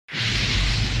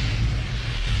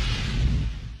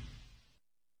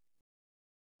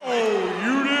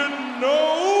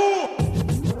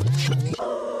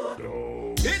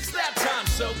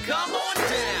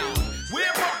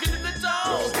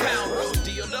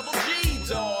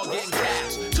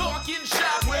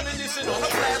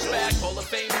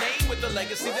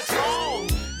legacy that's long.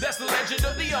 That's the legend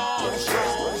of the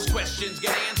Armstrongs. Questions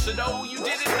get answered, oh, you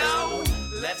didn't know?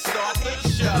 Let's start the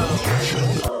show.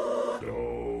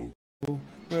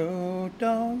 Road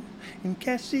dog and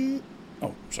Cassie.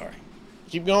 Oh, sorry.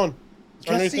 Keep going. It's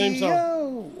our new theme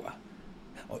song.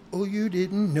 Oh, you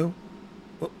didn't know.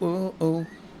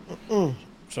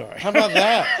 Sorry. How about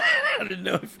that? I didn't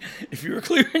know if you were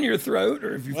clearing your throat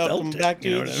or if you Welcome felt back it. to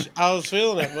You know the what I mean? I was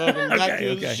feeling it. Welcome back to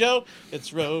the Okay. show.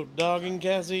 It's Road Dogg and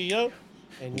Casio,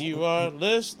 and you are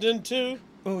listening to.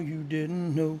 Oh, you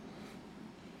didn't know.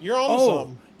 You're on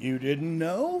something. You didn't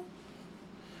know?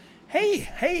 Hey,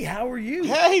 how are you?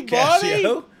 Hey, buddy.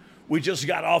 Casio? We just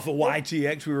got off of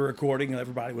YTX. We were recording and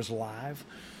everybody was live.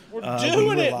 We're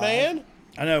doing it, live. man.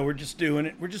 I know, we're just doing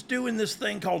it. We're just doing this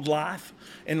thing called life,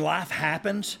 and life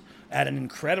happens at an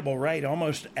incredible rate,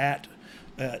 almost at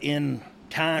in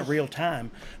time, real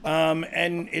time,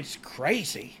 and it's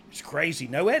crazy. It's crazy.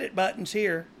 No edit buttons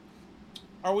here.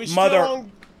 Are we still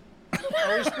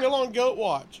on Goat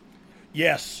Watch?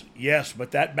 Yes,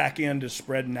 but that back end is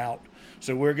spreading out,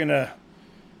 so we're gonna.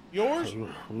 Yours?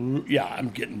 Yeah, I'm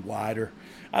getting wider.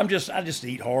 I just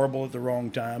eat horrible at the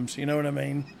wrong times. You know what I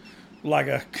mean? Like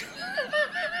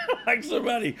like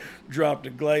somebody dropped a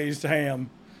glazed ham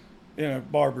in a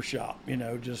barbershop,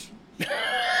 just.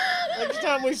 Next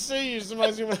time we see you,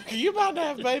 somebody's going to be like, are you about to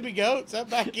have baby goats? That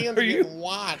back end's getting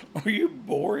wide. Are you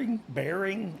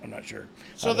bearing? I'm not sure.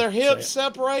 So their hips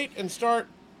separate and start.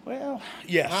 Well,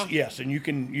 yes, and you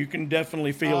can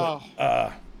definitely feel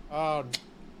it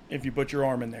if you put your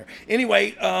arm in there.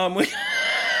 Anyway,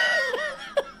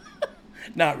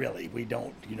 not really. You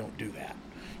don't do that.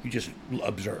 You just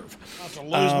observe. I have to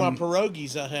lose my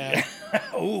pierogies I had.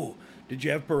 Oh, did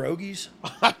you have pierogies?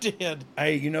 I did.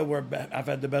 Hey, you know where I've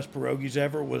had the best pierogies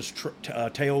ever was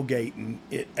tailgating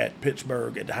it at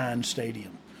Pittsburgh at Heinz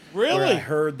Stadium. Really? Where I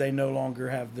heard they no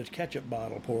longer have the ketchup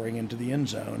bottle pouring into the end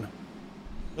zone.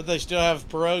 But they still have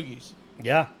pierogies.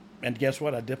 Yeah, and guess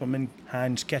what? I dip them in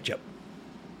Heinz ketchup.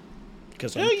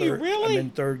 Because I'm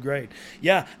in third grade.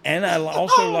 Yeah, and I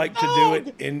also like to do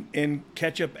it in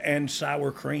ketchup and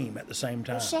sour cream at the same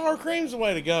time. Well, sour cream's the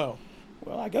way to go.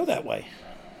 Well, I go that way.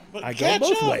 But I ketchup? go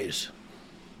both ways.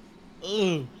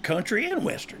 Ooh. Country and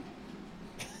Western.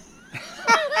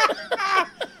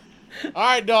 All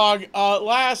right, dog.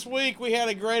 Last week we had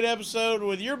a great episode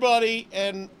with your buddy,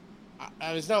 and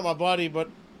it's not my buddy, but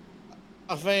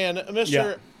a fan,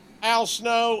 Mr. Al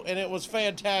Snow, and it was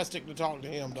fantastic to talk to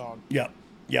him, dog. Yep.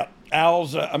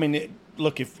 Al's,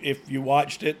 look, if you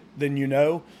watched it, then you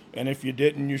know, and if you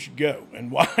didn't, you should go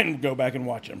and go back and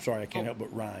watch it. I'm sorry, I can't help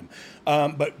but rhyme.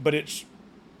 But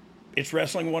it's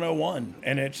Wrestling 101,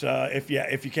 and it's if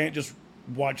you can't just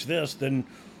watch this, then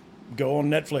go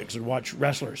on Netflix and watch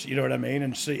wrestlers. You know what I mean?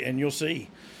 And you'll see.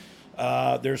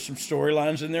 There's some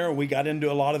storylines in there, and we got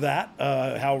into a lot of that,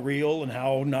 how real and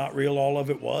how not real all of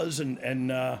it was, and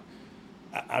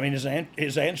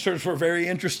his answers were very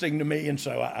interesting to me, and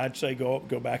so I'd say go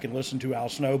back and listen to Al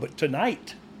Snow. But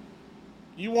tonight,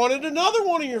 you wanted another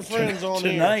one of your friends on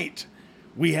here. Tonight,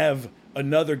 we have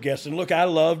another guest, and look, I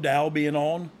loved Al being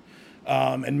on,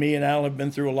 and me and Al have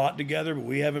been through a lot together, but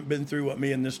we haven't been through what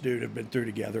me and this dude have been through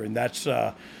together, and that's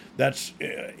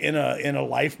in a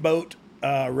lifeboat.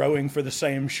 Rowing for the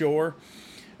same shore,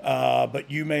 but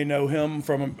you may know him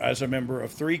as a member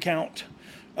of Three Count.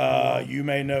 You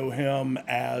may know him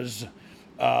as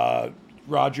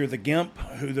Roger the Gimp,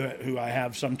 who I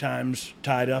have sometimes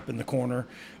tied up in the corner.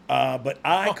 But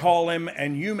I call him,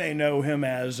 and you may know him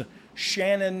as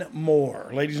Shannon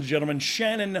Moore. Ladies and gentlemen,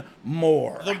 Shannon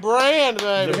Moore. The brand,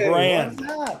 baby. The brand.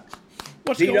 What's up?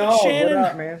 What's going on, Shannon?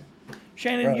 What up, man?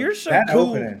 Shannon, Bro, you're so that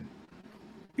cool. Opening.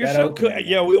 You're That so opening, cool.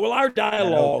 Yeah, our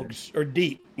dialogues are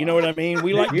deep. You know what I mean?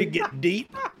 We like to get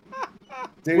deep.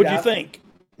 Dude, What'd you think?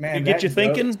 Man, It get you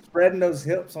thinking? Spreading those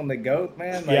hips on the goat,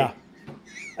 man. Yeah.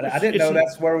 I didn't know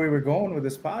that's where we were going with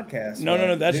this podcast.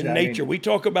 No. That's dude, nature. We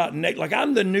talk about like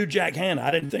I'm the new Jack Hanna.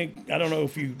 I don't know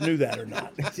if you knew that or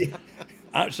not. Yeah.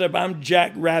 I'm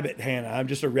Jack Rabbit Hanna. I'm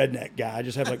just a redneck guy. I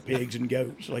just have like pigs and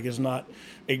goats. Like it's not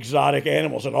exotic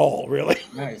animals at all, really.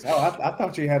 Nice. Oh, I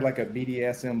thought you had like a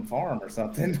BDSM farm or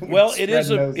something. Well, it is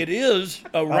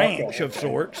a ranch of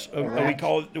sorts. ranch.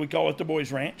 We call it the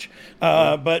Boys Ranch.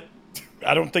 But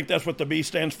I don't think that's what the B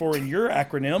stands for in your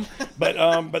acronym.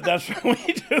 But that's what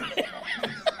we do.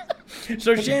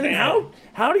 So Shannon,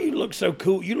 how do you look so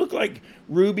cool? You look like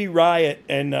Ruby Riott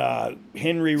and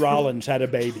Henry Rollins had a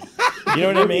baby. You know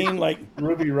what I mean? Like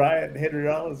Ruby Riott, Henry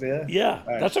Rollins, yeah. Yeah,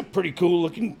 Right. that's a pretty cool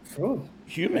looking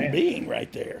human man. being right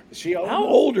there. Is she old? How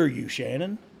old are you,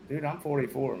 Shannon? Dude, I'm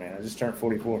 44, man. I just turned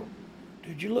 44.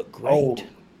 Dude, you look great. Old.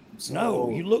 So No,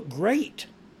 old. you look great.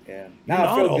 Yeah. You're Now I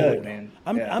not feel old. good, man.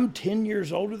 Yeah. I'm 10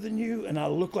 years older than you, and I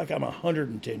look like I'm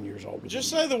 110 years older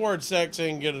Just than you. say the word sexy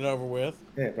and get it over with.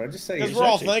 Yeah, bro. Just say Because you're we're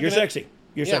all sexy. thinking You're it. sexy.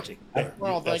 You're Yeah. sexy. There. We're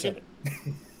all I said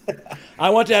thinking. it. I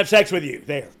want to have sex with you.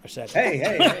 There. I said it.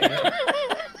 Hey.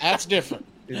 That's different.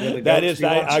 That is,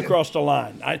 I crossed a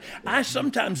line. I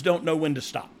sometimes don't know when to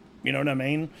stop. You know what I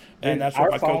mean? And Dude, that's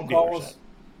what my coach dealer said.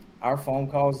 our phone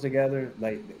calls together,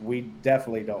 like we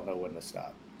definitely don't know when to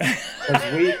stop.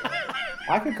 Because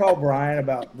I could call Brian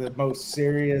about the most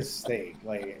serious thing,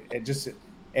 like it just,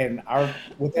 and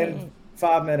within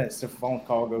 5 minutes the phone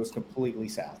call goes completely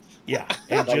south. Yeah,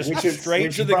 it Like, just straight we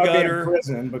to should the probably be gutter. in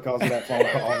prison because of that phone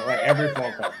call. Like every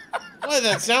phone call. Boy,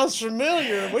 that sounds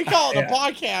familiar. We call it Yeah. a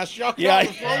podcast. Y'all call Yeah. it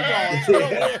a phone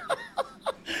call.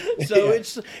 It's real weird.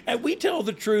 So and we tell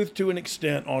the truth to an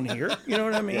extent on here. You know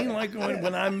what I mean? Like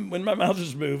when my mouth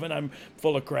is moving, I'm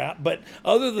full of crap. But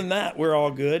other than that, we're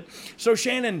all good. So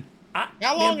Shannon,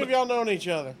 How long have y'all known each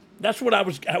other? that's what I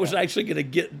was actually going to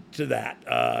get to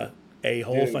that.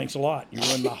 A-hole, Dude. thanks a lot. You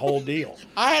ruined my whole deal.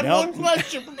 I had Now- one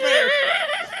question prepared.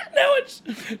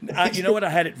 No, you know what? I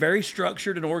had it very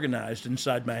structured and organized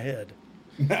inside my head.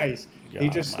 Nice. Yeah, He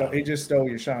just stole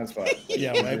your shine spot.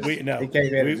 Yeah, man, He came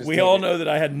in and just we took all it. know that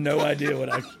I had no idea when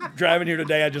I was driving here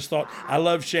today. I just thought, I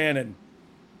love Shannon.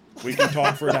 We can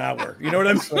talk for an hour. You know what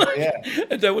I mean? So,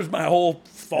 yeah. That was my whole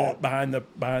thought behind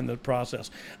the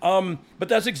process. But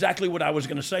that's exactly what I was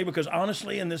going to say because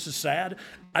honestly, and this is sad,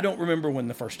 I don't remember when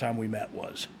the first time we met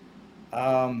was.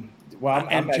 Well,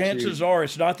 I'm Chances actually, are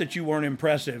it's not that you weren't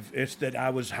impressive; it's that I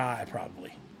was high,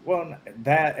 probably. well,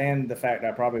 that and the fact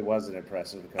I probably wasn't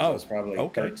impressive because I was probably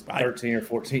okay. 13 or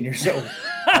 14 years old.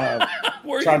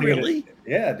 Were you trying to get really? it.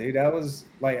 Yeah, dude. I was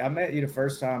like, I met you the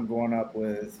first time growing up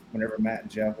whenever Matt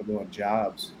and Jeff were doing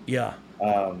jobs. Yeah.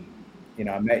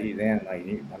 I met you then. Like,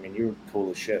 you were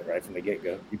cool as shit right from the get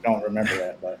go. You don't remember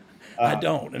that, but I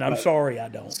don't, and I'm sorry I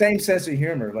don't. same sense of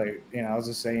humor. Like, I was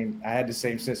just saying, I had the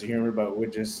same sense of humor, but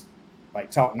would just like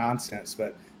talk nonsense.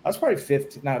 But I was probably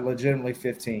 15, not legitimately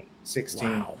 15, 16.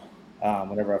 Wow.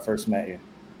 Whenever I first met you.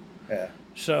 Yeah.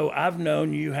 So I've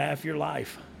known you half your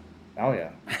life. Oh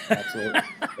yeah, absolutely.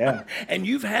 Yeah. And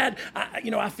you've had,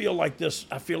 I feel like this.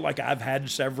 I feel like I've had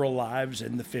several lives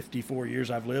in the 54 years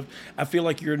I've lived. I feel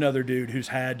like you're another dude who's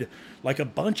had like a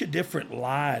bunch of different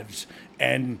lives,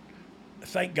 and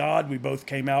thank God we both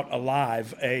came out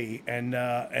alive, and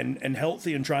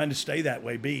healthy, and trying to stay that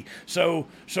way. B. So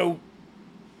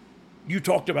you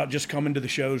talked about just coming to the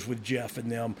shows with Jeff and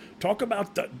them. Talk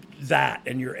about that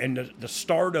and the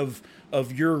start of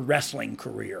your wrestling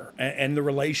career and the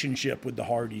relationship with the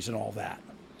Hardys and all that.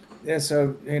 Yeah.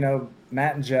 So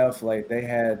Matt and Jeff, like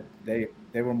they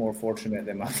were more fortunate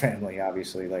than my family.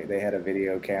 Obviously, like they had a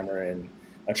video camera and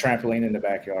a trampoline in the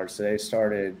backyard, so they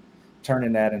started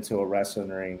turning that into a wrestling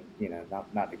ring.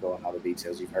 Not to go into all the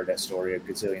details. You've heard that story a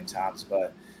gazillion times,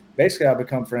 but basically, I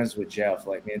become friends with Jeff.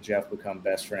 Like me and Jeff become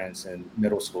best friends in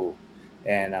middle school,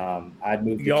 and I'd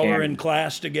moved. Y'all are in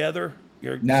class together.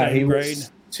 You're No, same he grade.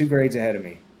 was 2 grades ahead of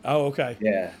me. Oh, okay.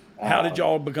 Yeah. How did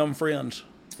y'all become friends?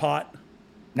 Pot.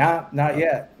 Not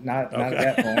yet. Not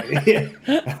at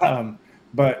that point.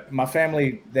 But my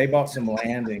family, they bought some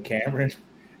land in Cameron,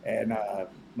 and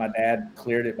my dad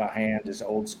cleared it by hand, just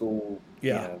old school,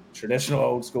 traditional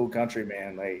old school country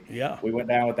man. Like, we went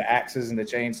down with the axes and the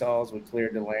chainsaws. We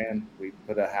cleared the land. We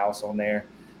put a house on there.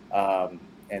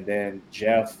 And then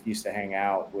Jeff used to hang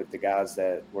out with the guys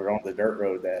that were on the dirt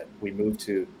road that we moved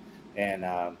to. And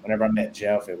whenever I met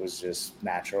Jeff, it was just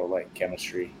natural, like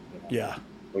chemistry. Yeah.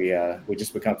 We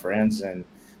just become friends, and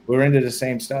we were into the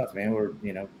same stuff, man.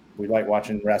 We like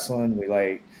watching wrestling. We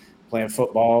like playing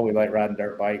football. We like riding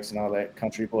dirt bikes and all that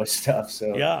country boy stuff.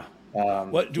 So yeah.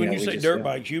 When you say dirt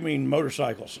bikes, you mean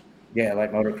motorcycles? Yeah,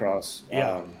 like motocross.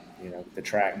 Yeah. The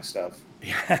track and stuff.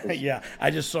 Yeah.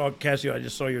 I just saw Cassie. I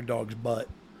just saw your dog's butt.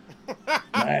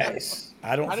 Nice.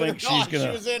 I don't think she's gonna.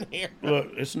 She was in here.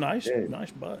 Look, it's nice, Dude,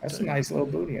 nice butt. That's a nice little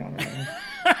booty on her. Man.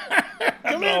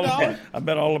 Come here, dog. I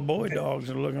bet all the boy dogs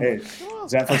are looking. Hey,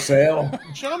 is that for sale?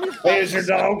 Show me your Hey, is your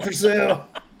dog for sale?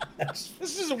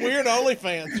 This is a weird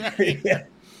OnlyFans, right? Yeah.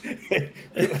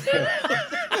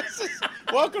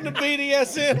 Welcome to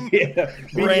BDSM. Yeah.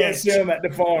 BDSM at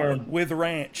the farm. With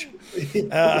ranch,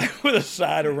 with a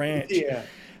side of ranch. Yeah.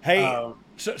 Hey,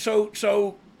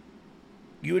 so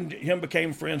you and him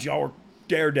became friends. Y'all were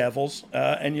daredevils,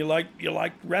 and you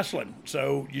liked wrestling.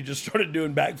 So you just started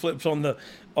doing backflips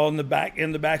in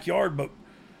the backyard. But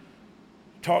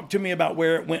talk to me about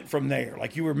where it went from there.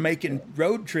 Like you were making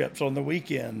road trips on the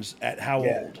weekends at how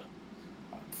old?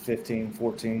 15,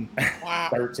 14, Wow.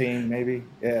 13 maybe.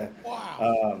 Yeah.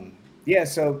 Wow. Yeah,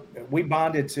 so we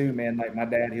bonded too, man. Like my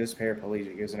dad, he was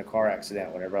paraplegic. He was in a car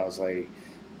accident whenever I was like,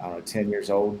 I don't know, 10 years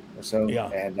old or so. Yeah.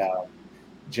 And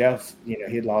Jeff,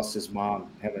 he'd lost his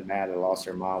mom. Him and Matt had lost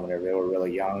their mom whenever they were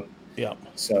really young. Yeah.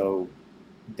 So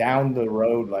down the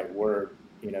road, like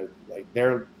like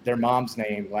their mom's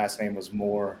last name was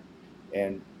Moore,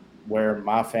 and where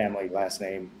my family last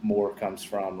name Moore comes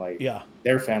from, like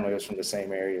their family was from the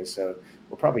same area. So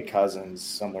we're probably cousins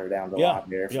somewhere down the line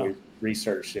there if we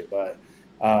researched it. But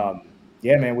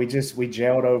yeah, man, we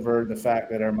gelled over the fact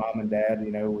that our mom and dad,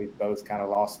 we both kind of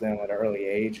lost them at an early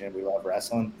age, and we love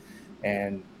wrestling.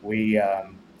 And we,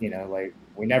 like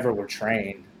we never were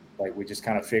trained. Like we just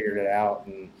kind of figured it out.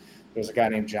 And there was a guy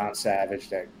named John Savage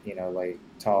that, like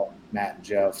taught Matt and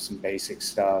Jeff some basic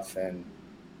stuff. And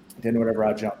then whenever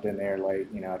I jumped in there, like,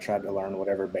 I tried to learn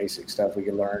whatever basic stuff we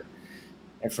could learn.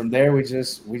 And from there, we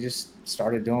just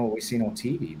started doing what we seen on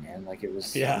TV, man. Like it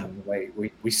was, like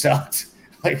we sucked.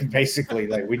 Like basically,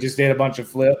 like we just did a bunch of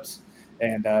flips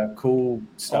and cool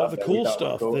stuff. All the cool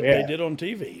stuff that they did on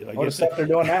TV. Like all the stuff they're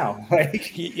doing now.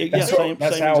 Like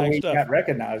that's how we got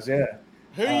recognized. Yeah.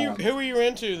 Who are you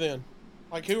into then?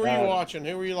 Like who were you watching?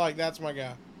 Who were you like? That's my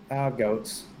guy.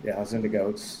 Goats. Yeah, I was into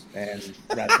goats and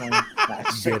wrestling.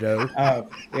 Ditto.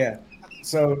 Yeah.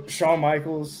 So Shawn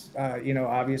Michaels,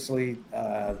 obviously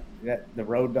the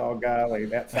Road Dogg guy, like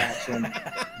that faction,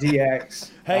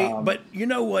 DX. Hey, but you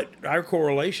know what our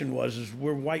correlation is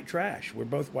we're white trash. We're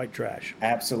both white trash.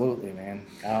 Absolutely, man.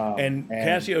 And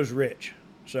Cassio's rich,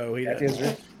 so he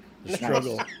does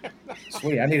struggle.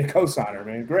 Sweet, I need a cosigner,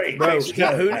 man. Great, bro.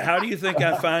 How do you think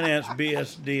I financed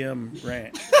BSDM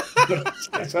Ranch?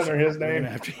 That's under his name.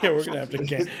 We're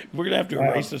gonna have to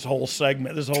erase this whole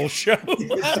segment, this whole show.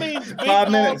 I mean,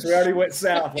 5 minutes. We already went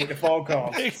south like the phone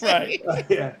call. Right.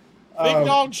 Yeah. Big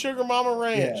Dog Sugar Mama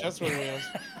Ranch. Yeah. That's what it was.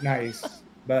 Nice.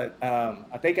 But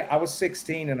I think I was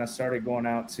 16 and I started going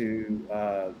out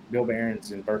to Bill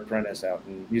Barron's and Burt Prentice out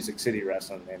in Music City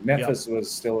Wrestling. And Memphis was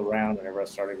still around whenever I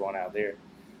started going out there.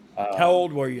 How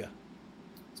old were you?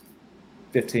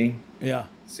 15. Yeah.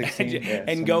 16.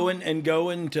 And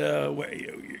going to where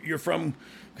you're from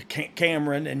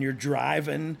Cameron and you're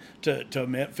driving to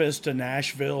Memphis, to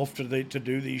Nashville to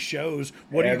do these shows.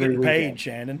 What are you getting paid,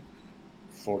 Shannon?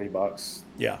 $40.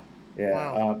 Yeah. Yeah.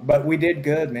 Wow. But we did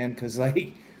good, man. Cause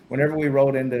like whenever we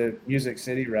rolled into Music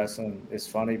City Wrestling, it's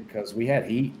funny because we had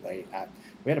heat.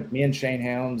 Like me and Shane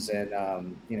Helms and,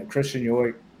 Christian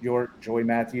York, Joey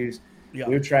Matthews, we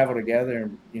would travel together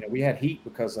and, we had heat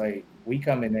because like we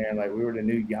come in there and like we were the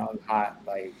new young hot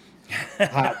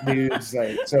dudes,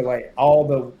 like so like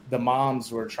all the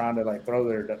moms were trying to like throw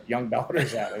their young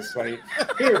daughters at us, like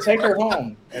here, take her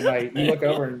home, and like you look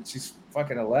over and she's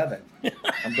fucking 11.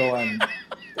 I'm going,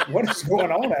 what is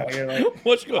going on out here? Like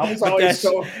what's going on?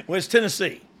 It's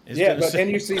Tennessee. But then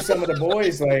you see some of the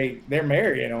boys like they're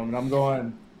marrying them, and I'm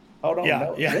going, hold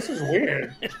on, this is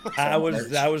weird. I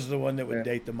was the one that would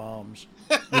date the moms.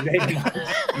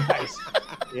 Nice.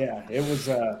 Yeah, it was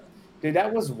dude,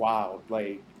 that was wild.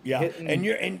 Like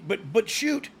but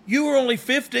shoot, you were only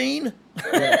 15?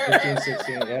 Yeah, 15,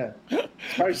 16, yeah.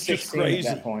 Probably 16 crazy.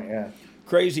 At that point, yeah.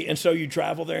 Crazy. And so you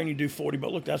travel there and you do 40,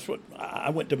 but look, that's what I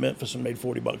went to Memphis and made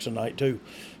 $40 a night too.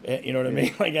 You know what I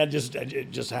mean? Like it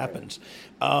just happens.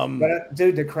 But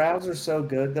dude, the crowds are so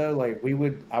good though. Like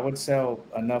I would sell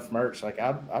enough merch. Like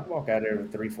I'd walk out there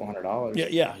with $300-$400.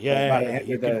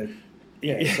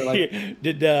 Yeah. So like,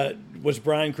 was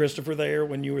Brian Christopher there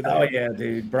when you were there? Oh yeah,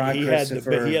 dude. Brian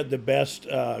Christopher. He had the best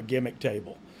gimmick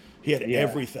table. He had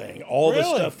everything, all the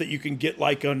stuff that you can get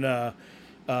like on.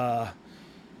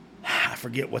 I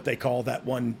forget what they call that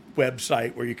one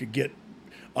website where you could get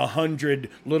 100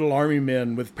 little army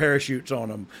men with parachutes on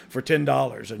them for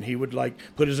 $10, and he would like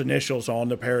put his initials on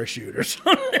the parachute or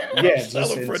something. Yeah, sell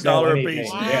them for $1 a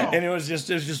piece. Wow. Yeah. And it was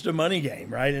just a money game,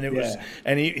 right? And it was,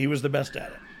 and he was the best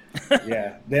at it.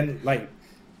 Yeah. Then like,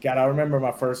 God, I remember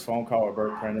my first phone call with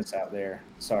Burt Prentice out there.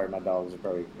 Sorry, my dogs are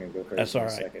probably going to go crazy. That's all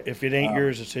right. Second. If it ain't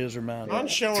yours, it's his or mine. I'm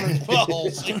showing his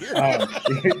buttholes here.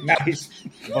 Nice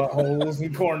buttholes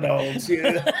and corn dogs.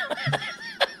 Yeah.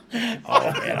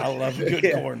 Oh man, I love a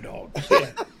good corn dog.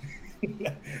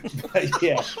 Yeah. But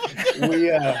yeah,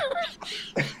 we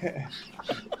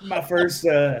my first.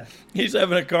 He's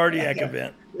having a cardiac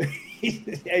event.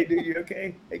 Hey, dude, you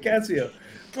okay? Hey, Cassio.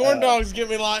 Corn dogs get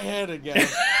me lightheaded,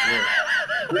 guys.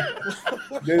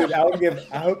 Dude,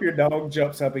 I hope your dog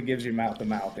jumps up and gives you mouth to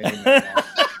mouth.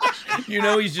 You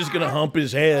know he's just gonna hump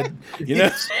his head. You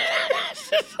know.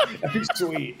 That'd be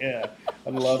sweet. Yeah,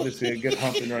 I'd love to see a good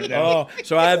humping right now. Oh,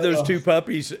 so I have those two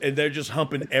puppies, and they're just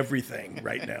humping everything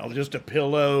right now. Just a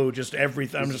pillow, just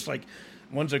everything. I'm just like,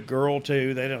 One's a girl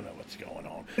too. They don't know what's going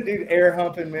on. Dude, air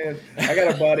humping, man. I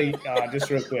got a buddy. Just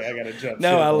real quick, I got to jump.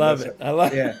 No, I love it. I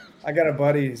love it. I got a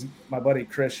buddy. My buddy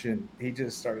Christian. He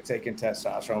just started taking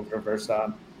testosterone for the first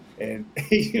time, and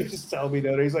he was telling me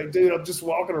that he's like, dude, I'm just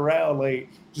walking around like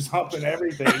just humping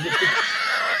everything.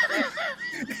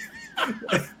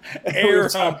 Air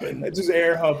humping. Just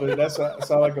air humping. I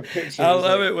saw like a picture. I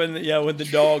love it when the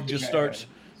dog just starts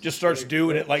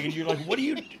doing it, like, and you're like, what do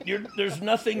you? There's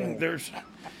nothing. There's.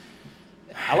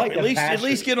 I like at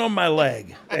least get on my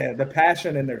leg. Yeah, the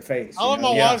passion in their face. I love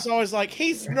my wife's always like,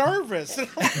 he's nervous. So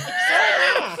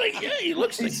like, yeah, he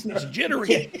looks he's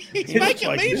jittery. He's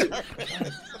making me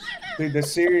nervous. Dude, the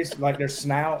serious, like their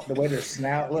snout, the way their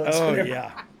snout looks. Oh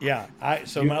yeah. My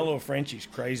little Frenchie's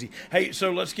crazy. Hey,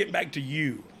 so let's get back to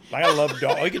you. Like, I love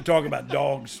dogs. We could talk about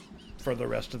dogs for the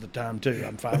rest of the time too.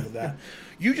 I'm fine with that.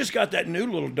 You just got that new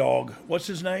little dog. What's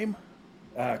his name?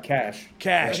 Cash.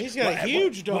 Cash. Yeah, he's got a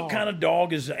huge dog. What kind of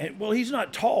dog is that? Well, he's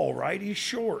not tall, right? He's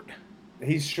short.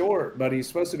 He's short, but he's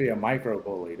supposed to be a micro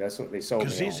bully. That's what they sold me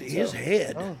Because his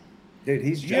head. Oh. Dude,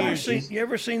 he's giant. You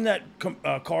ever seen that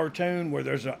cartoon where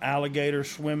there's an alligator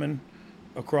swimming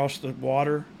across the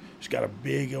water? It's got a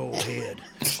big old head,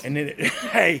 and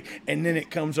then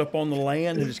it comes up on the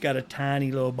land, and it's got a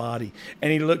tiny little body.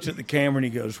 And he looks at the camera and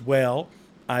he goes, "Well,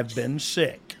 I've been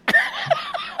sick."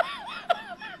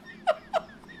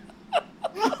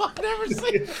 I've never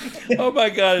seen. Oh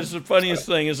my God, it's the funniest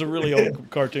thing. It's a really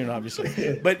old cartoon,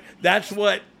 obviously, but that's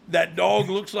what that dog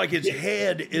looks like. Its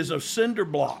head is a cinder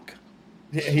block.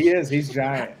 He is. He's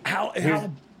giant. How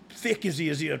thick is he?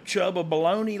 Is he a chub of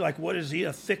bologna? Like, what is he?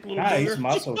 A thick little bugger? He's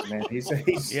muscles, man. He's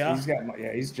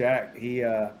jacked. He's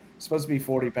supposed to be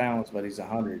 40 pounds, but he's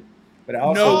 100. But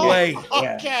no way.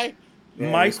 Yeah. Okay.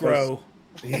 Yeah, micro.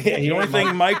 The only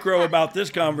thing micro about this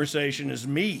conversation is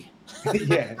me.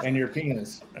 Yeah, and your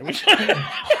penis.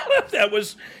 That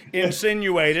was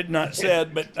insinuated, not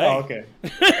said, but hey. Oh, okay.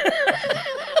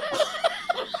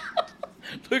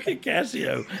 Look at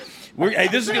Cassio. Hey,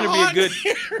 this is going to be a good.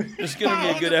 This is going to be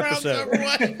a good episode.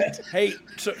 Hey,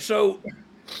 so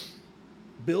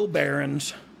Bill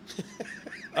Barron's.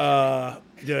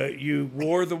 You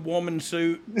wore the woman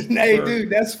suit. Hey, dude,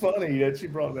 that's funny that you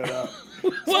brought that up.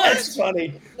 What? That's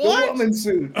funny. What? The woman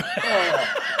suit. Oh.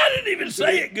 I didn't even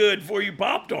say it good before you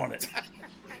popped on it.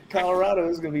 Colorado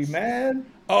is going to be mad.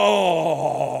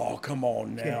 Oh, come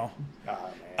on now.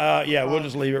 Yeah, we'll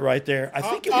just leave it right there. I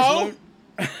think it was.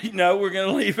 No, we're going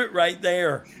to leave it right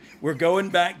there. We're going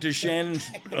back to Shannon's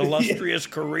illustrious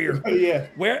career. Yeah.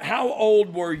 How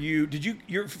old were you?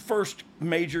 Your first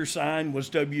major sign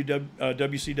was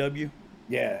WCW?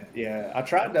 Yeah. I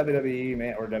tried WWE,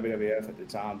 man, or WWF at the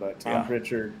time, but Tom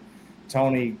Pritchard,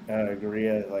 Tony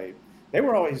Gurria, like, they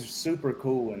were always super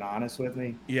cool and honest with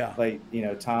me. Yeah. Like,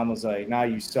 Tom was like, "Nah,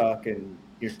 you suck and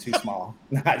you're too small."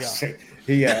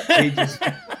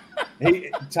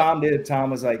 Tom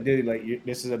was like, "Dude, like,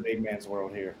 this is a big man's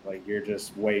world here. Like, you're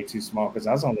just way too small." Because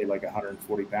I was only like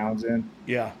 140 pounds in.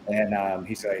 Yeah. And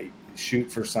he's like, "Shoot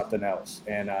for something else."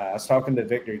 And I was talking to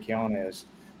Victor Quiñones,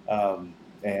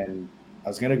 and I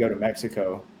was gonna go to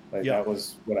Mexico. Like, that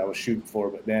was what I was shooting for.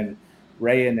 But then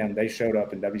Ray and them, they showed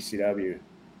up in WCW,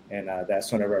 and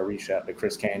that's whenever I reached out to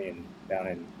Chris Canyon down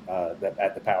in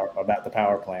about the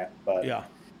power plant. But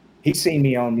he'd seen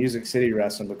me on Music City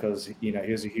Wrestling because, he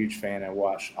was a huge fan and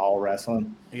watched all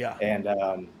wrestling. Yeah. And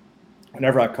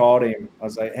whenever I called him, I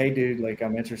was like, "Hey, dude, like,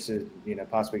 I'm interested,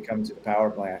 possibly coming to the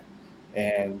power plant."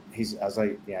 And I was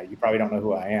like, "Yeah, you probably don't know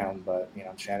who I am, but,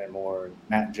 I'm Shannon Moore." And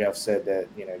Matt and Jeff said that,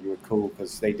 you were cool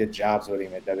because they did jobs with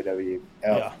him at WWF.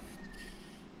 Yeah.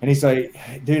 And he's like,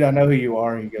 "Dude, I know who you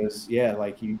are." He goes, "Yeah,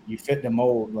 like, you fit the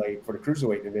mold, like, for the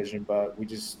cruiserweight division, but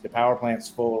the power plant's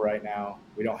full right now.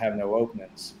 We don't have no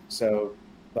openings." So,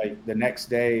 like, the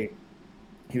next day,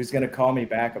 he was going to call me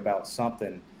back about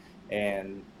something,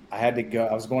 and I had to go.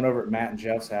 I was going over at Matt and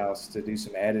Jeff's house to do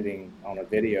some editing on a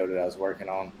video that I was working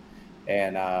on,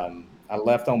 and I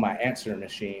left on my answering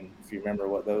machine, if you remember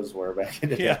what those were back in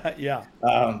the day. Yeah.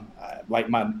 Like,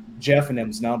 my Jeff and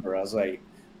them's number. I was like,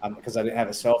 because I didn't have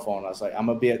a cell phone, I was like, "I'm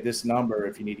gonna be at this number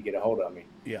if you need to get a hold of me."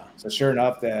 Yeah. So sure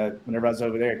enough, that whenever I was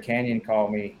over there, Canyon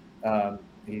called me.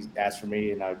 He asked for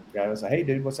me, and I was like, "Hey,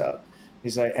 dude, what's up?"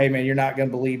 He's like, "Hey, man, you're not gonna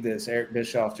believe this. Eric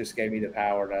Bischoff just gave me the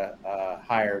power to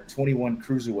hire 21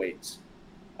 cruiserweights."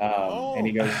 And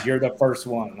he goes, "You're the first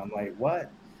one." And I'm like, "What?"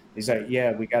 He's like,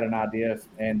 "Yeah, we got an idea."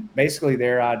 And basically,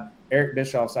 Eric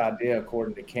Bischoff's idea,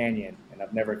 according to Canyon, and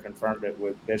I've never confirmed it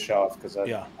with Bischoff because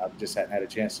I just hadn't had a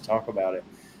chance to talk about it.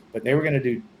 But they were going to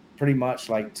do pretty much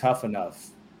like Tough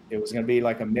Enough it was going to be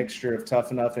like a mixture of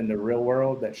Tough Enough and The Real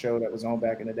World, that show that was on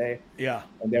back in the day. Yeah.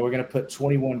 And they were going to put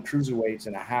 21 cruiserweights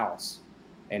in a house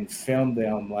and film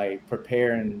them like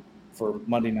preparing for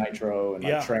Monday Nitro and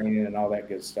like training and all that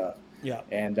good stuff. Yeah.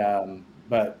 And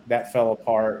but that fell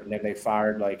apart, and then they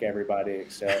fired like everybody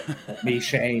except me,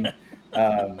 Shane,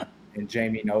 and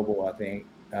Jamie Noble. I think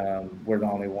we're the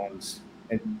only ones,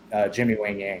 and Jimmy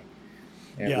Wang Yang,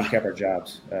 and we kept our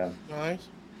jobs. Nice.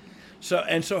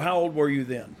 So how old were you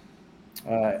then?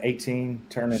 18,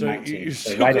 turning 19. You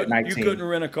so right at 19. You couldn't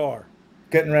rent a car.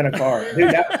 Couldn't rent a car,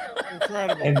 dude.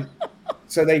 Incredible. And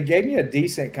so they gave me a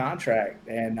decent contract,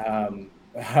 and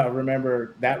I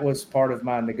remember that was part of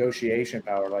my negotiation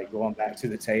power, like going back to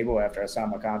the table after I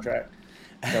signed my contract.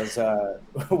 Because I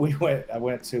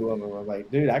went to them and we're like,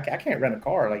 dude, I can't rent a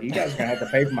car. Like, you guys are gonna have to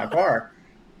pay for my car.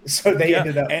 So they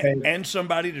ended up paying, and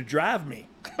somebody to drive me.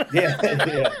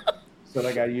 yeah. So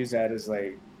like I use that as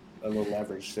like a little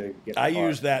leverage to get. I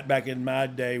used that back in my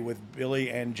day with Billy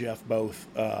and Jeff both.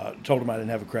 Told them I didn't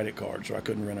have a credit card, so I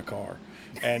couldn't rent a car.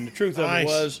 And the truth of it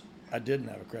was, I didn't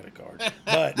have a credit card,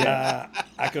 but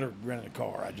I could have rented a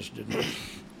car. I just didn't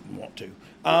want to.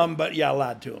 But yeah, I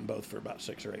lied to them both for about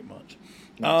 6 or 8 months.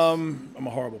 Nice. I'm a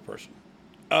horrible person.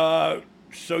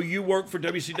 So you work for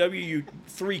WCW, you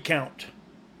 3 count.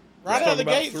 Right out of the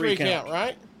gate, 3 count,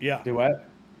 right? Yeah. Do what?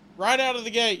 Right out of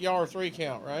the gate, y'all are 3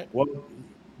 count, right? Well,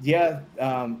 yeah.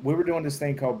 We were doing this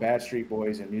thing called Bad Street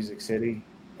Boys in Music City,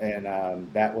 and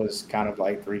that was kind of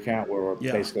like 3 count, where we're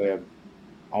basically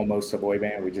almost a boy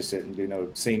band. We just didn't do no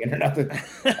singing or nothing.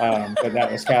 But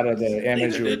that was kind of the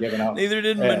image we were giving out. Neither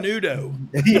did Menudo.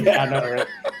 Yeah, I know,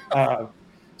 right?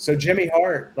 So Jimmy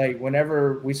Hart, like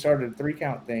whenever we started the 3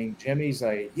 count thing, Jimmy's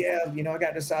like, yeah, I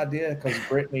got this idea, because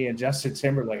Brittany and Justin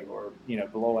Timberlake were,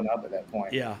 blowing up at that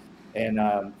point. Yeah.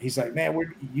 And he's like, man,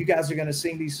 you guys are going to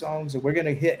sing these songs, and we're going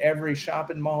to hit every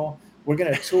shopping mall. We're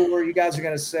going to tour. You guys are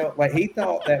going to sell. Like, he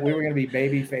thought that we were going to be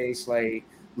babyface, like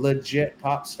legit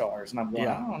pop stars. And I'm going,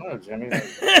 I don't know, Jimmy.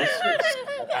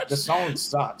 Like, the song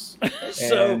sucks.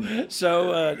 So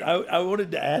I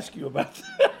wanted to ask you about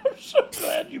that. I'm so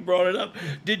glad you brought it up.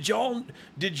 Did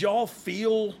y'all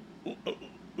feel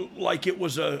like it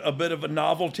was a bit of a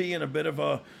novelty and a bit of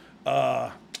a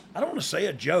I don't want to say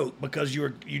a joke, because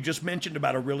you just mentioned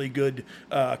about a really good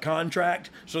contract,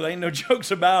 so there ain't no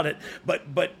jokes about it.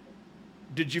 But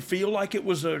did you feel like it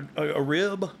was a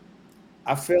rib?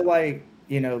 I feel like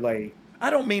like. I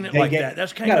don't mean it like that.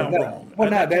 That's kind of wrong. Well,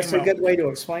 no, that's a good way to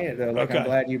explain it, though. Like, okay. I'm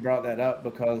glad you brought that up,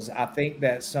 because I think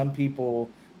that some people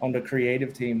on the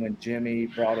creative team, when Jimmy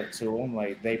brought it to them,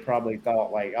 like, they probably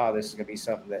thought like, oh, this is gonna be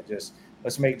something that just,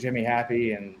 let's make Jimmy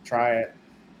happy and try it.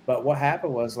 But what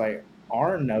happened was, like,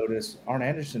 Arn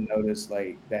Anderson noticed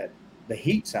like that the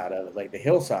heat side of it, like the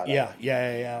hill side.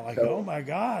 Yeah. Like, oh my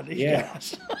God. Yeah.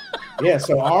 Yeah.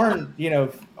 So Arn, you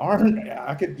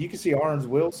could see Arn's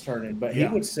wheels turning, but he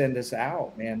would send us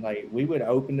out, man. Like, we would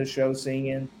open the show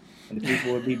singing, and the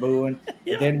people would be booing.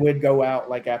 And then we'd go out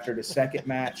like after the second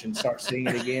match and start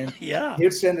singing again. Yeah.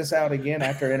 He'd send us out again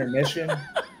after intermission.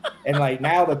 And like,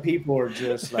 now the people are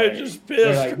just like, they're just pissed.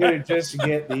 They're like, dude, just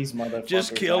get these motherfuckers.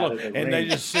 Just kill them, and ring. They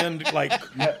just send like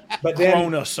but then,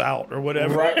 Cronus out or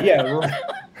whatever.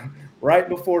 Right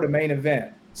before the main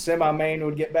event, semi-main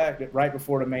would get back. Right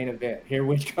before the main event, here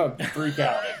we come, 3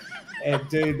 count. And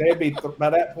dude,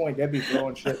 by that point they'd be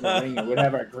throwing shit in the ring, and we'd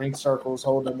have our green circles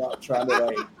holding them up, trying to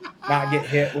like not get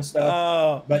hit with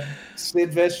stuff. But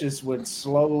Sid Vicious would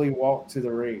slowly walk to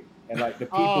the ring, and like the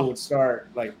people would start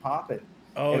like popping.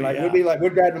 And like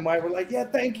we'd grab the mic, we're like, yeah,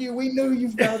 thank you. We knew you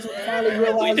guys would finally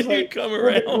realize like come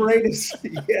we're the greatest.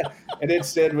 Yeah. And then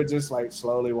Sid would just like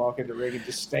slowly walk in the ring and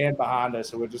just stand behind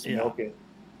us, and we'd just milk it.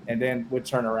 And then we'd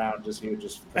turn around, he would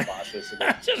just kibosh us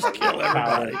and just kill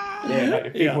everybody. Yeah, like the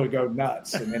people would go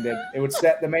nuts, and then it would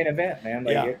set the main event, man.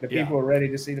 Like the people were ready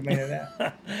to see the main event.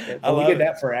 We did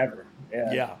that forever.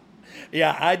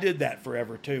 Yeah, I did that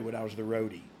forever too when I was the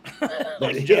roadie.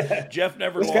 Jeff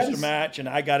never lost a match, and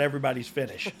I got everybody's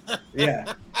finish.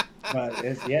 Yeah, but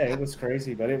it was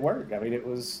crazy, but it worked. I mean,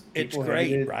 it's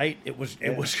great, right? It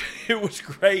was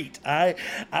great. I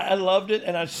loved it,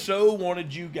 and I so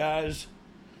wanted you guys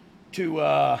to.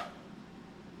 I'm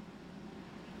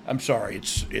sorry,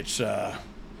 it's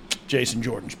Jason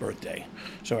Jordan's birthday,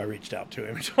 so I reached out to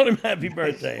him and told him happy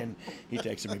birthday, and he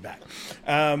texted me back.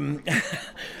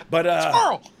 But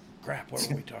crap, what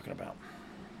were we talking about?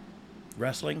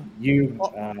 Wrestling? You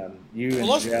and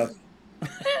Jeff.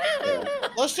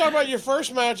 Let's talk about your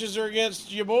first matches are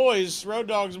against your boys, Road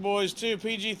Dogs boys too,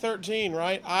 PG-13,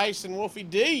 right? Ice and Wolfie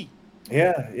D.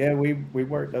 Yeah, we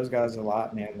worked those guys a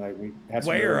lot, man. Like, we had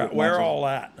some where all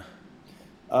at?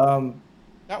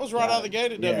 That was right out of the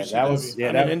gate at WCW. That was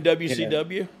in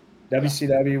WCW.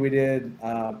 WCW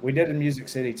we did in Music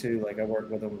City too. Like I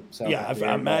worked with them.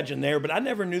 I imagine there, but I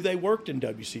never knew they worked in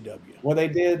WCW. Well, they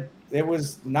did. It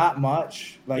was not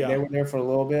much. Like they were there for a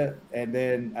little bit, and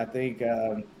then I think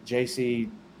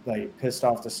JC like pissed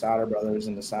off the Steiner brothers,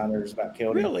 and the Steiners about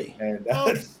killed him. Really? And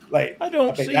I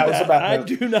don't see that. I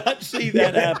do not see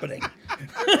that happening.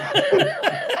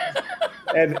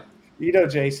 And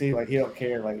JC, like he don't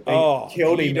care. Like they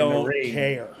killed him in the ring. He don't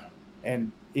care.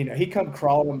 And he come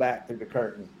crawling back through the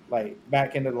curtain, like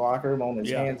back into the locker room on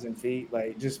his hands and feet,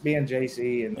 like just being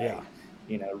JC. And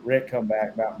Rick come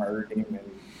back about murdered him,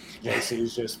 and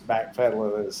JC's just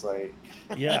backpedaling. It's like,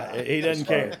 he doesn't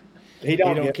care. He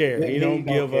don't care. He don't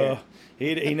give a.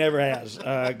 He never has.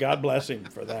 God bless him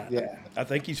for that. Yeah. I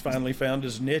think he's finally found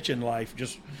his niche in life,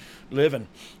 just living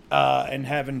and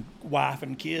having wife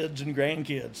and kids and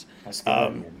grandkids. That's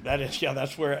good.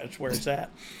 That's where it's at.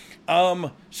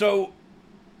 So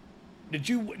did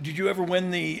you ever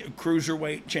win the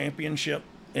Cruiserweight Championship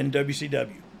in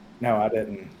WCW? No, I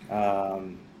didn't.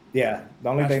 The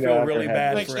only thing I feel really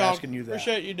bad for asking you that.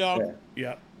 Appreciate you, dog.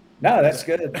 Yeah. No, that's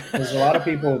good because a lot of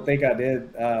people think I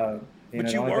did.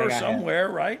 But you were somewhere,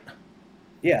 right?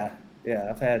 Yeah.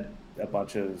 I've had a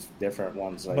bunch of different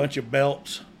ones. Like, a bunch of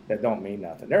belts that don't mean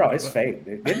nothing. They're always fake.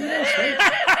 Dude. Didn't know it's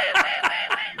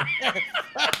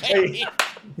fake?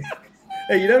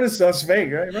 Hey, you notice that's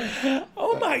fake, right?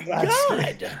 Oh my God!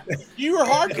 You were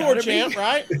hardcore champ,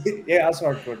 right? Yeah, I was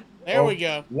hardcore. There we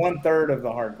go. 1/3 of the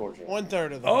hardcore champ.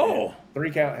 1/3 of the. Oh,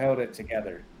 3 count held it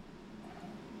together.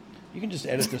 You can just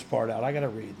edit this part out. I got to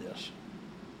read this.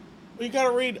 You got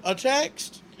to read a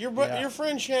text. Your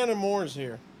friend Shannon Moore is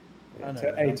here. I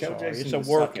know. Hey, tell Jason it's a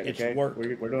work. It, it's okay? work.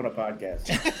 We're doing a podcast.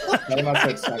 Tell him I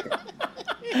said suck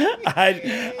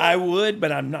it. I would,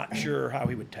 but I'm not sure how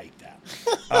he would take that.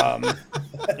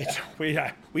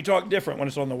 We talk different when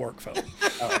it's on the work phone.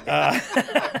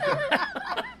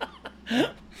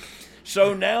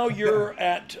 So now you're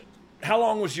at. How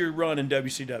long was your run in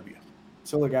WCW?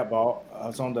 Till it got bought. I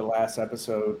was on the last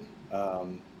episode.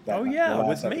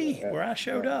 With me, where I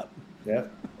showed up. Yeah.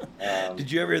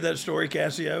 Did you ever hear that story,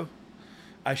 Cassio?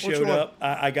 I showed up.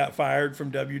 I got fired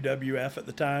from WWF at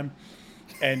the time,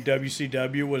 and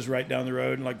WCW was right down the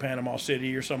road in like Panama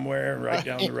City or somewhere, right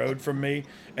down the road from me.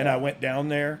 And I went down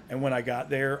there, and when I got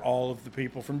there, all of the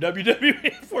people from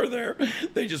WWF were there.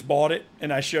 They just bought it,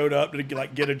 and I showed up to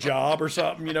get a job or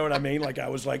something. You know what I mean? Like I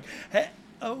was like, hey.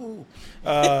 Oh,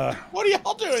 what are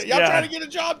y'all doing? Y'all trying to get a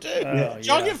job too?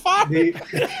 Y'all get fired?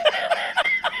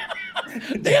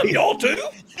 Damn, y'all too?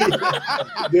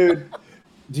 Dude,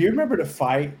 do you remember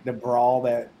the brawl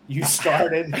that you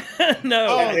started?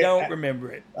 No, I don't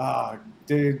remember it.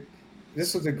 Dude,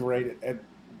 this was a great.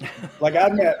 Like I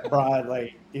met Brian,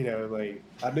 I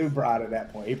knew Brian at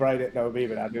that point. He probably didn't know me,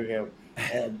 but I knew him.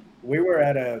 And we were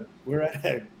at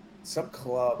some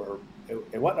club, or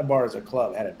it wasn't a bar, it was a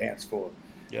club. It had a dance floor.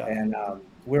 Yeah. And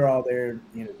we're all there,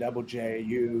 Double J,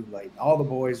 you, like all the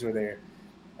boys were there.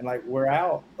 And like we're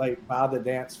out like by the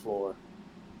dance floor.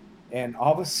 And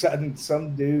all of a sudden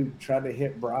some dude tried to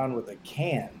hit Brian with a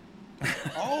can.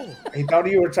 Oh. He thought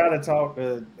you were trying to talk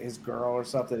to his girl or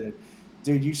something. And,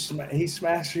 dude, he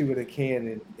smashed you with a can.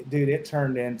 And, dude, it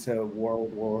turned into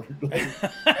World War I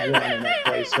in that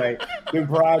place. Like, dude,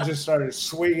 Brian just started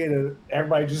swinging and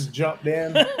everybody just jumped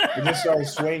in and just started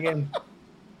swinging.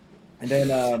 And then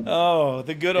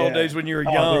the good old days when you were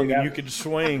young, dude, and you could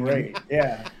swing. Great.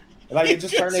 Yeah. Like it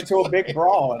just turned into a big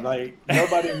brawl, and like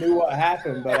nobody knew what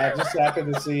happened, but I just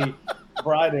happened to see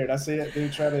Brian there, and I see that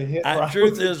dude try to hit Brian.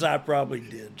 Truth is, I probably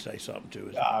did say something to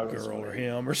his girl or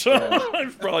him or something.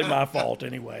 It's probably my fault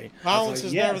anywie. Violence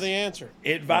is never the answer.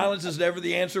 Violence is never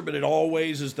the answer, but it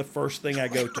always is the first thing I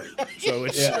go to. So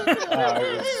it's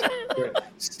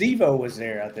Steve-O was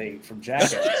there, I think, from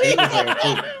Jackass. He was there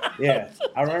too. Yeah,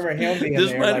 I remember him being there.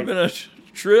 This might have been a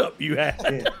trip you had.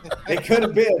 Yeah. It could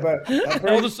have been, but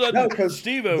all of a sudden,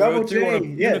 Steve-O rode through on a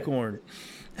unicorn.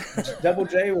 Double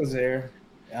J was there.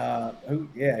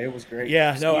 It was great.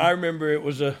 Yeah, no, I remember it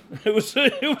was a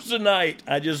night.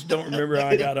 I just don't remember how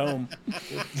I got home.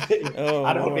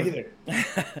 I don't either.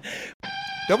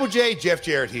 Double J, Jeff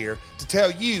Jarrett here to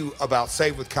tell you about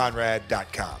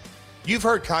SaveWithConrad.com. You've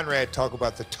heard Conrad talk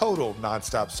about the total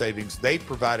nonstop savings they've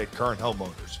provided current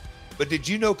homeowners. But did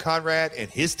you know Conrad and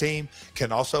his team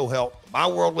can also help my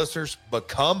world listeners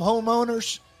become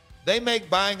homeowners? They make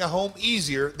buying a home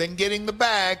easier than getting the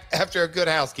bag after a good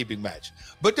housekeeping match.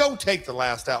 But don't take the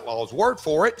Last Outlaw's word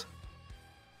for it.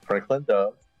 Franklin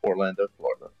Dove, Orlando,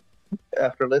 Florida.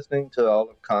 After listening to all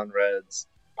of Conrad's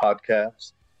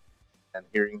podcasts, and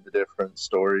hearing the different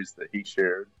stories that he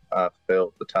shared, I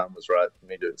felt the time was right for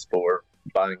me to explore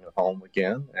buying a home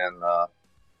again, and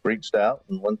reached out,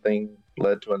 and one thing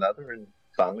led to another, and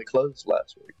finally closed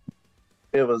last week.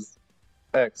 It was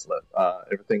excellent.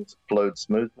 Everything flowed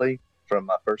smoothly from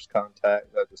my first contact.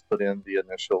 I just put in the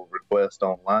initial request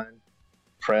online.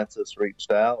 Francis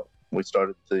reached out. We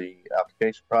started the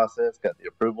application process, got the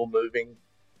approval moving.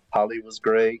 Holly was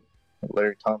great.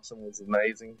 Larry Thompson was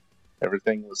amazing.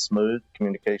 Everything was smooth.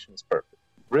 Communication was perfect.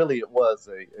 Really, it was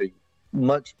a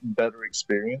much better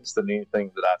experience than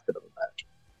anything that I could have imagined.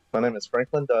 My name is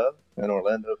Franklin Dove in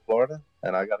Orlando, Florida,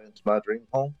 and I got into my dream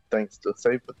home thanks to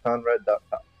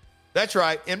SaveWithConrad.com. That's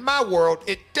right. In my world,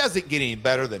 it doesn't get any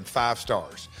better than 5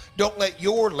 stars. Don't let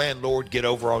your landlord get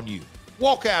over on you.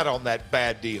 Walk out on that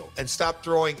bad deal and stop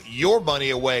throwing your money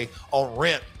away on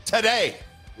rent today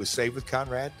with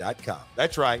SaveWithConrad.com.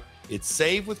 That's right. It's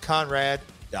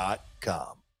SaveWithConrad.com.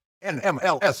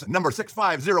 NMLS number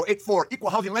 65084, equal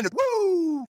housing lender.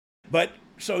 Woo! But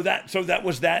so that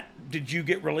was that. Did you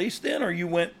get released then, or you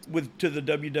went to the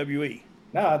WWE?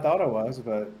 No, I thought I was,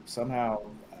 but somehow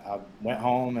I went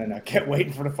home and I kept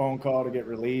waiting for the phone call to get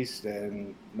released,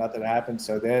 and nothing happened.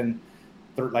 So then,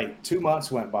 like 2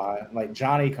 months went by. Like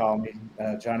Johnny called me.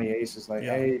 Johnny Ace is like,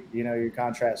 "Hey, your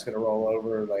contract's gonna roll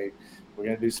over. Like, we're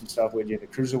gonna do some stuff with you in the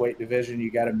cruiserweight division. You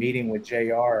got a meeting with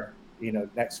JR,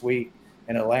 next week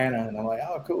in Atlanta." And I'm like,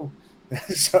 "Oh, cool."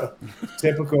 So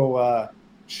typical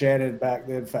Shannon back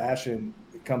then fashion.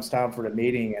 It comes time for the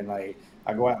meeting, and like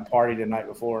I go out and party the night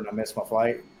before, and I miss my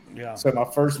flight. Yeah. So my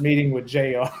first meeting with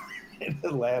JR in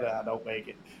Atlanta, I don't make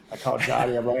it. I call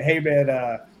Johnny. I'm like, "Hey man,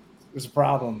 there's a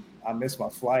problem. I missed my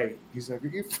flight." He's like, "Are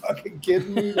you fucking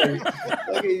kidding me? Like,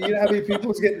 you know how many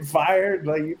people's getting fired?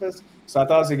 Like you missed." So I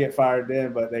thought I was gonna get fired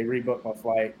then, but they rebooked my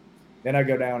flight. Then I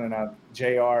go down and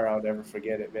JR, I'll never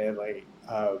forget it, man. Like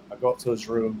I go up to his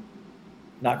room,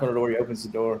 knock on the door. He opens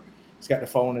the door. He's got the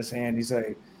phone in his hand. He's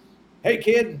like, "Hey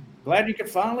kid, glad you could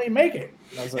finally make it."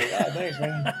 And I was like, "Oh, thanks,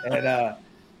 man." And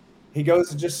he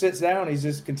goes and just sits down. He's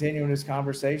just continuing his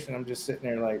conversation. I'm just sitting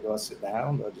there like, do I sit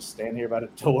down? Do I just stand here by the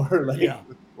door? Like,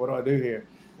 what do I do here?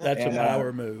 That's a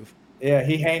power move. Yeah,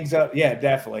 he hangs up. Yeah,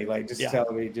 definitely. Like, just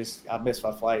telling me, I missed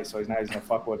my flight, so he's not going to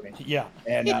fuck with me. Yeah.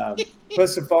 And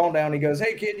puts the phone down. He goes,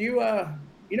 "Hey, kid, you know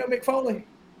Mick Foley?"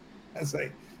 I was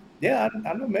like, "Yeah,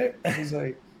 I know Mick." He's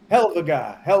like, hell of a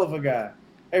guy.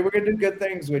 Hey, we're going to do good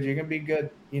things with you. You're going to be good.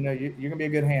 You're going to be a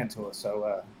good hand to us.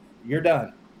 So you're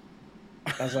done.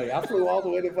 I was like, I flew all the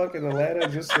way to fucking Atlanta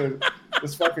just for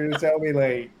this fucker to tell me,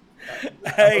 like,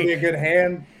 "Hey, I'll be a good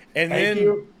hand." And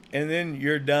then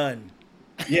you're done.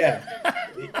 Yeah.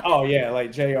 Oh yeah,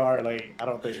 like JR, like I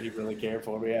don't think he really cared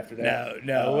for me after that.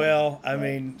 No. Well, I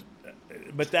mean,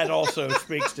 but that also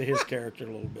speaks to his character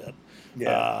a little bit.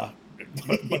 Yeah.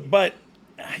 But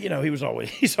he's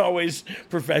always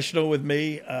professional with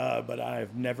me, but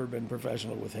I've never been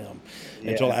professional with him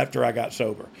until after I got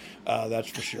sober. That's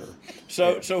for sure.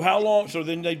 So how long? So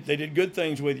then they did good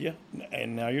things with you,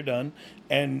 and now you're done.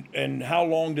 And how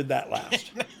long did that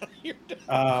last?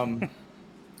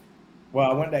 Well,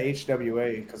 I went to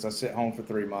HWA because I sit home for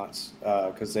 3 months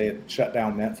because they had shut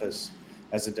down Memphis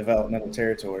as a developmental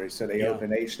territory. So they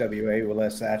opened HWA with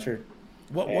Les Thatcher.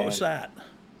 What was that?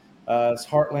 It's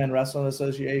Heartland Wrestling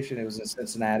Association. It was in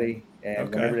Cincinnati. And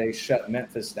whenever they shut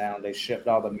Memphis down, they shipped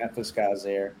all the Memphis guys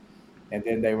there. And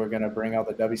then they were going to bring all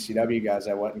the WCW guys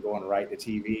that wasn't going right to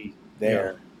TV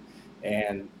there. Yeah.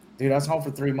 And, dude, I was home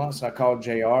for 3 months. And I called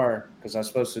JR because I was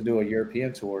supposed to do a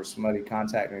European tour. Somebody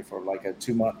contacted me for like a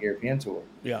 2-month European tour.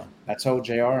 Yeah. I told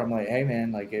JR, I'm like, "Hey,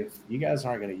 man, like if you guys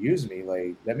aren't going to use me,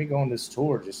 like let me go on this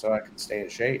tour just so I can stay in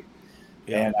shape."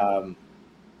 Yeah. And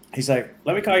he's like,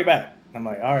 "Let me call you back." I'm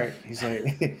like, "All right." He's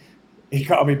like, he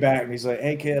called me back and he's like,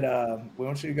 "Hey kid, we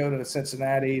want you to go to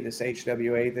Cincinnati. This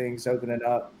HWA thing's opening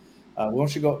up. We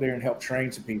want you to go up there and help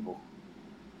train some people."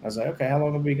 I was like, "Okay, how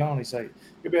long will we be gone?" He's like,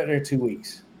 "You'll be out there 2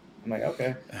 weeks." I'm like,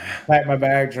 "Okay." Packed my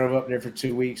bag, drove up there for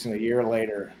 2 weeks, and a year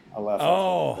later, I left.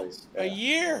 Oh, a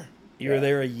year? You were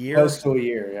there a year? Close to a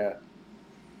year, yeah.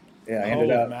 Yeah, I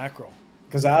ended up mackerel.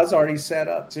 Because I was already set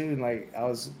up too, and like I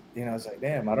was like,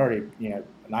 damn, I'd already, a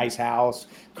nice house,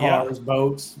 cars,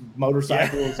 boats,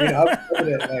 motorcycles. I was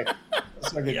doing it like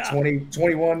it's like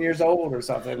 21 years old or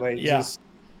something. Like just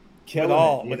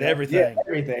killing with everything. Yeah,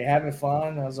 everything, having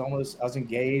fun. I was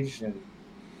engaged, and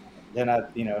then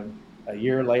a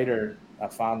year later, I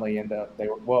finally ended up.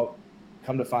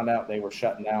 Come to find out, they were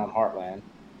shutting down Heartland,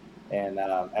 and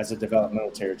as a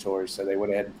developmental territory, so they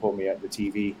went ahead and pulled me up to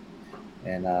TV,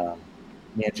 and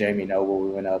me and Jamie Noble,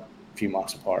 we went up a few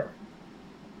months apart.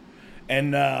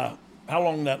 And how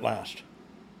long did that last?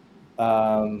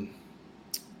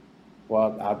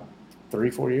 Well,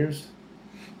 3-4 years.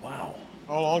 Wow.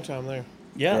 Oh, a long time there.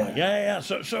 Yeah.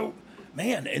 So,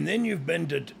 man, and then you've been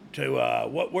to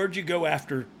where'd you go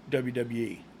after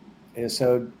WWE? And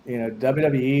so,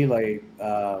 WWE, like,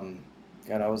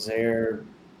 God, I was there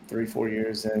 3-4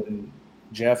 years, and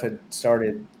Jeff had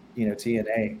started,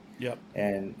 TNA. Yep.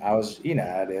 And I was, how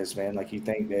it is, man. Like, you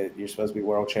think that you're supposed to be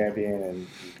world champion and you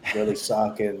really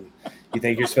suck, and you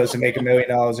think you're supposed to make $1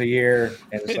 million a year,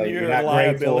 and it's like you're not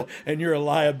grateful, and you're a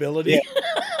liability.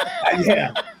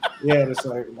 Yeah. Yeah, it's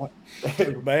like, what?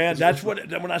 Man, that's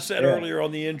when I said earlier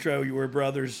on the intro, you were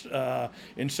brothers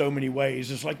in so many ways.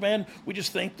 It's like, man, we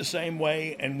just think the same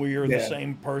way, and we are the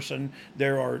same person.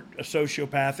 There are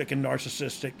sociopathic and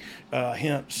narcissistic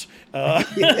hints,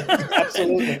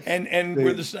 absolutely, and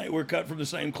we're the same. We're cut from the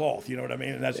same cloth. You know what I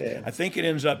mean? And that's. I think it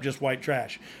ends up just white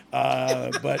trash,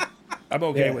 but I'm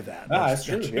okay with that. That's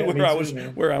true.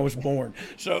 Where I was born.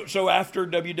 So after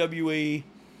WWE.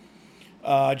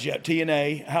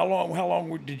 TNA. How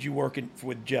long did you work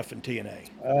with Jeff and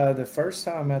TNA? The first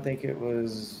time, I think it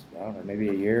was, I don't know, maybe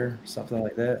a year, something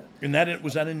like that. And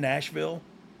was that in Nashville?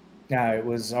 No, it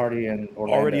was already in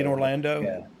Orlando. Already in Orlando?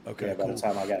 Yeah. Okay. Yeah, by the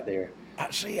time I got there. I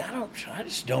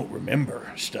just don't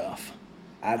remember stuff.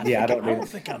 I don't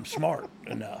think I'm smart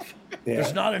enough. Yeah.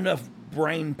 There's not enough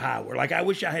brain power. Like, I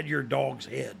wish I had your dog's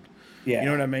head. Yeah. You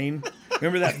know what I mean?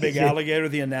 Remember that big alligator?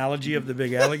 The analogy of the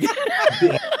big alligator.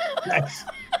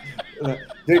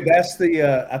 Dude, that's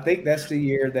the. I think that's the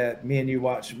year that me and you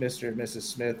watched Mr. and Mrs.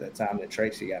 Smith. That time that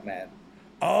Tracy got mad.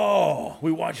 Oh,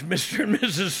 we watched Mr. and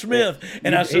Mrs. Smith,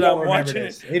 and I said, "I'm watching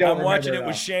it. I'm watching it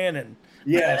with Shannon."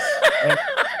 Yes, and,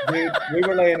 dude, we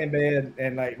were laying in bed,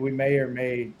 and like we may or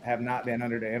may have not been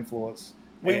under the influence.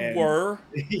 We were.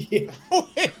 Yeah.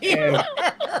 And,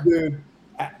 dude,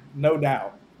 no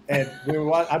doubt. And we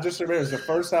were. I just remember it was the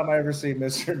first time I ever seen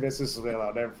Mr. and Mrs. Smith.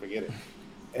 I'll never forget it.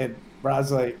 And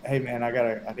Brian's like, "Hey man, I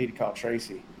need to call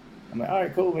Tracy." I'm like, "All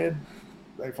right, cool, man."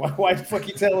 Like, why the fuck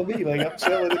you telling me? Like, I'm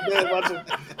chilling in bed watching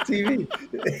TV.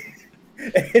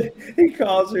 And he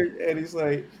calls her and he's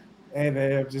like, "Hey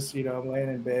man, I'm just, I'm laying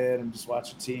in bed. I'm just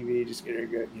watching TV, just get her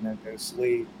good, go to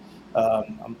sleep.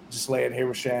 I'm just laying here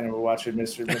with Shannon. We're watching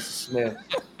Mr. and Mrs. Smith."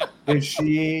 And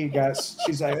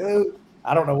she's like, "Oh,"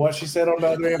 I don't know what she said on the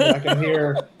other end, but I can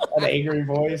hear an angry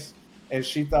voice. And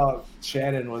she thought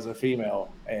Shannon was a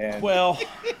female. And well,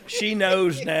 she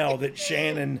knows now that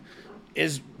Shannon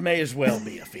may as well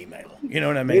be a female. You know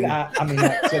what I mean? I mean,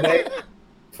 today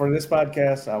for this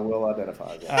podcast, I will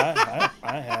identify that.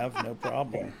 I have no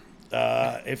problem.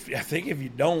 I think if you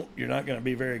don't, you're not going to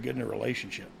be very good in a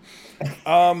relationship.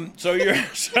 So you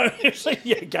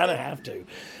kind of have to.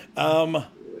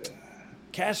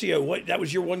 Cassio, that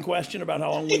was your one question about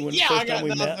how long we went first time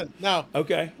we met? No.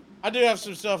 Okay. I do have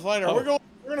some stuff later. Oh. We're going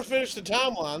to finish the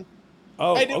timeline.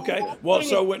 Oh, hey, okay. Well,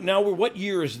 so what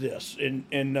year is this in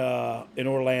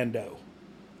Orlando,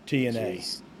 TNA?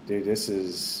 Jeez. Dude, this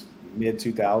is mid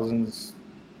 2000s.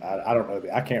 I don't know.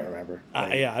 I can't remember.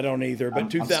 I don't either.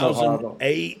 But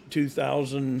 2008,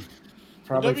 2000.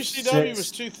 Probably WCW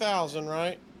was 2000,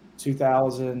 right?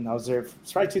 2000. I was there.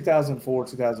 It's probably 2004,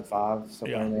 2005,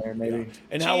 somewhere in there, maybe. Yeah.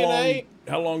 And how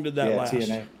long did that last?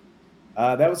 TNA.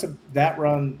 That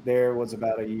run there was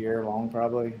about a year long,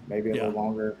 probably, maybe a little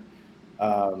longer.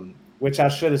 Which I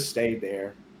should have stayed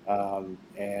there.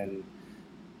 And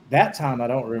that time I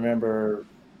don't remember.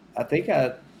 I think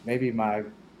maybe my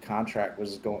contract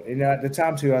was going. At the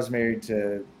time too, I was married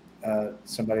to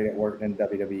somebody that worked in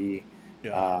WWE.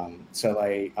 Yeah. So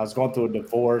like I was going through a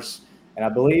divorce, and I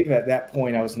believe at that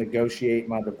point I was negotiating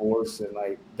my divorce, and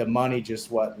like the money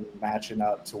just wasn't matching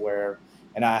up to where.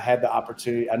 And I had the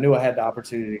opportunity. I knew I had the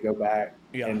opportunity to go back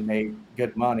and make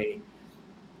good money.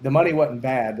 The money wasn't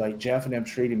bad. Like Jeff and them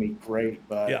treated me great,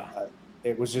 but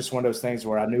it was just one of those things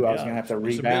where I knew I was going to have to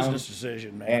rebound. It's a business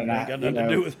decision, man. And it got nothing to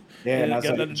do with. And I was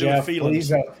like, Jeff, please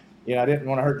don't. I didn't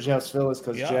want to hurt Jeff's feelings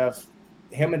because Jeff,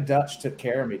 him and Dutch took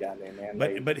care of me down there,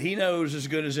 man. But he knows as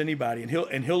good as anybody, and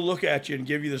he'll look at you and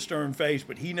give you the stern face.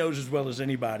 But he knows as well as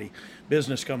anybody,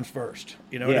 business comes first.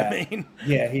 You know what I mean?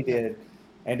 Yeah, he did.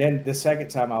 And then the second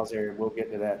time I was there, we'll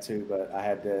get to that too. But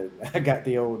I got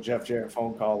the old Jeff Jarrett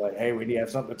phone call like, "Hey, we need to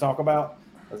have something to talk about."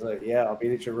 I was like, "Yeah, I'll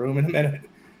be at your room in a minute."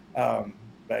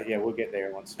 But yeah, we'll get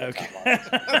there once. Okay.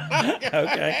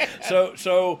 Okay.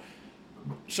 So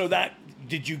that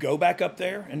did you go back up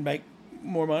there and make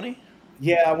more money?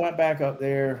 Yeah, I went back up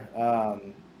there.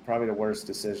 Probably the worst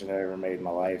decision I ever made in my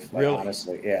life. Like, really?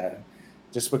 Honestly, yeah.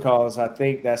 Just because I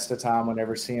think that's the time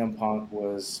whenever CM Punk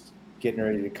was getting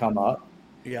ready to come up.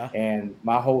 Yeah. And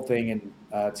my whole thing in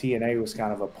TNA was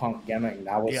kind of a Punk gimmick, and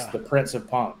I was the Prince of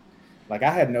Punk. Like, I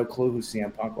had no clue who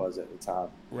CM Punk was at the time.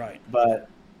 Right. But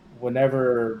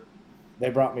whenever they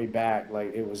brought me back,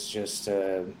 like, it was just,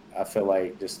 I feel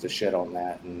like just to shit on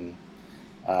that and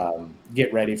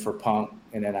get ready for Punk.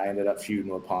 And then I ended up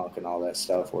feuding with Punk and all that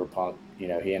stuff, where Punk, you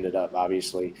know, he ended up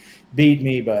obviously beat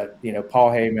me, but, you know,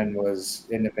 Paul Heyman was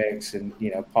in the mix, and,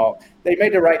 you know, they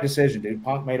made the right decision, dude.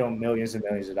 Punk made them millions and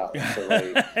millions of dollars. So,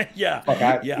 like,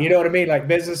 yeah. you know what I mean? Like,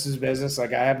 business is business.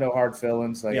 Like, I have no hard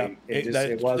feelings. Like, it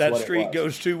was that what street it was.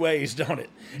 goes two ways, don't it?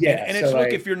 Yeah. And it's, look,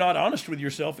 if you're not honest with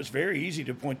yourself, it's very easy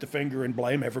to point the finger and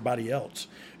blame everybody else.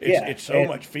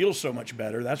 Feels so much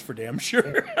better. That's for damn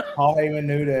sure. Paul Heyman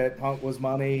knew that Punk was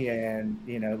money, and,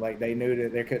 you know, like, they knew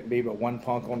that there couldn't be but one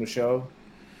Punk on the show.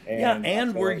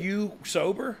 And were you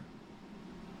sober?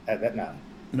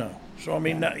 No. So I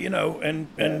mean, you know,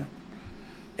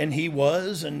 and he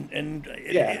was, and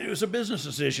it was a business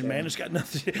decision, man. It's got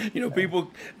nothing. You know,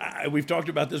 people. We've talked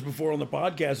about this before on the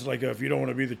podcast. It's like, if you don't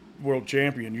want to be the world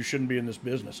champion, you shouldn't be in this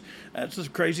business. That's the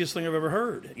craziest thing I've ever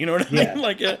heard. You know what I mean?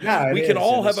 Like, we can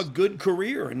all have a good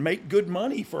career and make good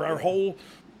money for our whole,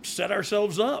 set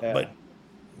ourselves up, but.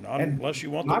 Not unless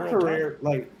you want the world career,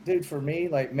 like, dude, for me,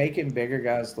 like, making bigger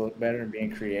guys look better and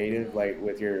being creative, like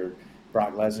with your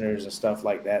Brock Lesnar's and stuff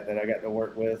like that I got to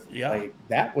work with. Yeah. Like,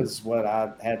 that was what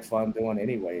I had fun doing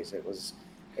anyways. It was,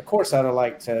 of course, I'd have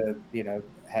liked to, you know,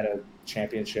 had a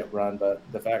championship run, but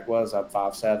the fact was I'm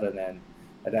 5'7", and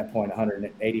at that point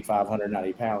 185,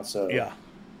 190 pounds. So,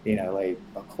 you know, like,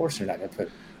 of course they're not going to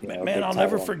put, you know, man, I'll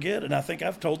never forget, and I think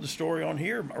I've told the story on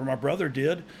here, or my brother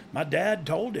did. My dad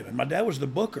told him, and my dad was the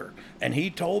booker, and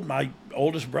he told my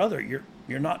oldest brother,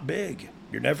 "You're not big.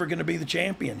 You're never going to be the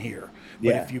champion here.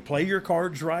 But if you play your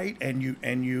cards right and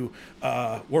you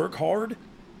work hard,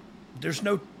 there's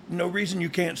no reason you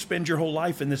can't spend your whole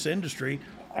life in this industry."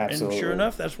 Absolutely. And sure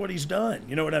enough, that's what he's done.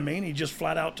 You know what I mean? He just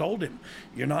flat out told him,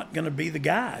 "You're not going to be the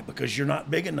guy because you're not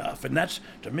big enough." And that's,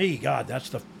 to me, God, that's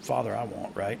the father I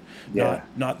want, right? Yeah.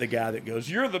 Not the guy that goes,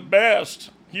 "You're the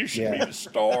best. You should be the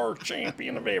star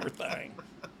champion of everything."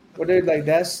 Well, dude, like,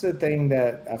 that's the thing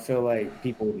that I feel like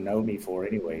people know me for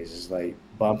anyways, is like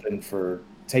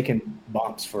taking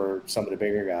bumps for some of the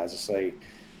bigger guys. It's like,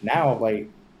 now, like,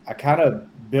 I kind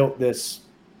of built this,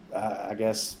 I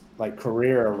guess, like,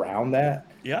 career around that.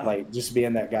 Yeah. Like, just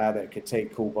being that guy that could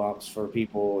take cool bumps for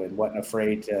people and wasn't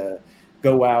afraid to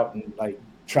go out and, like,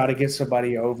 try to get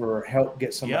somebody over or help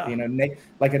get somebody, you know,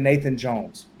 like a Nathan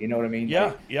Jones. You know what I mean? Yeah,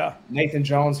 like, Nathan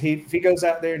Jones, if he goes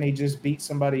out there and he just beats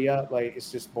somebody up, like,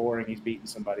 it's just boring. He's beating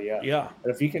somebody up. Yeah.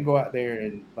 But if you can go out there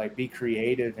and, like, be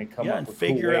creative and come up and with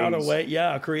figure cool out ways, a way,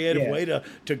 a creative way to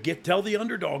tell the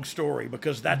underdog story,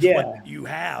 because that's what you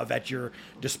have at your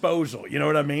disposal. You know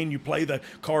what I mean? You play the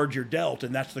card you're dealt,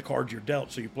 and that's the card you're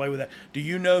dealt. So you play with that. Do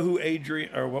you know who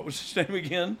what was his name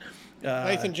again?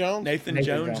 Nathan Jones. Nathan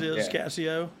Jones is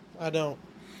Cassio. I don't.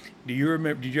 Do you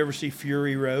remember? Did you ever see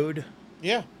Fury Road?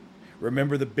 Yeah.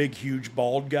 Remember the big, huge,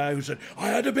 bald guy who said, "I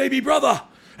had a baby brother,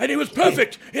 and he was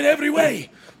perfect in every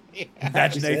way."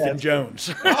 That's Nathan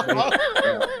Jones.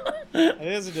 It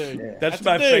is a dude. Yeah. That's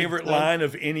my favorite line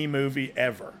of any movie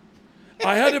ever.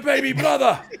 "I had a baby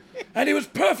brother, and he was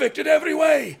perfect in every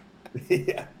way."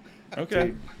 Yeah.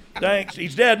 Okay. Thanks.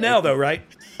 He's dead now, though, right?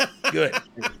 Good.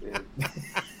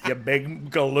 You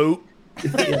big galoot.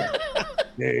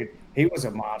 Dude, he was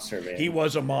a monster, man. He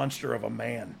was a monster of a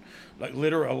man. Like,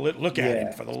 literally, look at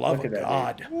him, for the love of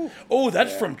God. Dude. Oh,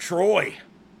 that's from Troy.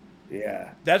 Yeah.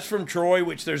 That's from Troy,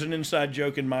 which there's an inside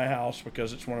joke in my house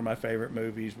because it's one of my favorite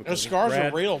movies. Those scars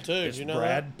are real, too. It's You know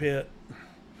Brad Pitt.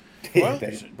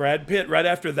 What? Brad Pitt, right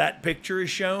after that picture is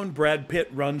shown, Brad Pitt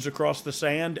runs across the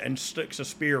sand and sticks a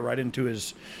spear right into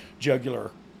his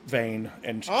jugular vein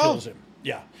and kills him.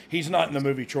 Yeah. He's not in the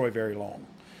movie Troy very long.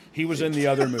 He was in the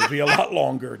other movie a lot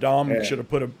longer. Dom should have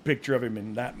put a picture of him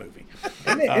in that movie.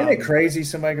 Isn't it crazy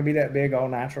somebody can be that big all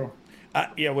natural?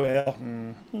 Yeah, well,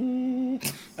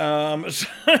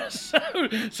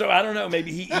 so I don't know.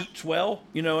 Maybe he eats well.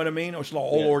 You know what I mean? It's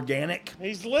all organic.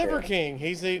 He's liver king.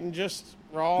 He's eating just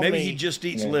raw Maybe meat. he just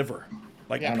eats liver,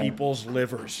 like people's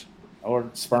livers. Or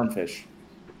sperm fish.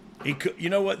 He could. You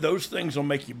know what? Those things will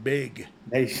make you big.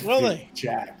 Will they?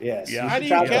 Jacked, yes. Yeah. How do you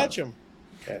catch them?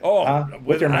 Oh,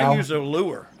 with your I mouth? use a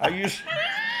lure. I use.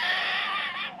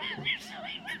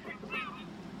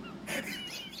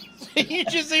 You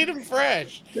just eat them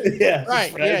fresh. Yeah.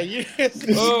 Right. Fresh. Yeah.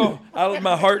 You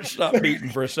My heart stopped beating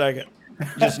for a second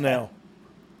just now.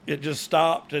 It just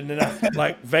stopped, and then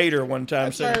like Vader one time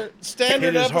That's said, our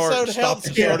standard hit his heart, episode stopped health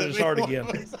and started his heart again.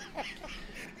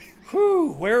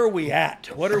 Whew, where are we at?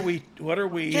 What are we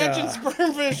Catching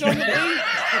spermfish on the beach.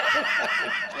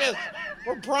 Yes,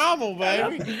 we're primal,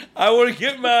 baby. I want to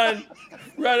get mine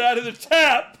right out of the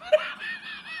tap.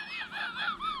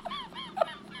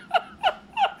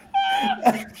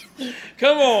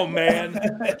 Come on, man.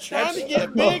 Trying to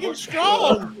get big and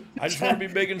strong. I just want to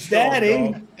be big and strong,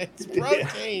 Daddy. dog. It's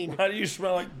protein. Why do you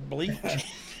smell like bleach?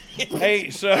 Hey,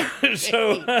 so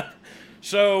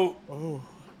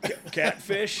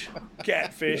catfish,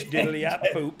 diddly out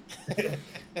poop.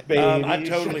 I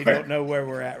totally don't know where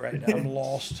we're at right now. I'm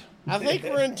lost. I think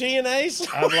we're in TNA's.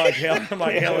 I'm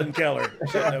like Helen Keller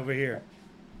sitting over here.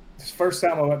 It's the first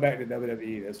time I went back to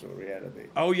WWE. That's where we had to be.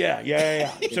 Oh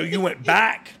yeah. So you went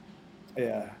back.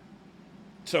 Yeah.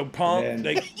 So Punk, And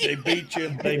they beat you.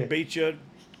 They beat you,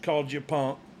 called you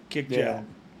Punk, kicked you out.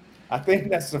 I think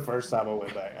that's the first time I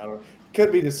went back.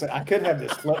 Could be the same. I could have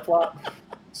this flip flop.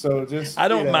 So just I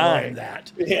don't mind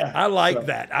that. Yeah. I like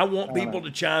that. I want people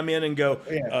to chime in and go,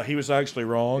 Yeah. he was actually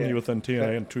wrong. He was in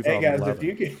TNA in 2011.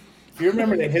 Hey guys, if you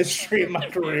remember the history of my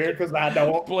career, because I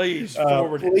don't, Please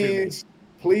forward it to me.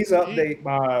 Please update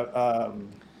my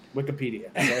Wikipedia.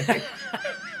 Okay?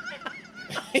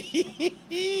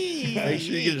 Make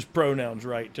sure you get his pronouns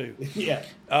right too. Yeah.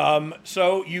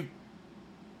 So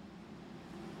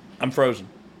I'm frozen.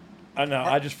 I know.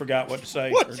 I just forgot what to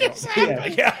say. What just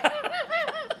happened? Yeah.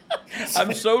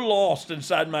 I'm so lost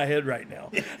inside my head right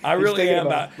now. I really thinking am.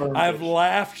 about sperm I've fish.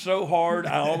 laughed so hard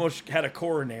I almost had a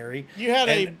coronary. You had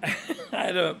I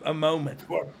had a moment,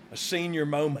 a senior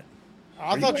moment.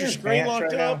 I thought your screen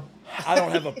locked up. I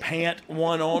don't have a pant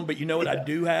one on, but you know what I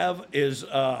do have is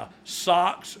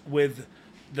socks with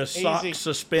the sock Easy.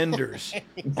 suspenders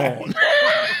on.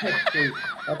 I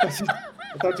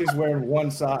thought you was wearing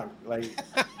one sock. Like,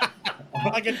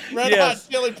 Like a red Yes,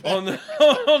 hot chili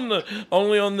pepper.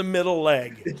 only on the middle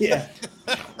leg. yeah.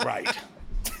 Right.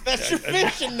 That's your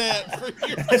fishing net for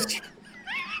your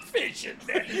Fishing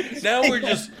net. Now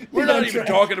we're not even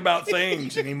talking about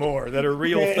things anymore that are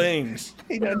real things.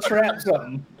 He done trapped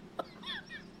something.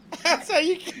 That's how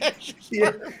you catch your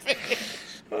Yeah. spermfish.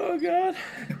 Oh God.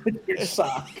 Your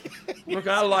sock. Look,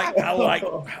 I like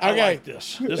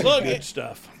this. This is Look, good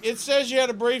stuff. It says you had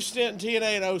a brief stint in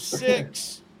TNA in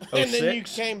 06, and then you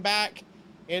 06? came back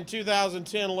in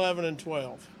 2010, 11, and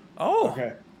 12. Oh.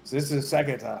 Okay. So this is the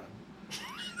second time.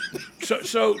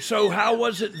 So how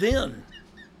was it then?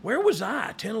 Where was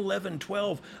I? 10, 11,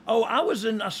 12. Oh,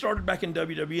 I started back in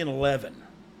WWE in 11,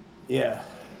 Yeah.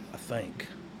 I think.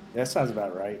 That sounds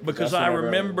about right. Because That's I whenever-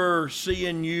 remember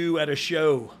seeing you at a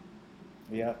show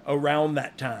Yeah. around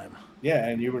that time. Yeah,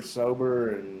 and you were sober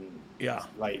and Yeah.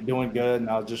 like doing good, and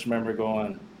I just remember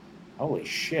going, "Holy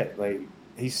shit! Like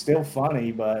he's still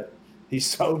funny, but he's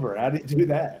sober. How did he do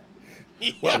that?"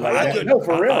 Well, Like, I that- could, no,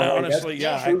 for real. I like, honestly,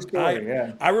 that's yeah. a true story,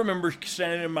 yeah. I remember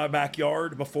standing in my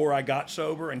backyard before I got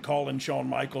sober and calling Shawn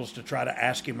Michaels to try to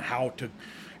ask him how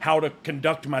to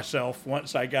conduct myself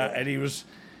once I got, and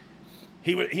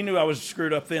he knew I was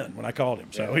screwed up then when I called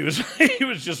him. So he was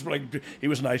just like, he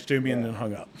was nice to me and then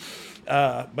hung up.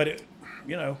 But it,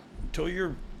 until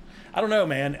you're, I don't know,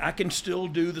 man. I can still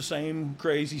do the same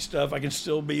crazy stuff. I can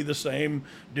still be the same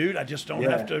dude. I just don't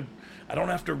have to. I don't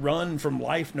have to run from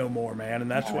life no more, man. And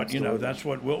that's what absolutely. That's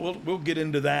what we'll get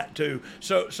into that too.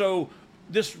 So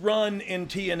this run in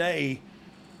TNA,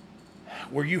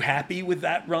 were you happy with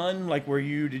that run? Like,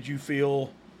 did you feel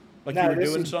like No, you were this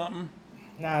doing is- something?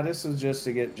 Nah, this was just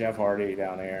to get Jeff Hardy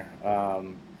down there.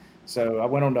 So I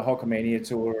went on the Hulkamania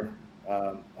tour.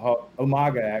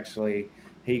 Umaga actually,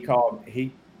 he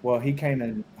came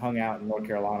and hung out in North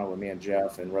Carolina with me and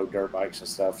Jeff and rode dirt bikes and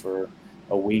stuff for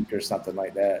a week or something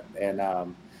like that. And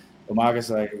Umaga's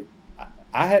like,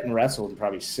 I hadn't wrestled in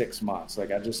probably 6 months.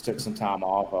 Like I just took some time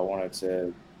off. I wanted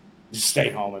to just stay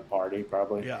home and party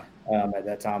probably at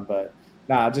that time. But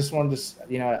no, I just wanted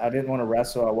to, I didn't want to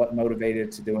wrestle. I wasn't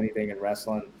motivated to do anything in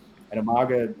wrestling. And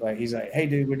Umaga, like, he's like, hey,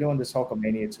 dude, we're doing this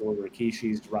Hulkamania tour.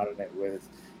 Rikishi's running it with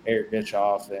Eric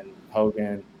Bischoff and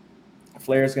Hogan.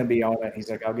 Flair's going to be on it. He's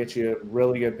like, I'll get you a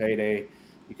really good payday.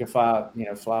 You can fly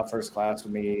first class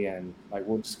with me, and like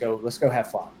let's go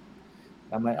have fun.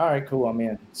 I'm like, all right, cool, I'm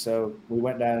in. So we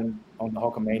went down on the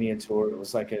Hulkamania tour. It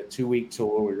was like a 2-week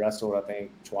tour. We wrestled, I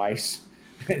think, twice.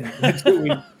 2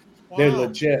 weeks. They're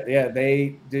legit. Yeah,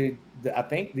 they did. I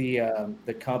think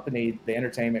the company, the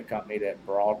entertainment company that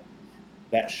brought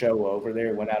that show over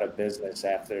there, went out of business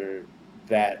after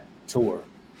that tour.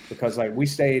 Because like we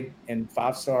stayed in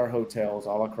 5-star hotels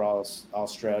all across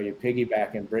Australia,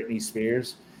 piggybacking Britney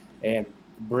Spears, and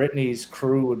Britney's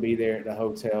crew would be there at the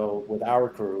hotel with our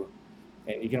crew,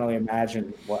 and you can only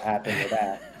imagine what happened with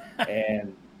that.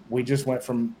 And we just went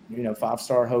from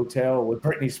 5-star hotel with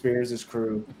Britney Spears'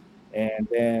 crew, and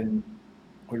then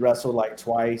we wrestled like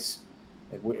twice.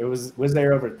 It was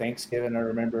there over Thanksgiving, I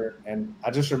remember, and I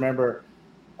just remember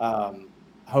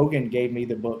Hogan gave me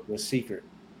the book The Secret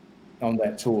on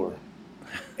that tour.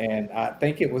 And I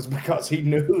think it was because he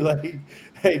knew, like,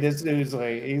 hey, this dude's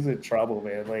like, he's in trouble,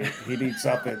 man. Like, he needs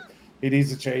something. He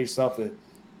needs to change something.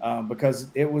 Because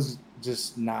it was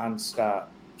just nonstop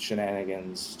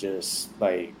shenanigans, just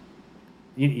like,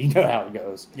 you know how it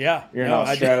goes. Yeah. You're in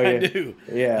Australia. I do.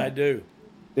 Yeah. I do.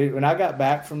 Dude, when I got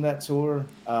back from that tour,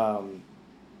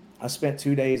 I spent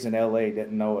 2 days in LA,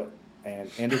 didn't know it, and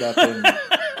ended up in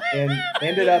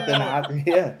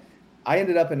I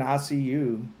ended up in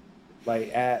ICU,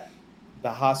 like at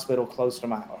the hospital close to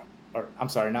my, or I'm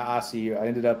sorry, not ICU. I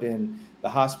ended up in the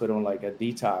hospital in like a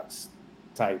detox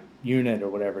type unit or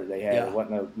whatever they had. Yeah. It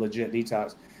wasn't a legit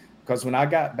detox. Because when I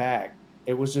got back,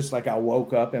 it was just like I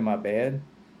woke up in my bed,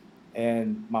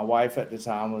 and my wife at the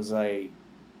time was like,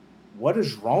 "What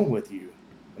is wrong with you?"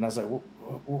 And I was like,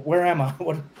 "Where am I?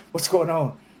 What's going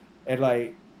on?" And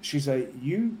like, she's like,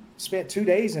 "You spent 2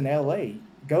 days in LA.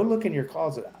 Go look in your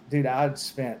closet." Dude, I'd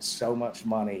spent so much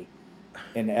money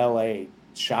in LA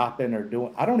shopping or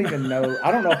doing, I don't even know.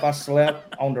 I don't know if I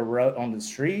slept on the road, on the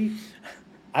street.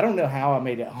 I don't know how I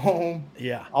made it home.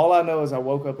 Yeah. All I know is I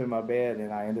woke up in my bed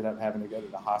and I ended up having to go to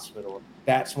the hospital.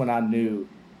 That's when I knew,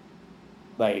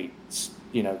 like,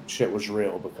 shit was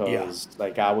real, because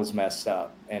like I was messed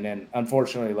up. And then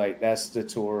unfortunately, like, that's the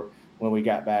tour when we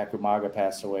got back. Umaga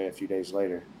passed away a few days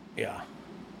later. Yeah.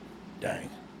 Dang.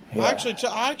 Yeah.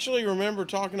 I actually remember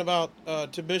talking about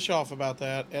to Bischoff about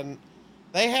that, and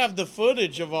they have the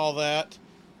footage of all that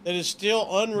is still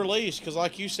unreleased, because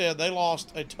like you said, they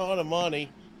lost a ton of money,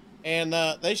 and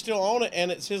they still own it,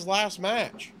 and it's his last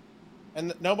match,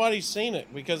 and nobody's seen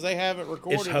it because they haven't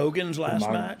recorded. It's Hogan's last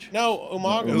match? No,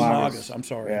 Umaga's. I'm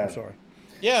sorry. Yeah. I'm sorry.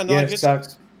 Yeah, no, it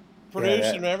sucks.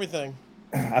 Produced and everything.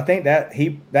 I think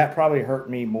that probably hurt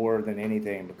me more than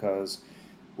anything, because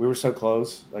we were so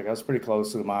close. Like, I was pretty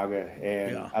close to the Umaga,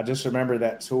 and I just remember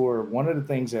that tour. One of the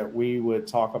things that we would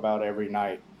talk about every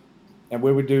night, and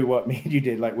we would do what me and you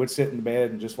did, like, we'd sit in bed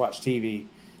and just watch TV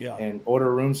and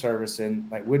order room service,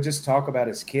 and like we'd just talk about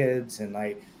his kids, and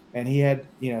like, and he had,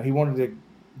 he wanted to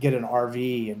get an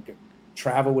RV and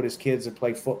travel with his kids and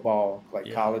play football,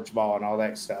 like college ball and all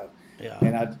that stuff. Yeah.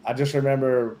 And I just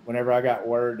remember whenever I got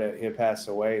word that he had passed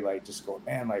away, like, just going,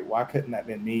 man, like, why couldn't that have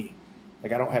been me?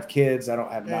 Like, I don't have kids, I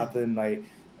don't have nothing, like,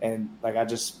 and like I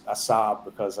sobbed,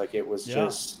 because like it was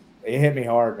just, it hit me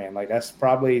hard, man. Like, that's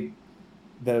probably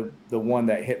the one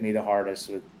that hit me the hardest,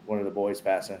 with one of the boys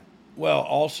passing. Well,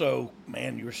 also,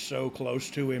 man, you're so close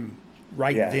to him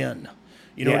then.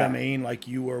 You know what I mean? Like,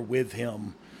 you were with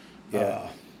him. Yeah.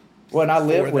 Well, and I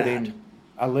lived with him.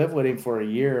 I lived with him for a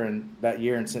year, and that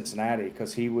year in Cincinnati,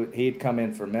 because he'd come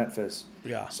in from Memphis.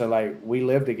 Yeah. So like we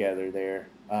lived together there.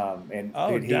 And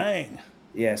dude, dang.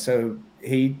 Yeah. So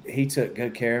he took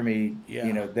good care of me.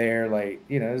 Yeah. There, like,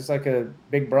 it's like a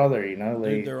big brother. Like,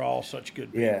 dude, they're all such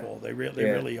good people. Yeah. They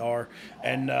really are.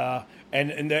 And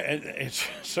it's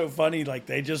so funny. Like,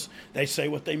 they say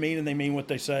what they mean, and they mean what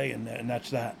they say, and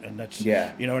that's that. And that's you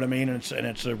know what I mean. And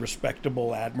it's a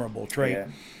respectable, admirable trait. Yeah.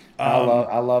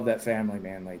 I love that family,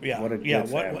 man. Like, what a good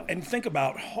family. And think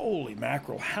about, holy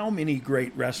mackerel, how many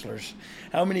great wrestlers,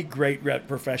 how many great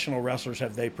professional wrestlers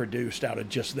have they produced out of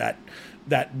just that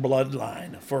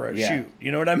bloodline for a shoot?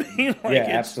 You know what I mean? Like,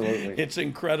 absolutely. It's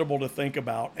incredible to think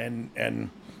about, and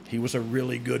he was a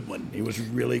really good one. He was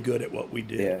really good at what we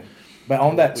did. Yeah. But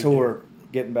on that tour,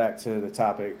 getting back to the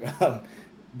topic,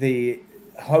 the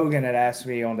Hogan had asked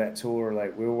me on that tour,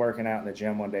 like, we were working out in the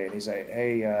gym one day, and he's like,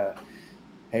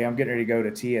 hey, I'm getting ready to go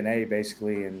to TNA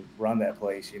basically and run that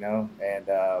place, And,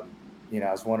 I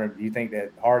was wondering, do you think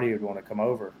that Hardy would want to come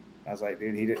over? I was like,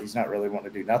 dude, he's not really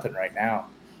wanting to do nothing right now,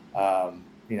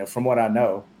 from what I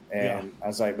know. And I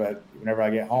was like, but whenever I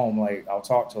get home, like, I'll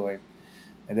talk to him.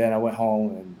 And then I went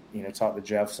home and, talked to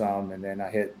Jeff some, and then I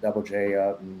hit Double J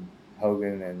up and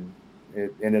Hogan, and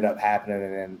it ended up happening.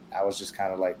 And then I was just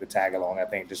kind of like the tag along, I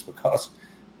think, just because –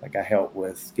 like, I helped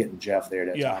with getting Jeff there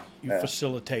that time. You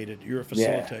facilitated. You're a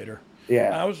facilitator.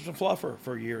 Yeah. I was a fluffer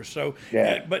for years. So,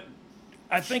 but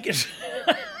I think it's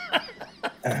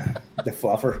the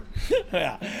fluffer.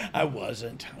 Yeah, I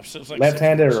wasn't. So like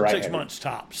left-handed or right-handed? 6 months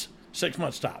tops. 6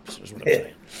 months tops is what I'm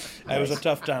saying. It was a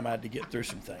tough time. I had to get through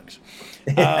some things.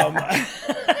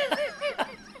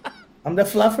 I'm the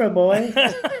fluffer, boy.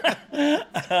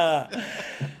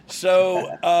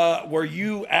 So, were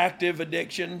you active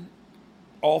addiction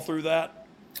all through that?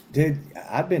 Dude,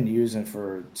 I've been using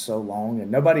for so long,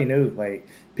 and nobody knew. Like,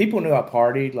 people knew I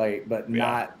partied, like, but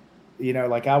not,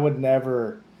 like I would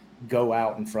never go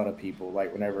out in front of people,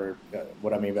 like whenever,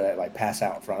 what I mean by that, like pass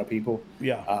out in front of people.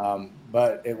 Yeah.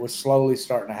 But it was slowly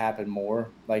starting to happen more,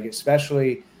 like,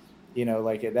 especially,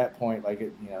 like at that point,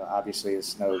 like, obviously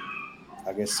it's no,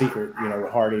 I guess, secret,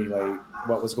 with Hardy, like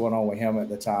what was going on with him at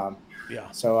the time. Yeah.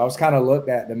 So I was kind of looked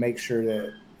at to make sure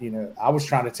that, I was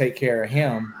trying to take care of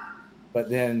him, but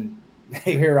then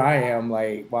here I am,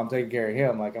 like, while I'm taking care of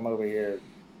him, like I'm over here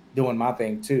doing my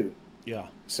thing too. Yeah.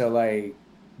 So like,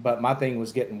 but my thing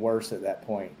was getting worse at that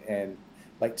point. And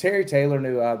like Terry Taylor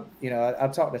knew, I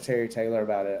talked to Terry Taylor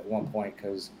about it at one point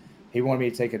because he wanted me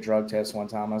to take a drug test one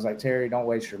time. I was like, Terry, don't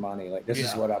waste your money. Like, this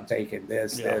is what I'm taking,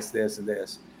 this, and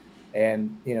this.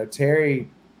 And,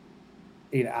 Terry,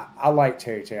 I like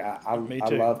Terry. I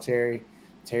love Terry.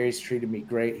 Terry's treated me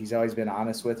great. He's always been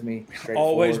honest with me.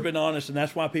 Always been honest, and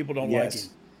that's why people don't like him.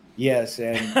 Yes,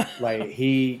 and like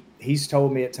he's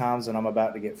told me at times when I'm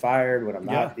about to get fired, when I'm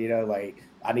not, like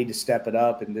I need to step it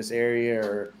up in this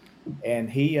area, and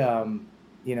he,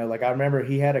 like I remember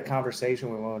he had a conversation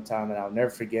with me one time, and I'll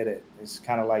never forget it. It's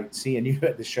kind of like seeing you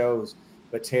at the shows,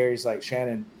 but Terry's like,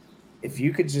 Shannon, if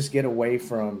you could just get away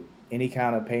from any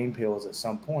kind of pain pills at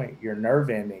some point, your nerve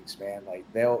endings, man, like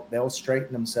they'll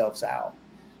straighten themselves out.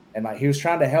 And like he was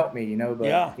trying to help me,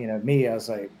 but me, I was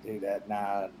like, dude,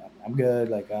 nah, I'm good.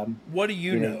 Like what do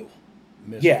you know,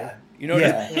 mister? Yeah. You know what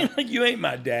I mean? Like you ain't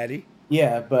my daddy.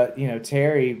 Yeah, but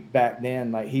Terry back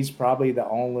then, like he's probably the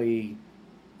only,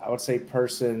 I would say,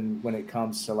 person when it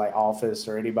comes to like office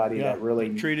or anybody that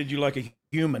really treated you like a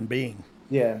human being.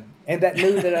 Yeah. And that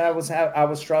knew that I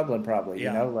was struggling probably,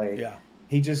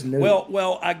 he just knew.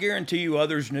 Well, I guarantee you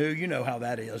others knew. You know how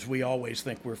that is. We always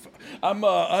think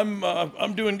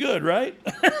I'm doing good, right?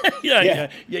 Yeah.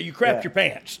 You crapped your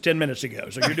pants 10 minutes ago,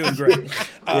 so you're doing great.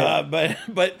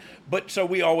 But so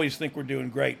we always think we're doing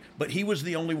great. But he was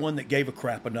the only one that gave a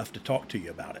crap enough to talk to you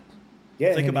about it.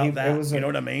 Yeah, think about that. You know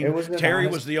what I mean? Terry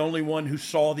was the only one who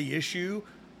saw the issue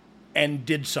and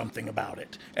did something about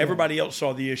it. Everybody else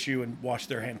saw the issue and washed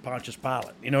their hand, Pontius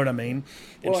Pilate. You know what I mean?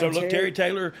 And Terry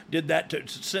Taylor did that.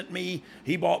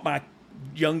 He bought my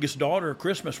youngest daughter a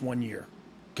Christmas one year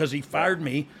because he fired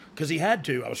me because he had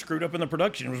to. I was screwed up in the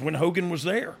production. It was when Hogan was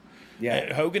there.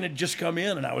 Yeah. Hogan had just come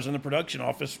in and I was in the production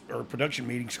office or production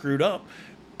meeting screwed up.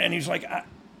 And he's like,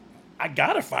 I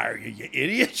gotta fire you, you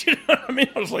idiot. You know what I mean?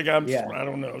 I was like, I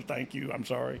don't know. Thank you. I'm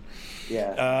sorry.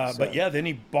 Yeah. But then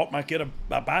he bought my kid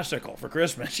a bicycle for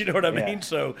Christmas. You know what I mean?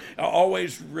 So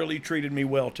always really treated me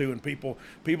well too. And people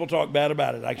talk bad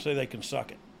about it. I say they can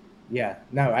suck it. Yeah,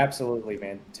 no, absolutely,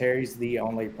 man. Terry's the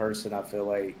only person I feel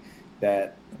like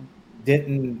that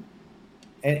didn't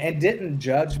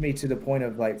judge me to the point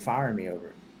of like firing me over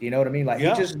it. You know what I mean? Like he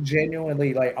just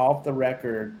genuinely, like off the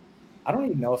record, I don't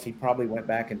even know if he probably went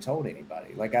back and told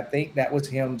anybody. Like, I think that was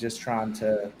him just trying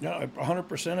to. No,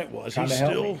 100% it was.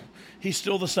 He's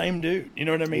still the same dude. You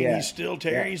know what I mean? Yeah. He's still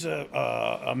Terry's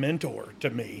a mentor to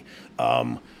me.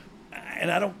 And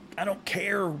I don't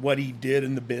care what he did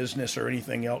in the business or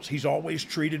anything else. He's always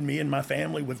treated me and my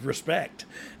family with respect,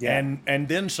 and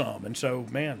then some. And so,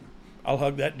 man, I'll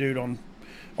hug that dude on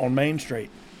Main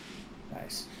Street.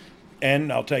 Nice.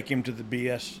 And I'll take him to the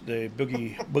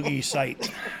boogie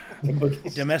site.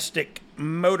 Domestic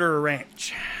Motor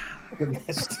Ranch.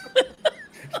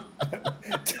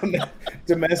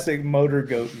 Domestic motor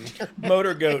goating.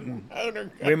 Motor goating.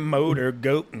 We're motor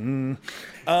goating.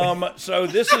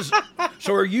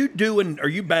 So are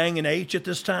you banging H at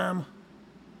this time?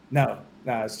 No,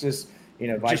 it's just,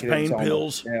 Vicodin just pain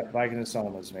pills. Yeah, Vicodin and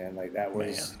somas, man. Like that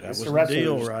was the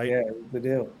deal, right? Yeah, it was the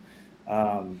deal.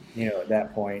 At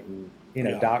that point, and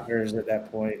doctors at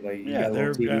that point, like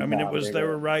they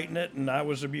were writing it, and I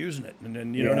was abusing it, and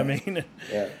then you know what I mean.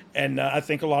 Yeah. And I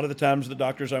think a lot of the times the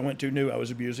doctors I went to knew I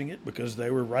was abusing it because they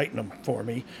were writing them for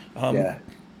me.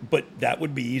 But that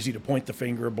would be easy to point the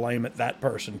finger of blame at that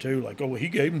person too, like, oh, well, he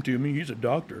gave them to me. He's a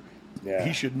doctor. Yeah.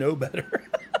 He should know better.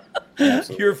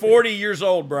 You're 40 years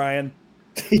old, Brian.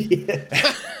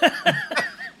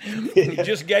 You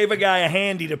just gave a guy a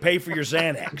handy to pay for your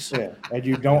Xanax. Yeah, and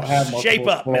you don't have multiple shape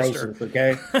up, sclerosis, mister.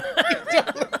 Okay.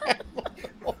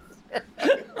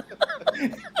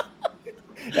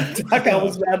 I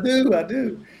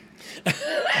do.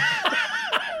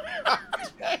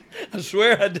 I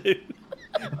swear I do.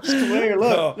 I swear,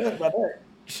 look about that.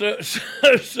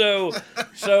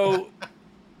 So,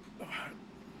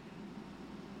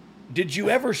 did you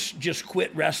ever just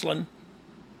quit wrestling?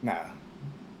 Nah.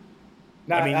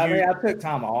 No, I mean, I took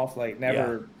time off, like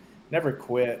never, never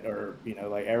quit, or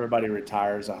like everybody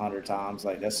retires 100 times.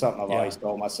 Like that's something I've always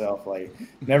told myself. Like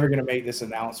never gonna make this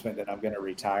announcement that I'm gonna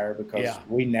retire, because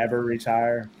we never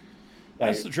retire.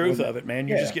 Like, that's the truth of it, man.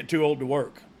 You just get too old to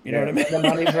work. You know what I mean? The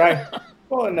money's right.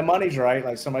 Well, and the money's right.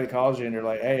 Like somebody calls you and they're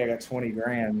like, "Hey, I got 20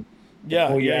 grand."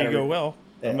 Yeah, you go, well,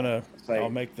 I'll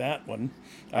make that one.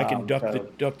 I can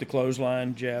duck the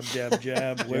clothesline, jab, jab,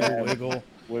 jab, wiggle,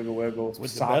 wiggle,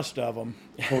 with the best of them.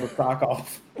 Pull the sock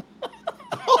off.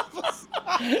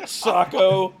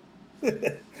 Socko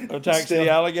attacks the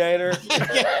alligator.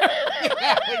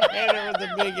 Alligator with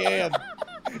the big head.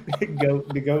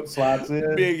 The goat slides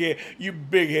in. You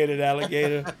big-headed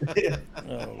alligator.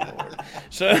 Oh Lord.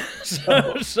 So,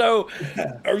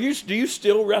 do you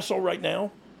still wrestle right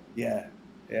now? Yeah,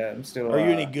 I'm still. Are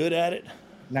you any good at it?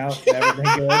 No, never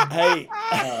been good. Hey,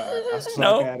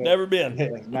 never been.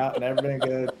 No, never been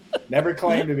good. Never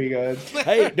claimed to be good.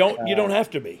 Hey, you don't have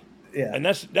to be. Yeah, and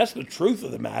that's the truth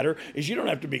of the matter. Is you don't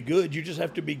have to be good. You just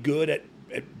have to be good at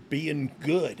being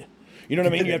good. You know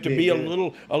what I mean? You have to be a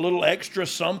little extra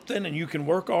something, and you can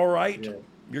work all right. Yeah.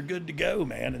 You're good to go,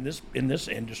 man. In this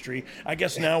industry, I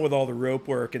guess now with all the rope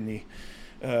work and the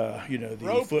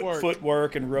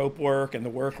footwork and rope work and the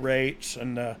work rates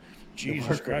and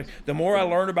Jesus Christ, the more I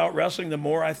learn about wrestling, the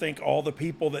more I think all the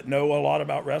people that know a lot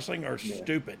about wrestling are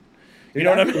stupid. You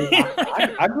know what I mean?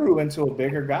 I grew into a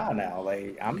bigger guy now.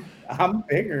 Like I'm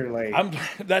bigger. Like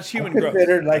that's human I'm growth.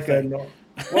 Considered like a.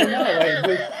 Well, no,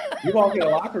 like you walk in a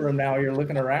locker room now, you're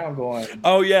looking around going,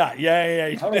 "Oh yeah."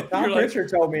 Oh, Tom Pritchard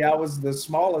told me I was the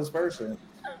smallest person.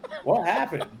 What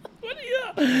happened?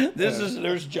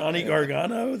 There's Johnny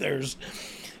Gargano. There's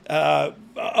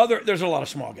there's a lot of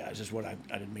small guys. Is what I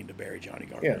didn't mean to bury Johnny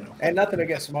Gargano. Yeah, and nothing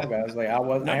against small guys. Like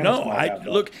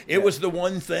it was the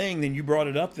one thing. Then you brought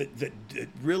it up that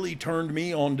really turned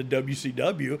me on to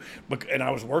WCW. And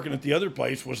I was working at the other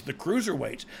place was the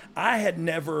cruiserweights. I had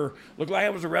never looked like I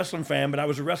was a wrestling fan, but I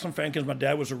was a wrestling fan because my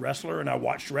dad was a wrestler, and I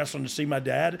watched wrestling to see my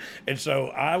dad. And so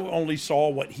I only saw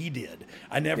what he did.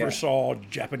 I never saw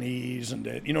Japanese,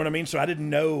 and you know what I mean. So I didn't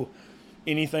know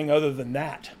anything other than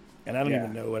that. And I don't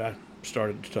even know what I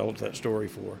started to tell that story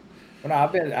for. Well, no,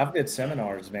 I've did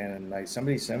seminars, man, and like some of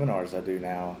these seminars I do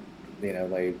now,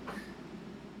 like.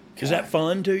 Is that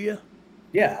fun to you?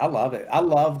 Yeah, I love it.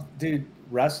 Dude,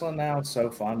 wrestling now is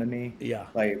so fun to me. Yeah.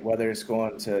 Like whether it's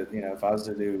going to, if I was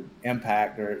to do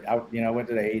Impact or I went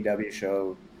to the AEW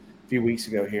show a few weeks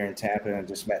ago here in Tampa and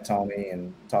just met Tony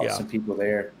and talked to some people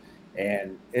there,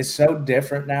 and it's so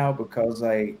different now because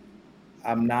like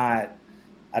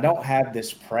I don't have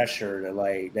this pressure to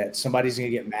like that somebody's gonna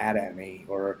get mad at me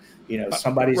or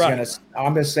somebody's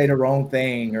I'm gonna say the wrong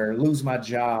thing or lose my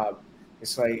job.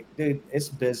 It's like, dude, it's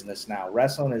business now.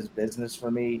 Wrestling is business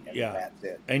for me, and that's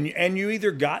it. And you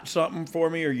either got something for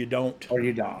me or you don't.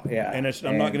 Yeah. And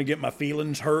I'm not gonna get my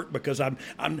feelings hurt because I'm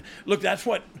look. That's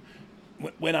what.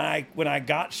 When I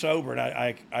got sober,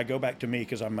 and I go back to me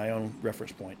because I'm my own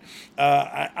reference point.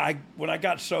 When I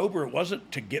got sober, it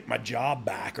wasn't to get my job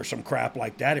back or some crap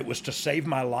like that. It was to save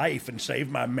my life and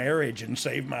save my marriage and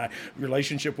save my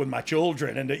relationship with my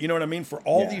children, and you know what I mean, for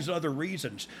all these other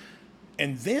reasons.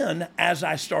 And then as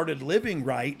I started living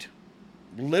right,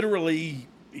 literally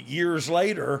years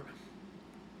later,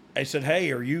 I said,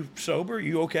 "Hey, are you sober? Are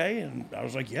you okay?" And I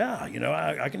was like, "Yeah,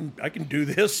 I can do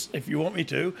this if you want me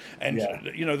to." And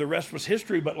the rest was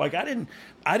history. But like, I didn't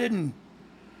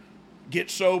get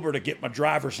sober to get my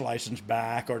driver's license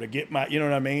back or to get my, you know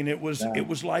what I mean? It was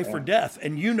life or death,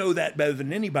 and you know that better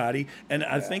than anybody. And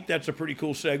I think that's a pretty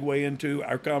cool segue into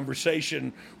our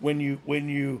conversation when we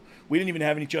didn't even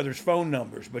have each other's phone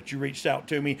numbers, but you reached out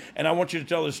to me, and I want you to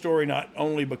tell this story not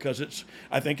only because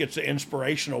I think it's an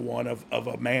inspirational one of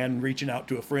a man reaching out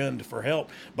to a friend for help,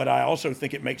 but I also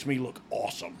think it makes me look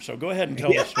awesome. So go ahead and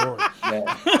tell the story.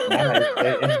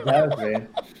 It does, man.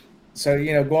 So,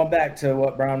 going back to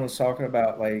what Brian was talking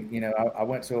about, like, I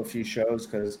went to a few shows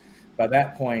because by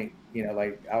that point,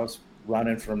 like I was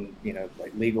running from,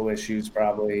 like legal issues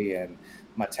probably. And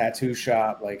my tattoo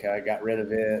shop, like I got rid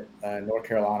of it in North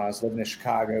Carolina. I was living in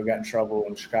Chicago, got in trouble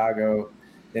in Chicago.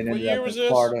 Then ended up in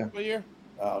Florida. What year?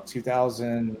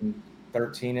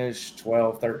 2013-ish,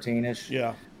 12, 13-ish.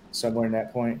 Yeah. Somewhere in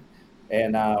that point.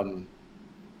 And,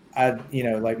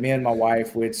 like me and my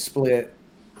wife, we'd split.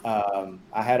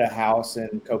 I had a house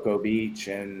in Cocoa Beach,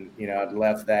 and I'd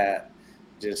left that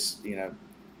just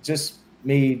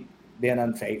me being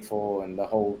unfaithful and the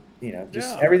whole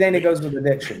everything that goes with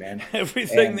addiction, man.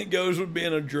 Everything that goes with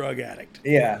being a drug addict.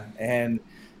 Yeah. And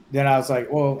then I was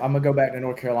like, well, I'm gonna go back to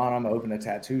North Carolina. I'm gonna open a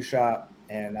tattoo shop.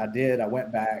 And I did. I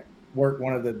went back, worked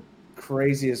one of the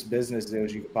craziest business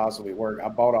deals you could possibly work. I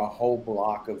bought a whole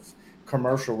block of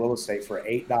commercial real estate for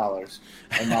 $8,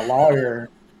 and my lawyer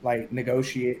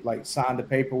signed the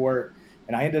paperwork,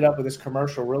 and I ended up with this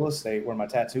commercial real estate where my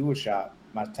tattoo shop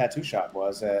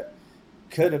was. That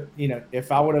could have,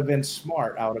 if I would have been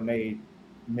smart, I would have made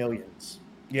millions.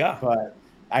 Yeah. But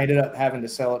I ended up having to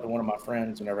sell it to one of my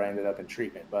friends whenever I ended up in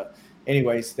treatment. But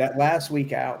anyways, that last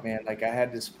week out, man, like I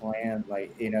had this plan,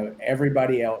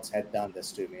 everybody else had done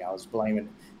this to me. I was blaming,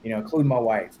 including my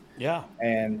wife. Yeah.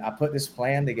 And I put this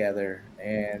plan together,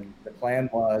 and the plan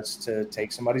was to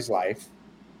take somebody's life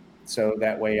so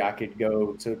that way I could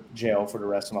go to jail for the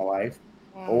rest of my life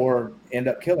or end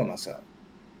up killing myself.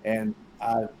 And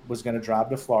I was going to drive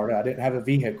to Florida. I didn't have a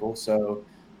vehicle, so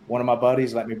one of my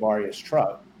buddies let me borrow his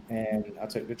truck. And I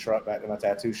took the truck back to my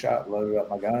tattoo shop, loaded up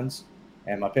my guns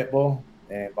and my pit bull,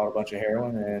 and bought a bunch of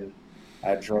heroin, and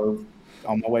I drove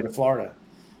on my way to Florida.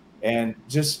 And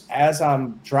just as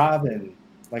I'm driving,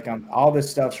 all this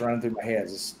stuff's running through my head.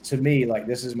 To me,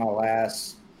 this is my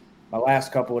last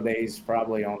couple of days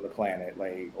probably on the planet,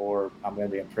 or I'm going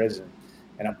to be in prison.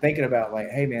 And I'm thinking about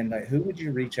hey man, who would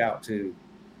you reach out to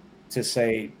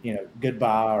say,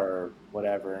 goodbye or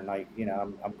whatever. And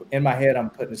I'm in my head, I'm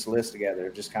putting this list together,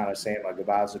 just kind of saying my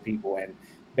goodbyes to people and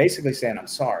basically saying, I'm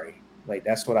sorry.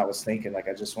 That's what I was thinking.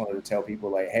 I just wanted to tell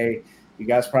people hey, you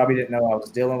guys probably didn't know I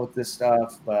was dealing with this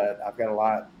stuff, but I've got a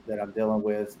lot that I'm dealing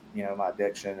with, my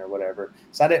addiction or whatever.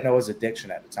 So I didn't know it was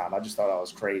addiction at the time. I just thought I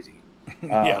was crazy.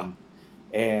 Yeah.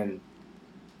 And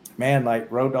man,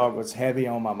 Road Dogg was heavy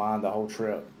on my mind the whole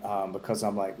trip, because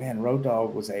I'm man, Road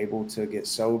Dogg was able to get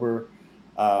sober.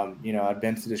 I'd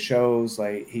been to the shows,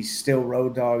 he's still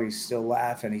Road Dogg. He's still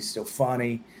laughing. He's still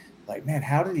funny. Man,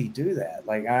 how did he do that?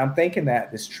 I'm thinking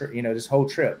that this trip, this whole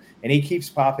trip, and he keeps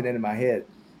popping into my head.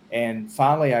 And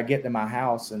finally I get to my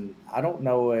house, and I don't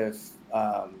know if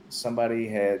somebody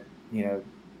had,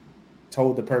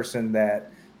 told the person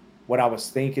that what I was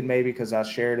thinking, maybe because I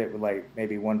shared it with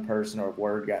maybe one person or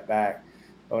word got back.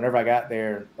 But whenever I got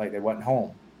there, they wasn't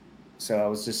home. So I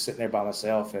was just sitting there by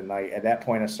myself. And at that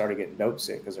point I started getting dope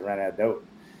sick because I ran out of dope.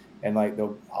 And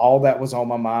all that was on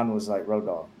my mind was Road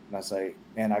Dogg. And I was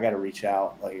man, I got to reach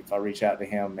out. If I reach out to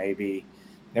him, maybe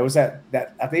there was that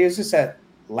I think it was just that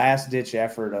last ditch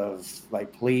effort of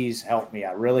please help me.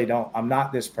 I really don't, I'm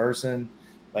not this person.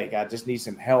 I just need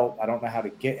some help. I don't know how to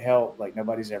get help.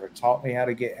 Nobody's ever taught me how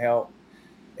to get help.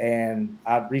 And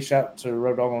I reached out to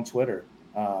Road Dogg on Twitter.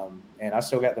 And I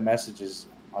still got the messages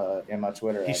in my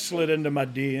Twitter. He slid into my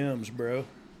DMs, bro.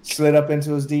 Slid up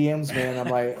into his DMs, man.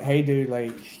 I'm hey dude,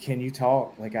 can you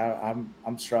talk?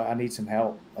 I'm struggling. I need some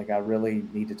help. I really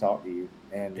need to talk to you.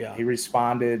 And he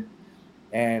responded,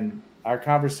 and our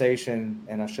conversation,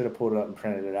 and I should have pulled it up and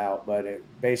printed it out, but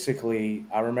basically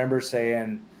I remember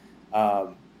saying, I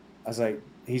was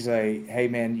he's hey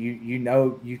man,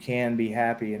 you can be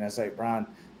happy. And I was Brian,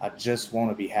 I just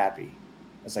want to be happy.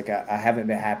 It's I haven't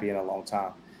been happy in a long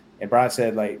time. And Brian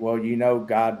said well,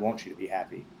 God wants you to be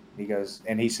happy. He goes,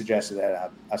 and he suggested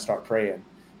that I start praying,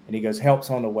 and he goes, help's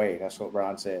on the way. That's what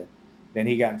Brian said. Then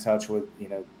he got in touch with,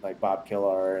 Bob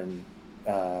Killar, and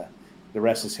the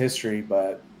rest is history.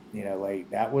 But,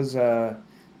 that was it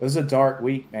was a dark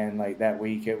week, man. That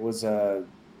week, it was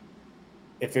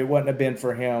if it wouldn't have been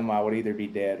for him, I would either be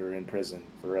dead or in prison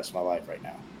for the rest of my life right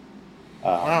now.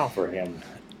 Wow. For him.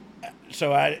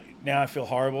 So now I feel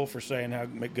horrible for saying how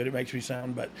good it makes me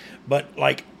sound, but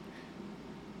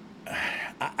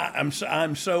I'm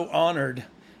so honored,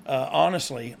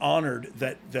 honestly honored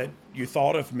that you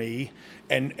thought of me,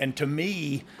 and to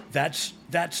me that's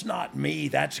not me,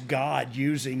 that's God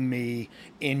using me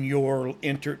in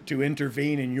to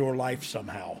intervene in your life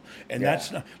somehow. And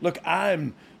that's not, look,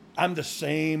 I'm the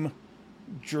same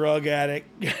drug addict,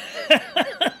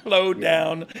 low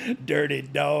down, dirty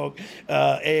dog,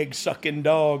 egg sucking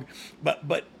dog,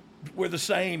 but we're the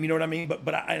same, you know what I mean?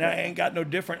 But I ain't got no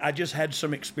different. I just had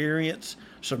some experience,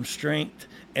 some strength,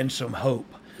 and some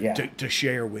hope to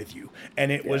share with you.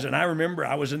 And it was, and I remember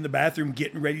I was in the bathroom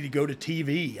getting ready to go to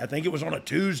TV. I think it was on a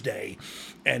Tuesday.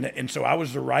 And so I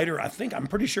was the writer. I'm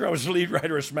pretty sure I was the lead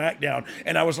writer of SmackDown.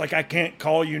 And I was I can't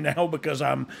call you now because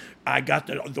I got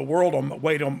the world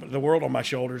on my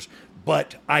shoulders,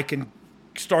 but I can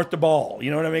start the ball.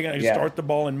 You know what I mean? I start the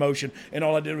ball in motion, and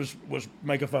all I did was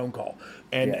make a phone call,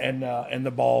 and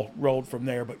the ball rolled from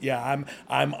there. But I'm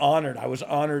honored. I was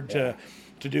honored to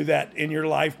do that in your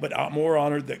life, but I'm more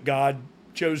honored that God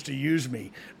chose to use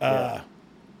me.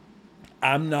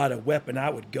 I'm not a weapon I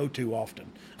would go to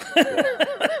often.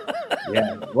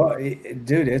 Well,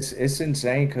 dude, it's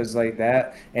insane because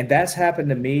that, and that's happened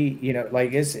to me.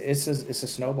 It's a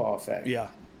snowball effect.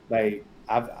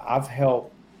 I've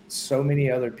helped so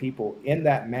many other people in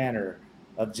that manner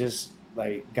of just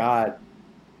like God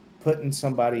putting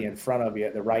somebody in front of you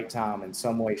at the right time in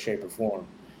some way, shape, or form.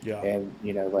 Yeah. And,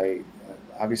 you know, like,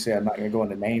 obviously I'm not going to go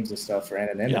into names and stuff for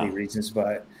anonymity reasons,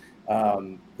 but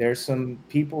there's some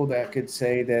people that could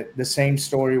say that the same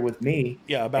story with me.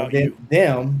 Yeah, about and then you.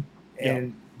 them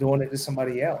and doing it to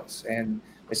somebody else. And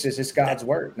it's God's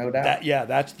work, no doubt.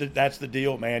 That's the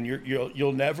deal, man.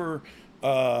 You'll never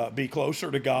be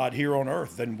closer to God here on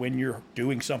earth than when you're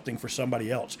doing something for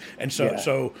somebody else. And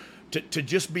so to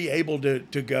just be able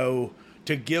to go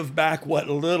to give back what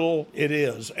little it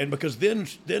is, and because then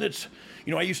it's,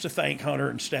 you know, I used to thank Hunter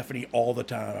and Stephanie all the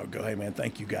time. I would go, hey man,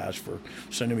 thank you guys for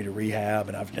sending me to rehab,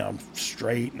 and I'm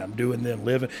straight and I'm doing them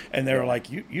living, and they're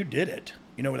like, you did it.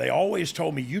 You know, they always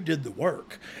told me you did the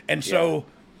work, and so.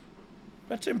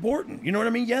 That's important. You know what I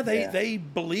mean? Yeah, they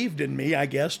believed in me, I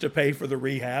guess, to pay for the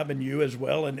rehab, and you as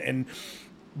well.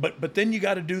 But then you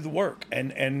got to do the work,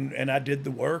 and I did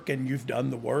the work, and you've done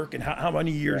the work. And how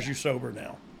many years you sober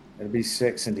now? It'll be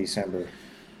 6 in December.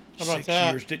 How about 6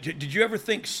 that? years. Did you ever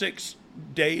think 6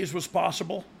 days was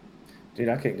possible? Dude,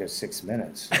 I couldn't go 6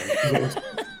 minutes. It's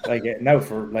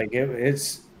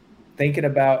thinking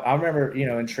about. I remember, you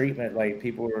know, in treatment, like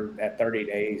people were at 30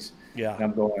 days. Yeah. And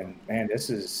I'm going, man,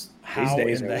 these How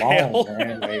days in are the long, hell?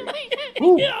 man. Like,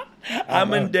 Yeah.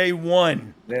 I'm in day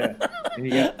 1. Yeah. And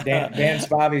you got Dan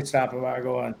Spivey stopping by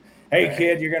going, hey,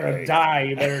 kid, you're going to die.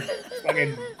 You better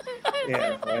fucking.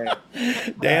 Yeah. Right.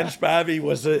 Dan Spivey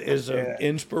is an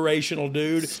inspirational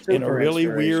dude in a really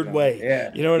weird way.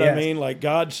 Yeah. You know what I mean? Like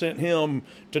God sent him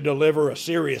to deliver a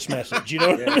serious message. You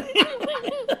know what I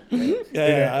mean?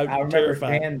 I I'm remember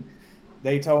terrified. Dan,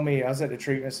 they told me I was at the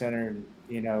treatment center, and,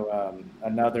 you know,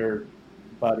 another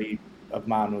buddy of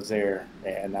mine was there,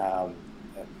 and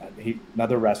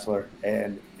another wrestler,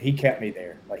 and he kept me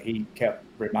there. Like, he kept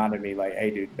reminding me, like, hey,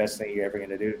 dude, best thing you're ever going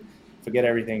to do. Forget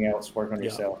everything else. Work on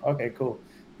yourself. Okay, cool.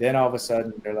 Then all of a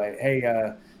sudden they're like, hey,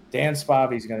 Dan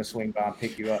Spivey's going to swing by and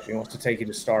pick you up. He wants to take you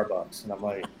to Starbucks. And I'm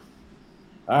like,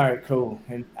 all right, cool.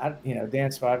 And Dan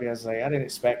Spivey, I was like, I didn't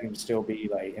expect him to still be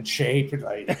like in shape and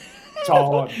like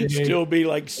tall. And still be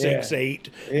like 6'8",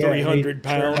 300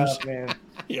 pounds. Up, man.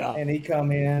 Yeah. And he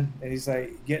come in and he's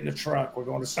like, get in the truck. We're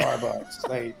going to Starbucks.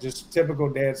 Like, just typical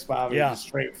Dan Spivey, just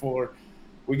straightforward.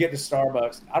 We get to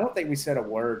Starbucks. I don't think we said a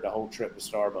word the whole trip to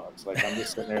Starbucks. Like, I'm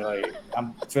just sitting there, like,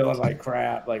 I'm feeling like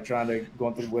crap, like going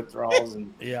through withdrawals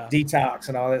and detox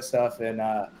and all that stuff. And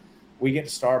we get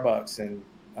to Starbucks, and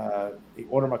he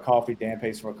order my coffee. Dan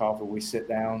pays for my coffee. We sit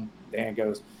down. Dan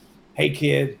goes, hey,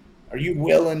 kid, are you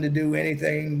willing to do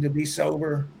anything to be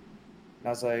sober? And I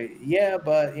was like, yeah,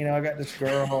 but, you know, I got this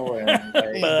girl. And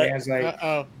Dan's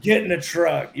like, get in the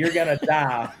truck. You're going to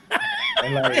die.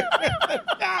 And like,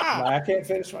 I can't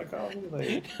finish my coffee.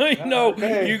 Like,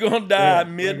 you're gonna die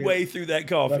midway through that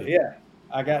coffee. But yeah,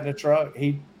 I got in the truck.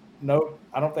 I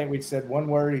don't think we'd said one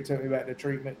word. He took me back to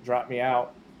treatment, dropped me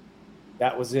out.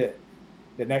 That was it.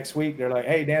 The next week, they're like,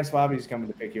 "Hey, Dan Spivey's coming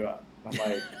to pick you up." I'm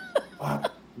like,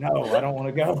 "Fuck, no, I don't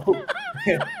want to go."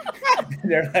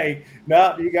 They're like,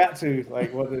 "No, you got to."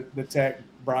 Like, the tech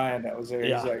Brian that was there,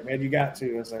 he's like, "Man, you got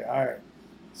to." I was like, "All right."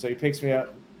 So he picks me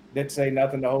up. Didn't say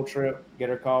nothing the whole trip. Get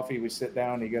her coffee. We sit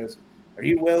down. He goes, are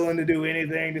you willing to do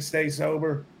anything to stay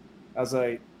sober? I was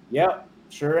like, yep,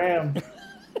 sure am.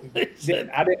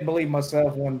 I didn't believe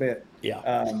myself one bit.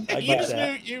 Yeah. You just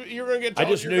knew you were going to get told.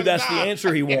 I just knew that's the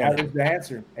answer he wanted. That was the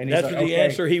answer. And that's the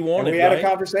answer he wanted. And we had a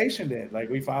conversation then. Like,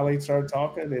 we finally started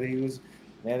talking, and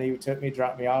then he took me,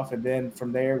 dropped me off. And then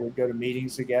from there, we'd go to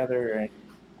meetings together, and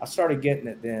I started getting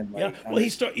it then. Like,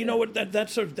 well, you know what,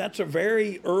 that's a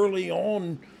very early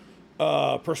on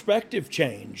perspective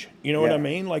change. You know what I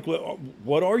mean? Like,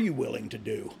 what are you willing to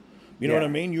do? You know what I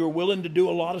mean? You're willing to do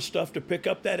a lot of stuff to pick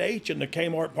up that H in the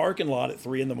Kmart parking lot at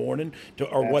 3 a.m.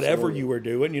 or whatever you were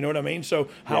doing. You know what I mean? So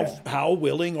how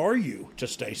willing are you to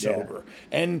stay sober?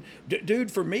 And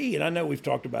dude, for me, and I know we've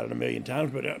talked about it a million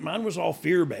times, but mine was all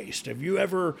fear-based. Have you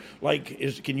ever,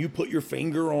 can you put your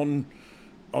finger on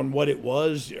what it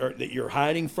was or that you're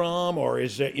hiding from, or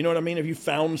is that, you know what I mean? Have you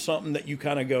found something that you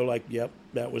kind of go like, yep,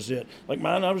 that was it? Like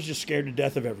mine, I was just scared to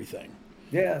death of everything.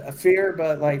 Yeah, a fear,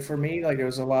 but like for me, like there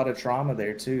was a lot of trauma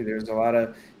there too. There's a lot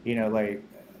of, like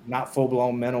not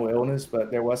full-blown mental illness,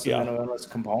 but there was some mental illness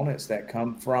components that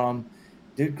come from,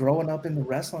 dude, growing up in the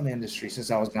wrestling industry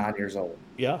since I was 9 years old.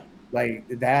 Yeah. Like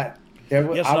that.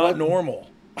 It's not normal.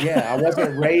 Yeah, I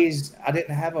wasn't raised. I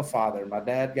didn't have a father. My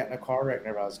dad got in a car wreck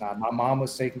whenever I was 9. My mom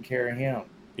was taking care of him.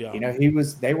 Yeah.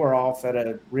 They were off at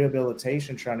a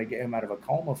rehabilitation trying to get him out of a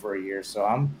coma for a year. So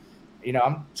I'm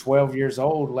 12 years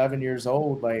old, 11 years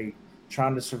old, like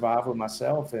trying to survive with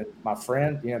myself and my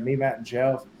friend, me, Matt, and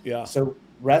Jeff. Yeah. So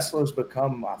wrestlers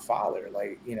become my father.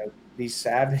 Like, these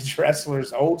savage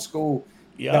wrestlers, old school,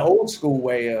 Yeah. the old school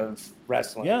way of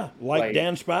wrestling. Yeah, like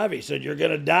Dan Spivey said, you're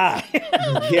gonna die.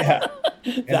 Yeah,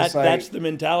 that's the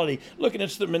mentality. Look, and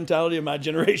it's the mentality of my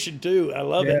generation too. I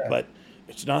love it, but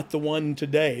it's not the one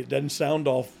today. It doesn't sound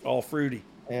all fruity.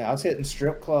 Yeah, I was hitting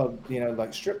strip club,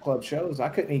 like strip club shows. I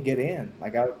couldn't even get in.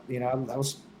 Like I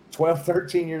was 12,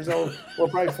 13 years old. Well,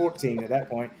 probably 14 at that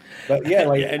point. But yeah,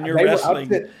 like and you're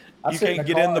wrestling. You can't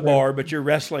get in the bar, and, but you're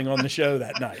wrestling on the show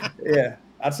that night. Yeah.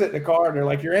 I'd sit in the car and they're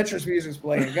like, your entrance music's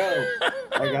playing, go.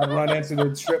 Like I'd run into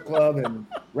the strip club and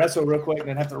wrestle real quick and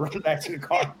then have to run back to the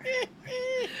car.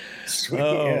 Sweet,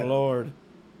 Lord.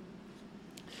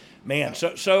 Man,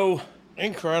 so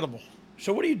incredible.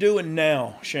 So what are you doing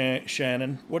now,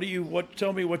 Shannon?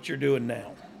 Tell me what you're doing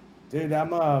now. Dude,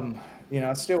 I'm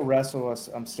I still wrestle.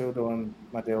 I'm still doing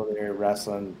my deal there,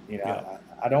 wrestling.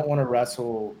 I don't want to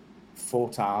wrestle full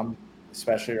time,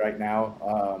 especially right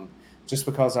now. Just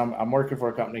because I'm working for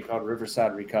a company called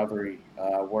Riverside Recovery.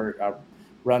 I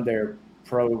run their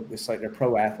it's like their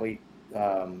pro athlete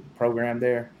program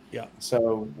there. Yeah.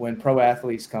 So when pro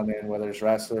athletes come in, whether it's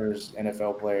wrestlers,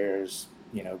 NFL players,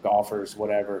 golfers,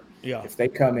 whatever. Yeah. If they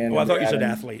come in, I thought you said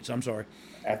athletes. I'm sorry.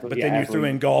 But then you threw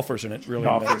in golfers, and it really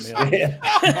golfers. Yeah.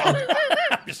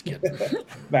 I'm just kidding.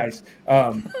 Nice.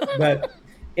 But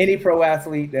any pro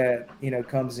athlete that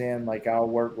comes in, like I'll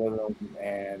work with them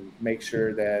and make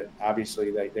sure that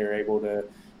obviously they're able to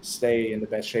stay in the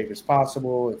best shape as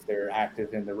possible. If they're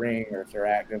active in the ring or if they're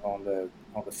active on the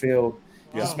field,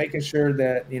 just making sure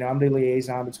that I'm the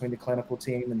liaison between the clinical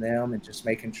team and them, and just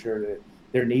making sure that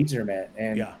their needs are met.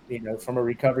 And from a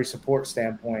recovery support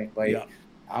standpoint,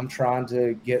 I'm trying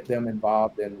to get them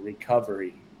involved in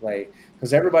recovery,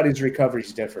 because everybody's recovery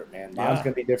is different, man. Mine's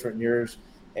going to be different than yours,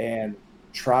 and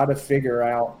try to figure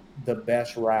out the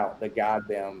best route to guide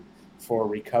them for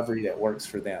recovery that works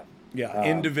for them. Yeah,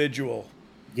 individual.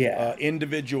 Yeah,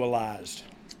 individualized.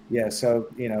 Yeah, so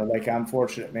I'm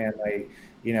fortunate, man.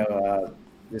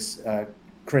 This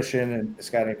Christian, and this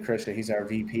guy named Christian, he's our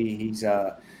VP. He's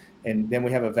and then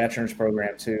we have a veterans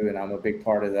program too, and I'm a big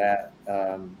part of that.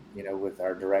 With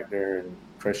our director and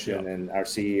Christian and our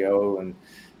CEO, and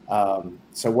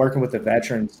so working with the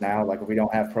veterans now, like if we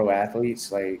don't have pro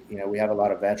athletes, we have a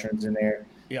lot of veterans in there,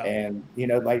 and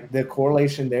the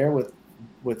correlation there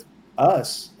with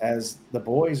us as the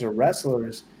boys or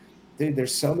wrestlers, dude,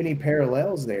 there's so many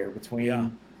parallels there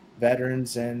between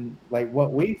veterans and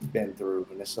what we've been through,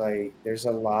 and it's there's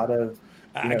a lot of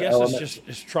I guess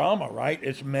it's trauma, right?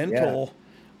 It's mental,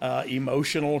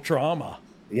 emotional trauma.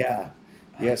 Yeah.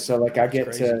 So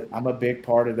I'm a big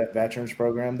part of that veterans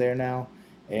program there now.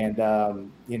 And,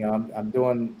 I'm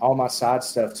doing all my side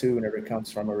stuff too, whenever it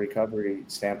comes from a recovery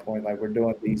standpoint. We're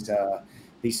doing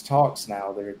these talks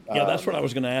now. That's what I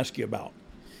was going to ask you about.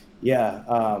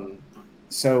 Yeah.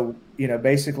 So,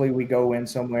 basically we go in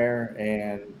somewhere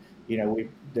and,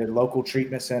 the local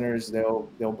treatment centers,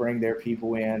 they'll bring their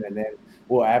people in, and then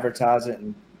we'll advertise it,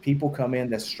 and people come in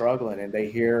that's struggling, and they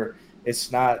hear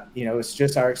it's not, it's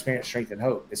just our experience, strength, and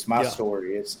hope. It's my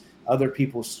story. It's other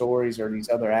people's stories or these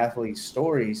other athletes'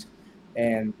 stories.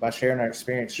 And by sharing our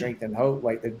experience, strength, and hope,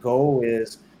 the goal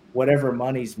is whatever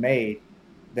money's made,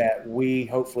 that we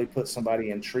hopefully put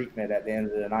somebody in treatment at the end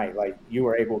of the night, like you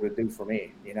were able to do for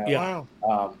me,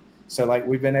 So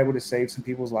we've been able to save some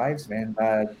people's lives, man,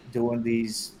 by doing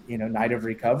these, night of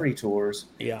recovery tours.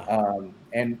 Yeah.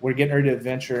 And we're getting ready to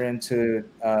venture into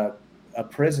a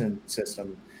prison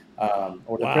system,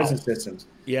 or the prison systems.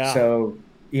 Yeah. So,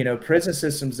 prison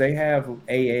systems, they have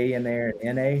AA in there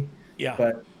and NA. Yeah.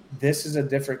 But this is a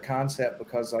different concept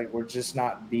because we're just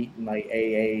not beating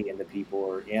AA into people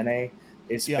or NA.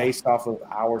 It's based off of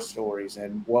our stories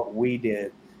and what we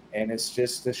did. And it's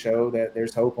just to show that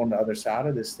there's hope on the other side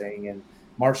of this thing. And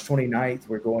March 29th,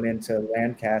 we're going into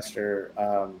Lancaster,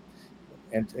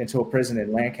 into a prison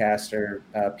in Lancaster,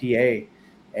 PA.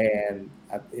 And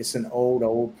it's an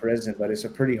old prison, but it's a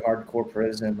pretty hardcore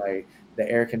prison. The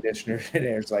air conditioner in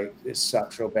there is it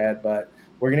sucks real bad. But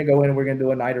we're going to go in and we're going to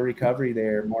do a night of recovery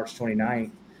there, March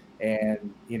 29th.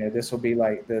 And, this will be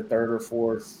the third or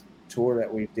fourth tour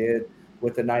that we did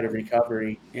with the night of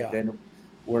recovery. Yeah. And then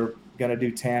we're going to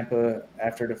do Tampa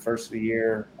after the first of the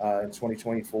year in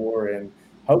 2024, and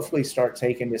hopefully start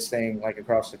taking this thing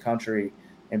across the country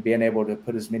and being able to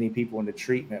put as many people into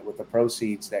treatment with the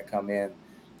proceeds that come in.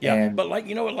 Yeah, but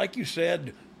like you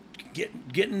said,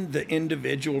 getting the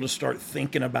individual to start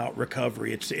thinking about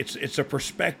recovery. It's a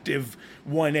perspective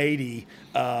 180,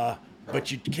 but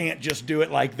you can't just do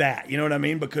it like that. You know what I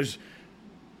mean? Because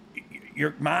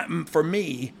for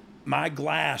me, my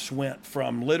glass went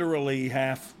from literally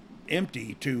half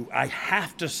empty to I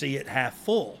have to see it half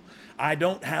full. I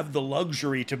don't have the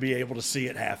luxury to be able to see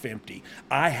it half empty.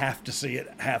 I have to see it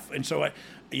half, and so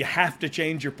you have to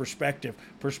change your perspective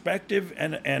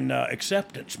and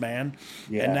acceptance, man.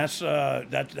 Yeah. And that's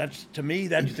to me,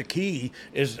 that's the key.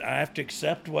 Is I have to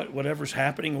accept whatever's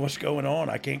happening and what's going on.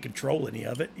 I can't control any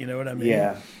of it. You know what I mean?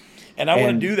 Yeah. And I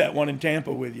want to do that one in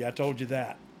Tampa with you. I told you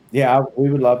that. Yeah, we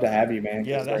would love to have you, man.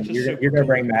 Yeah, that's you're going to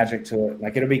bring magic to it.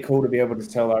 Like, it'll be cool to be able to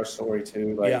tell our story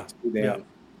too, to them,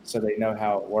 so they know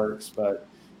how it works. But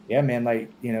yeah, man,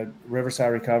 like,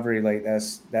 Riverside Recovery, like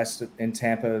that's in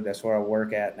Tampa. That's where I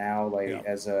work at now,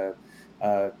 as a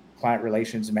client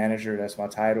relations manager. That's my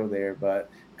title there. But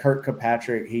Kurt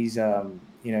Kirkpatrick, he's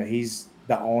he's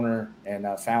the owner and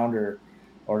founder,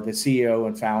 or the CEO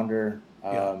and founder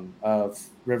of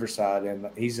Riverside, and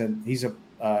he's a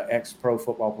ex-pro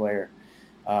football player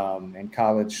and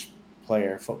college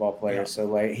football player. Yeah.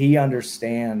 So he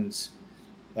understands,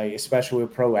 especially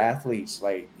with pro athletes,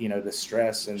 the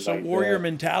stress and warrior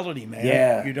mentality, man.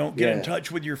 Yeah. You don't get in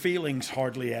touch with your feelings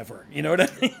hardly ever. You know what I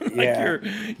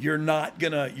mean? You're not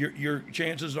gonna, your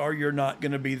chances are you're not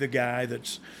gonna be the guy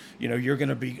that's, you're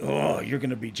gonna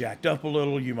be jacked up a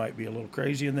little. You might be a little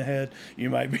crazy in the head. You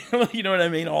might be, you know what I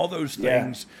mean? All those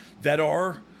things that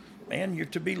are, man, you're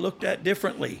to be looked at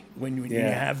differently when you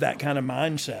have that kind of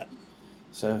mindset.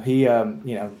 So he,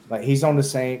 he's on the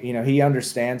same, he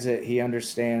understands it. He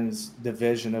understands the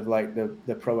vision of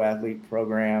the pro athlete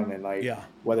program and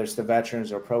whether it's the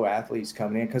veterans or pro athletes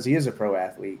coming in, because he is a pro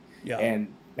athlete. Yeah.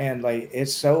 And man,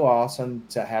 it's so awesome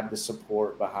to have the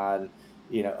support behind,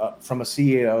 from a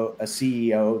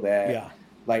CEO that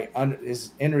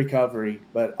is in recovery,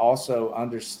 but also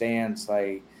understands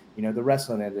the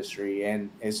wrestling industry, and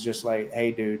it's just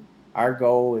hey, dude, our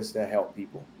goal is to help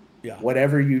people. Yeah.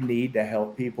 Whatever you need to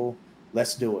help people,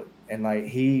 let's do it. And I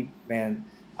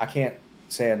can't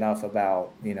say enough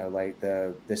about,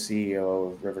 the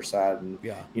CEO of Riverside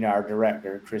and, our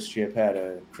director, Chris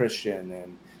Giappetta, Christian,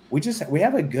 and we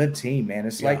have a good team, man.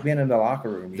 It's like being in the locker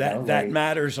room. That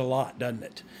matters a lot, doesn't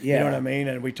it? Yeah. You know what I mean?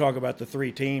 And we talk about the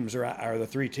three teams or the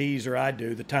three T's, or I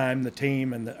do: the time, the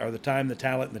team, and the time, the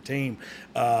talent, and the team.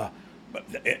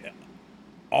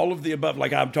 All of the above,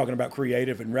 like I'm talking about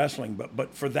creative and wrestling,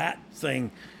 but for that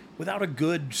thing, without a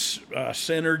good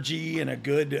synergy and a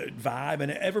good vibe,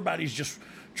 and everybody's just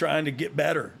trying to get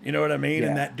better. You know what I mean? Yeah.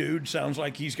 And that dude sounds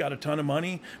like he's got a ton of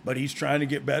money, but he's trying to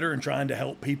get better and trying to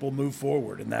help people move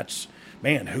forward. And that's,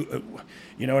 man, who,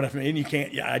 you know what I mean? You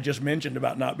can't. I just mentioned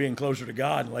about not being closer to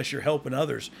God unless you're helping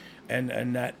others,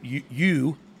 and that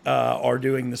you are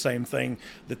doing the same thing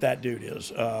that dude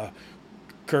is.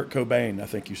 Kurt Cobain, I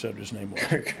think you said his name was.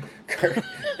 Kurt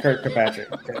Kirkpatrick.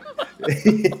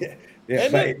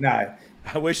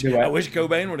 I wish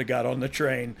Cobain would have got on the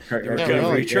train, the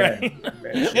recovery train.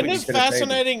 Isn't it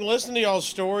fascinating listening to y'all's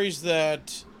stories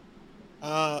that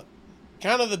kind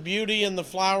of the beauty and the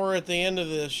flower at the end of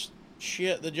this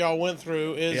shit that y'all went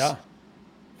through is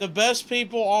the best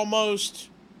people almost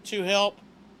to help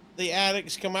the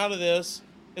addicts come out of this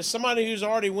is somebody who's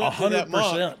already went through that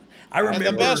month. I remember.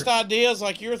 And the best ideas,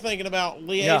 like you're thinking about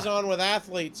liaison with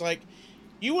athletes, like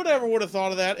you would have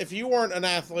thought of that if you weren't an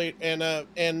athlete and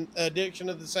addiction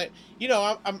at the same.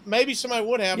 Maybe somebody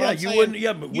would have. Yeah, you wouldn't.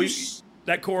 Yeah, but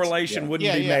that correlation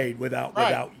wouldn't be made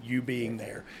without you being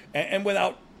there, and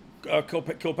without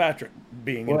Kilpatrick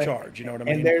being in charge. You know what I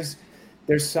mean? And there's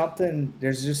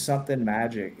just something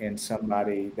magic in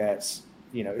somebody that's,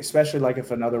 especially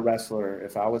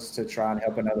if I was to try and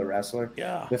help another wrestler,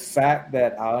 the fact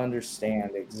that I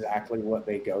understand exactly what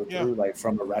they go through,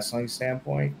 from a wrestling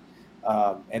standpoint,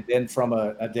 and then from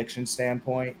an addiction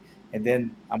standpoint, and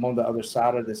then I'm on the other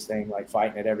side of this thing,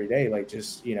 fighting it every day,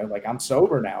 I'm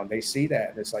sober now, and they see that,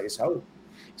 and it's it's hope.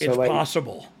 It's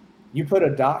possible. You put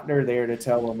a doctor there to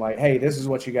tell them, hey, this is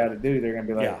what you got to do. They're gonna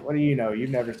be like, what do you know? You've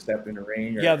never stepped in a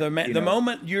ring. Or, the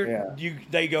moment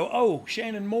they go, oh,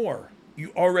 Shannon Moore.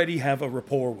 You already have a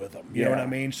rapport with them. You know what I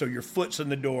mean? So your foot's in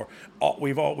the door.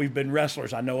 We've been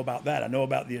wrestlers. I know about that. I know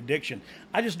about the addiction.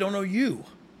 I just don't know you.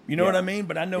 You know what I mean?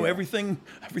 But I know everything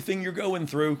you're going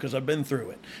through because I've been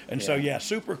through it. And so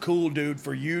super cool, dude,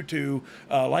 for you to,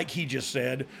 like he just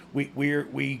said,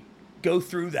 we go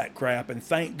through that crap, and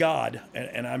thank God,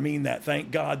 and I mean that,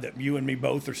 thank God that you and me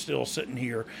both are still sitting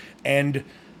here. And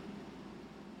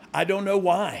I don't know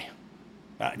why.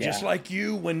 Just like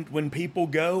you, when people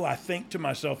go, I think to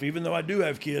myself, even though I do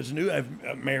have kids and do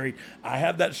have married, I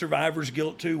have that survivor's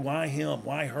guilt too. Why him?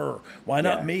 Why her? Why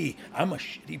not me? I'm a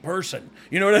shitty person.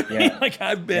 You know what I mean? Like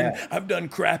I've done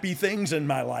crappy things in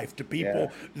my life to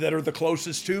people that are the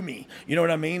closest to me. You know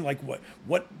what I mean? Like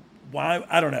why?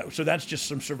 I don't know. So that's just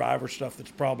some survivor stuff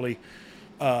that's probably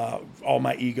all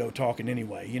my ego talking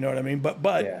anyway. You know what I mean?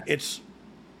 But it's,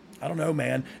 I don't know,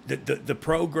 man. The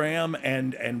program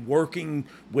and working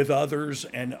with others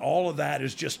and all of that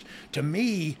is just, to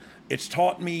me, it's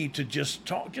taught me to just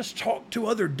talk to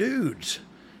other dudes,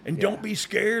 and don't be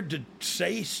scared to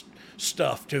say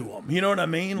stuff to them. You know what I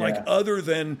mean? Like other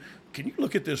than, can you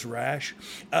look at this rash?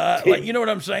 Like, you know what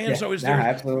I'm saying? So is there,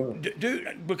 absolutely,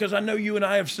 dude? Because I know you and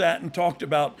I have sat and talked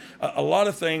about a lot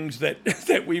of things that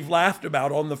that we've laughed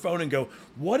about on the phone, and go,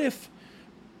 what if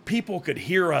people could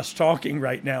hear us talking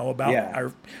right now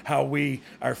about how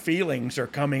our feelings are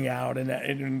coming out,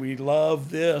 and we love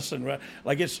this, and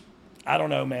like, it's, I don't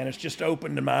know, man, it's just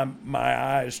opened my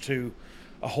eyes to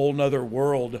a whole nother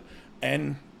world.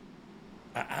 And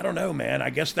I don't know, man, I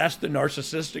guess that's the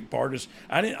narcissistic part, is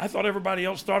I thought everybody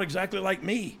else thought exactly like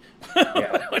me.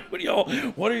 What do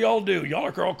y'all do? Y'all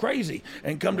are all crazy,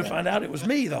 and come to find out it was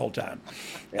me the whole time.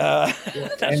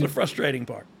 That's the frustrating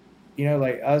part. You know,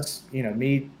 like us, you know,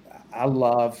 me, I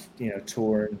love, you know,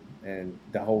 touring and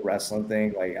the whole wrestling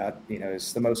thing. Like, you know,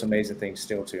 it's the most amazing thing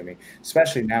still to me,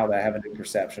 especially now that I have a new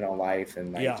perception on life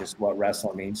and like just what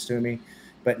wrestling means to me.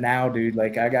 But now, dude,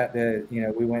 like I got you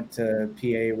know, we went to PA,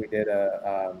 we did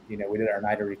we did our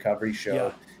night of recovery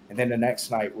show. And then the next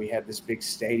night we had this big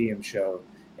stadium show.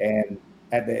 And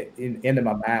at the end of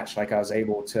my match, like I was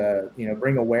able to, you know,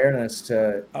 bring awareness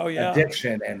to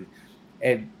addiction.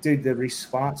 And dude, the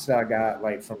response that I got,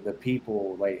 like, from the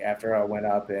people, like, after I went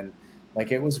up, and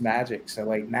like, it was magic. So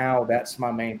like, now that's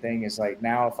my main thing, is like,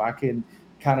 now if I can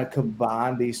kind of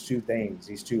combine these two things,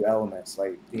 these two elements,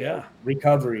 like, you know,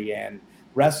 recovery and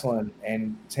wrestling,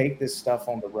 and take this stuff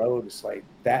on the road, it's like,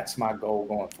 that's my goal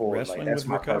going forward. Wrestling like, that's with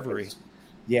my recovery. Purpose.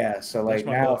 Yeah. So like,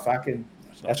 now if I can,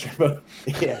 that's your book.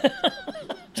 Yeah.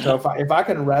 So if I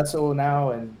can wrestle now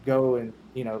and go and,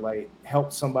 you know, like,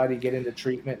 help somebody get into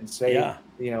treatment and save,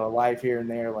 you know, a life here and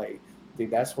there, like, dude,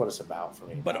 that's what it's about for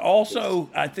me. But also,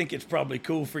 I think it's probably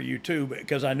cool for you too,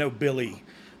 because I know Billy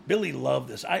loved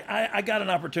this. I got an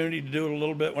opportunity to do it a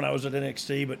little bit when I was at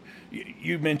NXT, but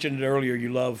you mentioned it earlier.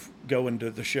 You love going to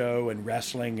the show and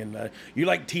wrestling, and you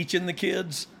like teaching the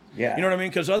kids. Yeah. You know what I mean?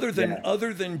 Because other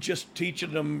than just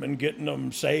teaching them and getting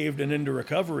them saved and into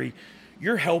recovery,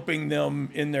 you're helping them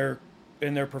in their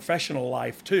professional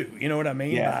life too. You know what I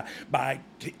mean? By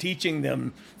teaching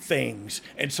them things.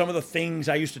 And some of the things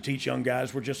I used to teach young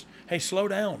guys were just, hey, slow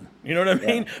down. You know what I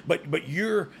mean? But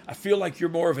I feel like you're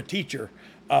more of a teacher.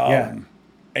 And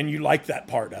you like that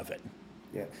part of it.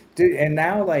 Yeah, dude. And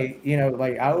now, like, you know,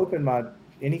 like, I open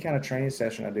any kind of training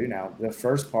session I do now, the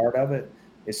first part of it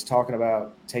is talking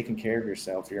about taking care of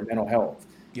yourself, your mental health,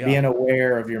 being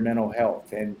aware of your mental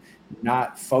health, and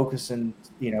not focusing,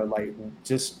 you know, like,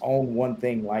 just on one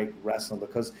thing like wrestling,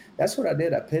 because that's what I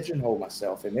did. I pigeonholed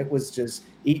myself, and it was just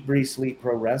eat, breathe, sleep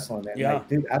pro wrestling. And like,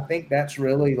 dude, I think that's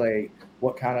really like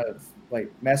what kind of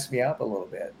like messed me up a little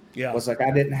bit. Was like,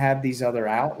 I didn't have these other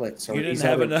outlets, or you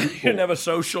didn't have a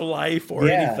social life or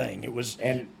anything. It was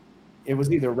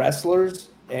either wrestlers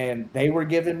and they were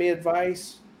giving me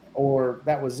advice, or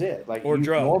that was it. Like, or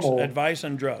drugs, advice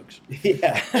and drugs.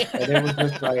 Yeah. And it was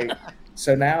just like,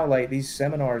 so now, like, these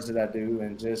seminars that I do,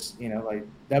 and just, you know, like,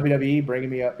 WWE bringing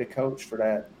me up to coach for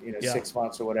that, you know, 6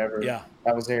 months or whatever.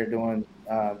 I was there doing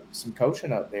some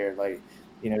coaching up there. Like,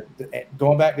 you know,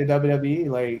 going back to WWE,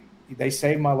 like, they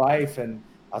saved my life, and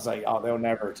I was like, oh, they'll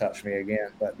never touch me again.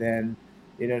 But then,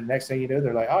 you know, the next thing you know,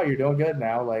 they're like, oh, you're doing good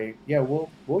now. Like, yeah,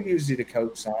 we'll use you to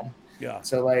coach some. Yeah.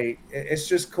 So like, it's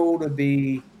just cool to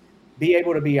be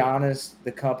able to be honest.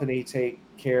 The company take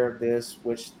care of this,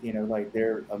 which, you know, like,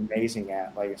 they're amazing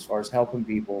at, like, as far as helping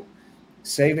people,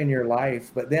 saving your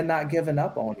life, but then not giving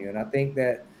up on you. And I think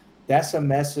that's a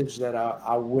message that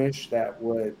I wish that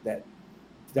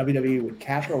WWE would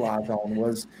capitalize on,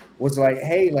 was like,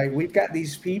 hey, like, we've got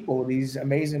these people, these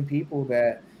amazing people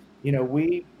that, you know,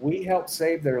 we helped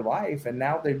save their life, and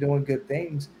now they're doing good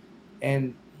things,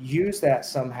 and use that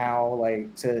somehow,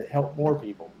 like, to help more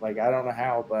people. Like, I don't know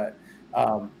how, but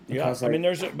because, I mean,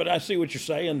 but I see what you're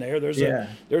saying there.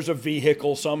 There's a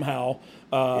vehicle somehow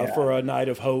for a night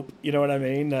of hope. You know what I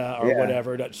mean, or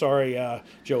whatever. Sorry,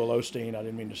 Joel Osteen, I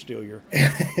didn't mean to steal your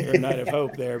night of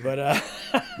hope there, but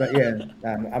but yeah,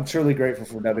 I'm truly grateful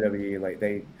for WWE. Like,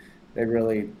 they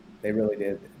really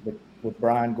did with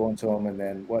Brian going to them, and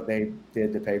then what they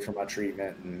did to pay for my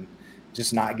treatment, and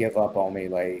just not give up on me.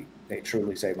 Like, they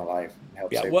truly saved my life.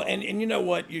 Yeah, well, and you know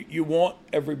what? You want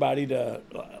everybody to,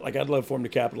 like, I'd love for them to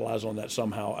capitalize on that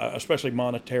somehow, especially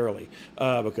monetarily,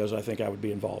 because I think I would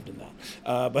be involved in that.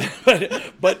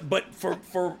 But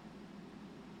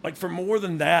for more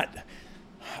than that,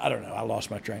 I don't know. I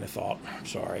lost my train of thought. I'm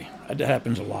sorry. That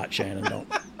happens a lot, Shannon.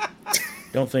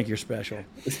 Don't think you're special.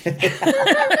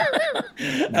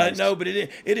 Nice. No, but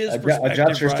it is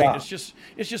perspective, right? Stop.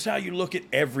 It's just how you look at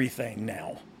everything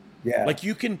now. Yeah. Like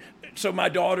you can. So my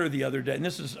daughter the other day, and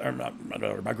this is or not my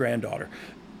daughter, my granddaughter.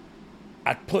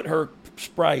 I put her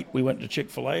Sprite. We went to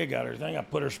Chick-fil-A, got her thing. I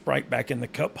put her Sprite back in the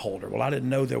cup holder. Well, I didn't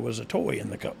know there was a toy in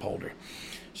the cup holder.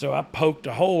 So I poked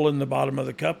a hole in the bottom of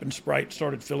the cup, and Sprite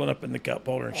started filling up in the cup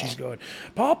holder. And she's going,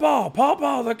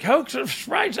 Pawpaw, the Cokes and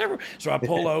Sprites everywhere. So I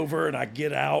pull over, and I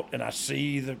get out, and I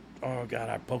see oh, God,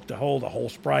 I poked a hole, the whole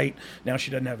Sprite. Now she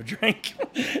doesn't have a drink.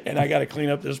 And I got to clean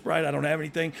up this Sprite. I don't have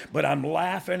anything. But I'm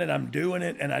laughing, and I'm doing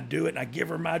it, and I do it, and I give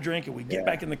her my drink, and we get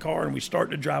back in the car, and we start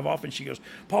to drive off, and she goes,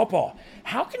 Pawpaw,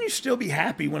 how can you still be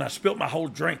happy when I spilt my whole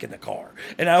drink in the car?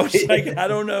 And I was like, I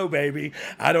don't know, baby.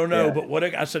 I don't know. But what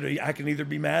I said, I can either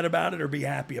be mad about it or be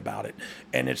happy about it.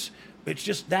 And it's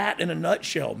just that in a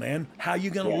nutshell, man. How you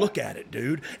going to look at it,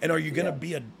 dude? And are you going to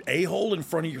be an a-hole in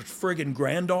front of your friggin'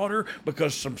 granddaughter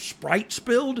because some Sprite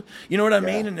spilled? You know what I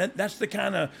mean? And that's the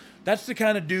kind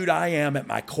of dude I am at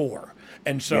my core.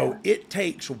 And so it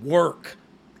takes work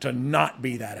to not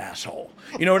be that asshole.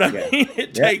 You know what I mean?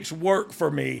 It takes work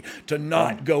for me to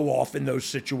not go off in those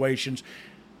situations.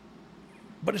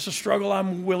 But it's a struggle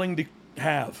I'm willing to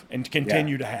have and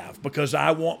continue to have because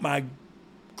I want my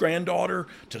granddaughter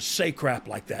to say crap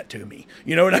like that to me.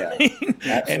 You know what I mean?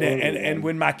 And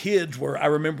when my kids were, I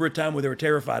remember a time where they were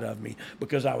terrified of me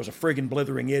because I was a friggin'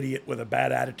 blithering idiot with a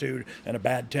bad attitude and a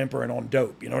bad temper and on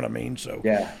dope. You know what I mean? So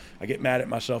I get mad at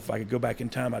myself. If I could go back in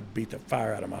time, I'd beat the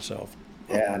fire out of myself.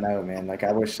 Yeah, I know, man. Like,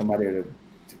 I wish somebody would have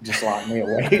just locked me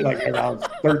away like when I was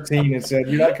 13 and said,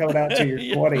 you're not coming out till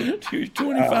you're 20. You're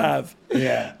 25.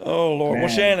 Oh, Lord. Man. Well,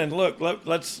 Shannon, look,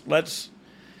 let's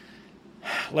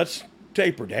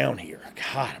taper down here.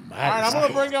 God almighty. All right, I'm going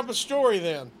to bring up a story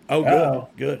then. Oh, good.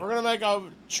 Good. We're going to make a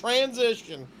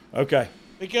transition. Okay.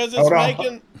 Because it's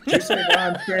making... Did you say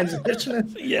I'm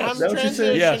transitioning? Yes. I'm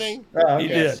transitioning. Yes. Oh, okay.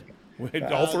 You did.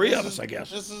 All three of us, I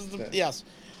guess. This is the... Yes.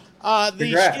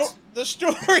 The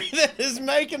story that is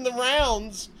making the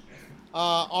rounds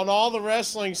on all the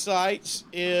wrestling sites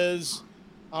is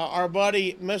our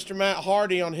buddy Mr. Matt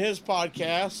Hardy on his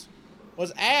podcast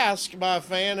was asked by a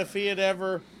fan if he had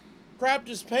ever crapped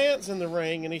his pants in the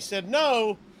ring, and he said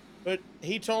no, but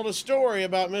he told a story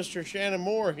about Mr. Shannon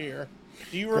Moore here.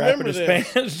 Do you remember this?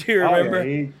 Pants? Do you remember? Oh,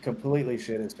 yeah, he completely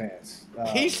shit his pants.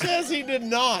 He says he did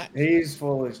not. He's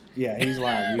full of... Yeah, he's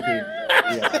lying. You can...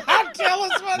 Tell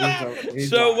us what happened.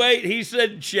 So wait, he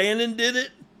said Shannon did it?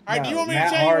 All right, do you want me to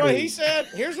tell you what he said?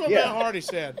 Here's what Matt Hardy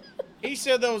said. He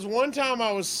said there was one time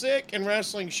I was sick and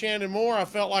wrestling Shannon Moore. I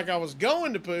felt like I was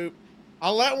going to poop. I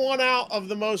let one out of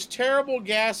the most terrible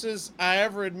gases I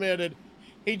ever admitted.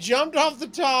 He jumped off the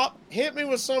top, hit me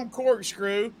with some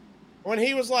corkscrew. When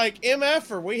he was like,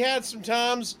 MF'er, we had some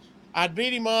times I'd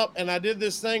beat him up and I did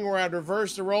this thing where I'd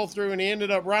reverse the roll through and he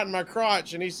ended up right in my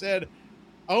crotch. And he said,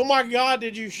 oh my God,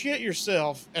 did you shit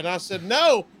yourself? And I said,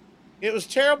 no, it was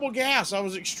terrible gas. I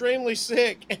was extremely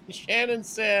sick. And Shannon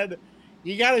said,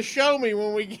 you got to show me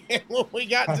when we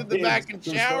got to the back and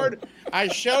showered. I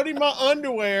showed him my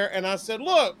underwear and I said,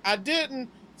 look, I didn't.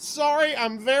 Sorry,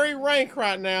 I'm very rank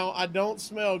right now. I don't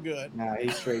smell good. Nah, he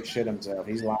straight shit himself.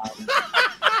 He's lying.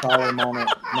 Call him on it.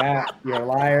 Matt, you're a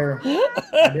liar.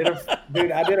 I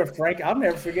did a Frank. I'll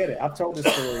never forget it. I've told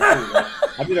this story too.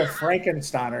 Like, I did a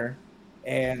Frankensteiner,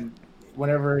 and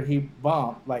whenever he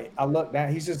bumped, like I look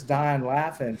down, he's just dying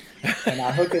laughing, and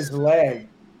I hook his leg,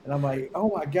 and I'm like, oh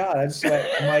my God!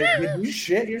 I'm like, did you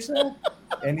shit yourself?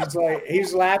 And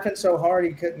he's laughing so hard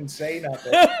he couldn't say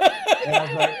nothing. And I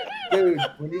was like, dude,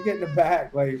 when you get in the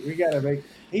back, like we gotta make.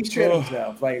 He shit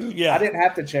himself. Like I didn't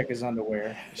have to check his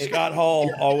underwear. Scott Hall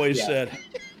always said,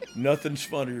 "Nothing's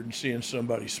funnier than seeing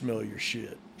somebody smell your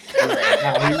shit."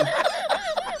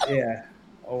 Yeah.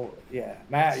 Oh yeah,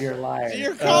 Matt, you're a liar. So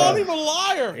you're calling him a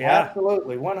liar. Yeah,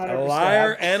 absolutely, 100%. A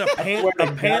liar and a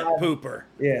pant pooper.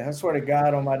 Yeah, I swear to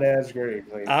God on my dad's grave.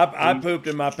 Like, I pooped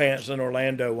in my pants in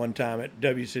Orlando one time at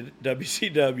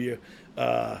WCW.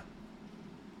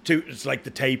 It's like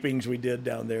the tapings we did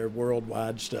down there,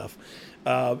 worldwide stuff.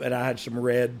 And I had some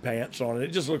red pants on it. It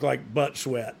just looked like butt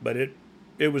sweat, but it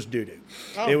was doo-doo.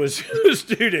 Oh. It was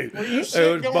doo-doo.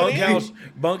 It was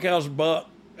bunkhouse buck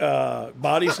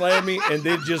body slammed me and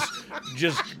then just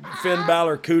Finn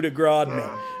Balor coup de grace me.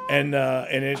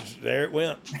 and it's there it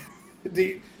went.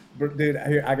 Dude,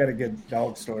 here, I got a good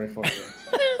dog story for you.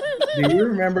 Do you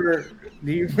remember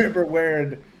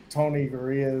wearing Tony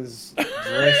Gurria's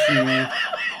dress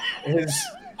shoes,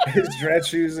 his dress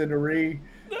shoes in the ring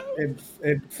in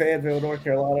Fayetteville, North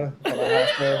Carolina on a house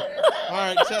show? All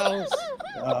right, tell us.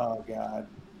 Oh God,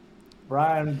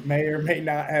 Brian may or may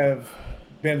not have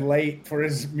been late for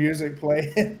his music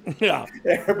playing. Yeah,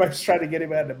 Everybody's trying to get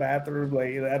him out of the bathroom,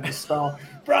 like at the stall.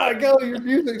 Brian, go! Your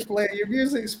music's playing. Your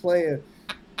music's playing.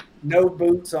 No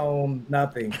boots on,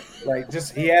 nothing. Like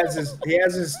just he has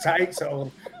his tights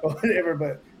on or whatever,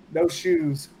 but no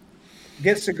shoes.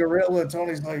 Gets to Gorilla, and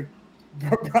Tony's like,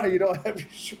 "Bro, you don't have your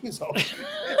shoes on."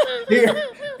 Here,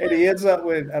 and he ends up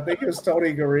with, I think it was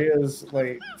Tony Gurria's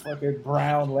like fucking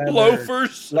brown leather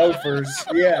loafers,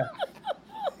 yeah,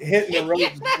 hitting the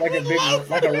road like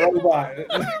a robot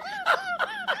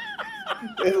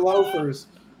in loafers.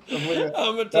 I'm gonna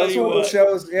tell That's you one of what. the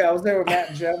shows. Yeah, I was there with Matt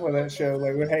and Jeff on that show.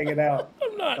 Like we're hanging out.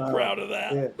 I'm not proud of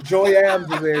that. Yeah. Joey Adams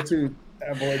was there too.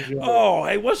 That boy Joey. Oh,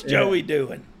 hey, what's Joey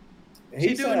doing? Is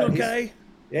he doing okay?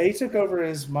 Yeah, he took over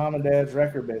his mom and dad's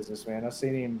record business, man. I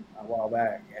seen him a while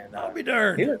back, and I'll be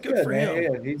darned. he looked good, for man.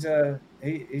 him. Yeah,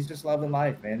 he's just loving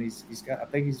life, man. He's got. I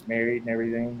think he's married and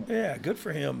everything. Yeah, good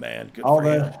for him, man. Good all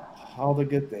for him. All the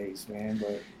good things, man.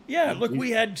 But yeah, look,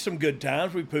 we had some good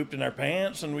times. We pooped in our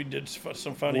pants, and we did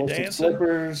some funny dancing.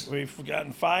 Slippers. We've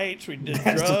gotten fights. We did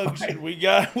drugs, and we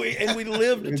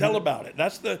lived to tell about it.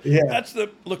 That's the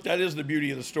look. That is the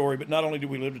beauty of the story. But not only do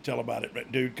we live to tell about it, but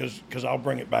dude, because I'll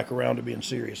bring it back around to being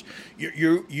serious.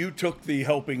 You took the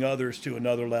helping others to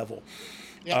another level.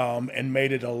 Yep. And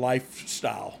made it a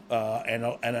lifestyle,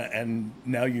 and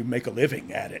now you make a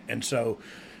living at it, and so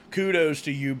kudos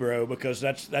to you, bro, because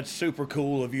that's super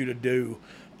cool of you to do.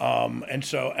 And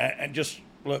just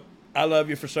look, I love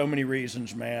you for so many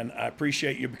reasons, man. I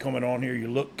appreciate you coming on here. You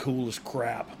look cool as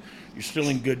crap. You're still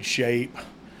in good shape.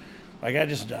 Like I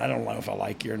don't know if I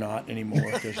like you or not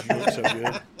anymore because you look so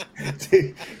good.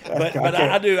 Dude, but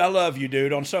I do. I love you,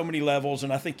 dude, on so many levels,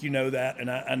 and I think you know that,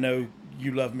 and I know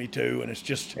you love me too. And it's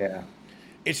just I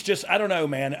don't know,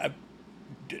 man.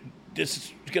 This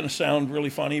is going to sound really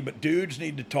funny, but dudes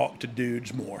need to talk to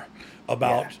dudes more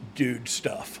about dude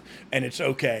stuff. And it's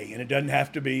okay. And it doesn't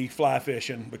have to be fly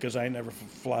fishing because I ain't never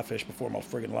fly fished before in my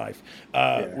friggin' life.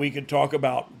 We could talk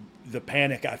about the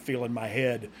panic I feel in my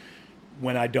head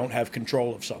when I don't have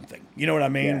control of something. You know what I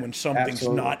mean? Yeah, when something's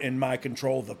not in my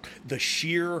control, the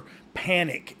sheer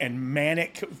panic and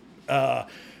manic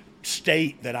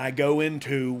state that I go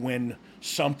into when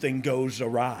something goes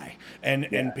awry,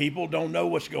 and people don't know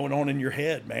what's going on in your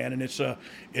head, man, and it's a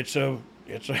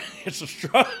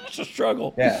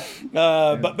struggle. Yeah.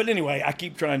 But anyway, I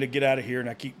keep trying to get out of here, and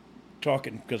I keep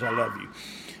talking because I love you.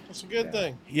 It's a good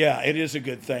thing. Yeah, it is a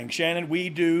good thing. Shannon, we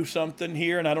do something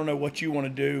here, and I don't know what you want to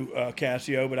do,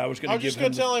 Cassio, but I was going to give him. I was just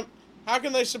going to tell him. How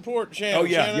can they support Shannon? Oh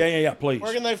yeah, Shannon, yeah, please.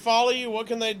 Where can they follow you? What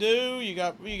can they do? You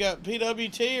got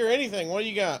PWT or anything? What do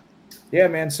you got? Yeah,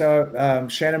 man. So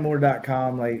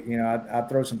ShannonMoore.com, like, you know, I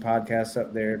throw some podcasts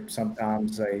up there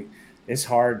sometimes. Like, it's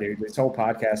hard, dude. This whole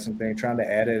podcasting thing, trying to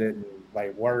edit it and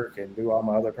like work and do all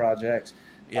my other projects.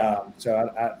 Yeah. So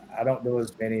I don't do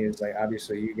as many as like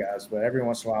obviously you guys, but every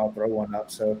once in a while I'll throw one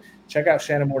up. So check out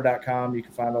ShannonMoore.com. You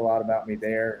can find a lot about me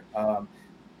there.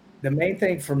 The main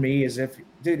thing for me is if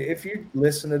you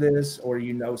listen to this or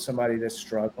you know somebody that's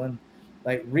struggling,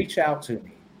 like reach out to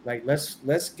me. Like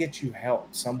let's get you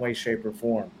help some way, shape, or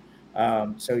form.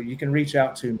 So you can reach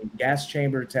out to me,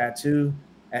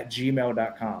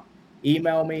 gaschambertattoo@gmail.com.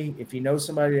 Email me if you know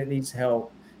somebody that needs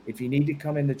help. If you need to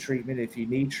come into treatment, if you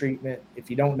need treatment, if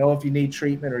you don't know if you need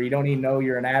treatment or you don't even know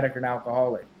you're an addict or an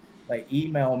alcoholic, like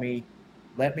email me,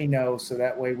 let me know so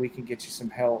that way we can get you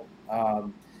some help.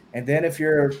 And then if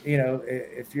you're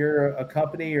a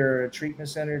company or a treatment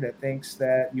center that thinks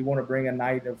that you want to bring a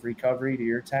night of recovery to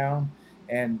your town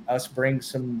and us bring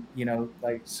some,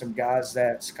 like some guys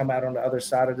that's come out on the other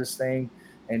side of this thing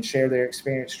and share their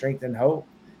experience, strength, and hope,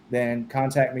 then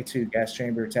contact me too,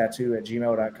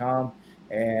 gaschambertattoo@gmail.com.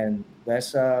 And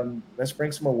let's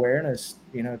bring some awareness,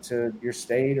 to your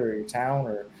state or your town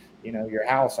or, your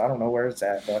house. I don't know where it's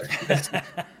at, but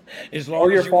as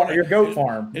long as your goat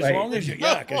farm. As long as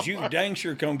because you dang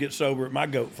sure come get sober at my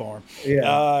goat farm.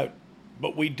 Yeah.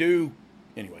 But we do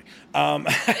anyway.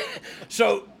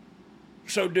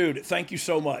 So, dude, thank you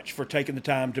so much for taking the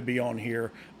time to be on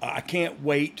here. I can't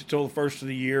wait till the first of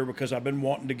the year because I've been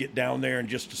wanting to get down there and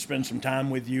just to spend some time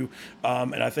with you.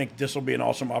 And I think this will be an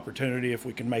awesome opportunity if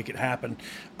we can make it happen.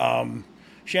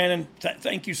 Shannon,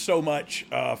 thank you so much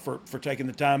for taking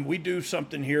the time. We do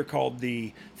something here called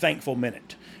the Thankful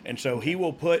Minute, and so he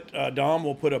will put Dom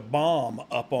will put a bomb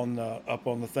up on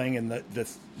the thing, and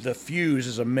the fuse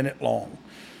is a minute long.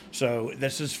 So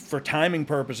this is for timing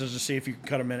purposes to see if you can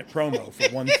cut a minute promo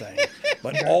for one thing,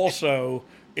 but also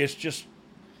it's just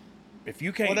if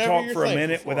you can't Whatever talk for a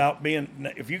minute for. without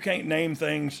if you can't name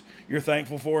things you're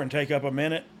thankful for and take up a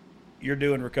minute, you're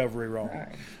doing recovery wrong.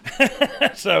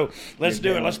 Right. So let's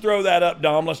do it. Let's throw that up,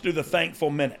 Dom. Let's do the Thankful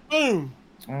Minute. Boom.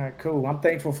 All right, cool. I'm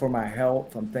thankful for my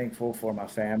health. I'm thankful for my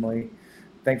family.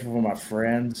 Thankful for my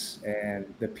friends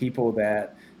and the people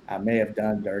that I may have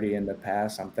done dirty in the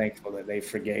past. I'm thankful that they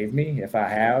forgave me if I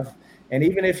have. And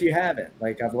even if you haven't,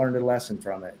 like I've learned a lesson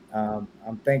from it.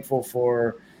 I'm thankful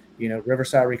for,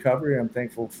 Riverside Recovery. I'm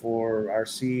thankful for our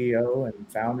CEO and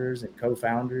founders and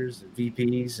co-founders and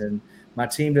VPs and my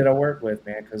team that I work with,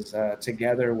 man, because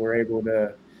together we're able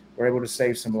to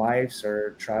save some lives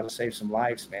or try to save some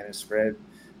lives, man, and spread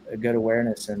a good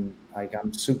awareness. And like,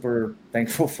 I'm super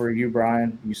thankful for you,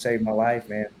 Brian. You saved my life,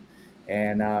 man.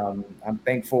 And I'm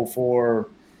thankful for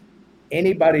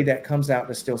anybody that comes out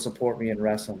to still support me in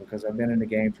wrestling, because I've been in the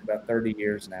game for about 30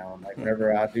 years now. And like,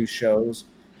 whenever I do shows,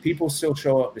 people still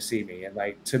show up to see me. And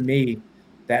like, to me,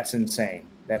 that's insane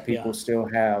that people still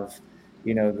have,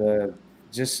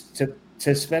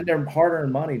 to spend their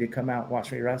hard-earned money to come out and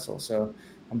watch me wrestle. So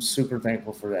I'm super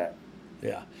thankful for that.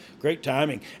 Yeah, great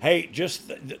timing. Hey,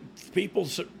 just people,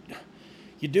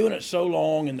 you're doing it so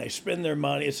long and they spend their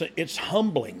money. It's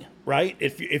humbling, right?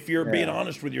 If you're being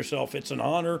honest with yourself, it's an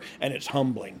honor and it's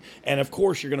humbling. And of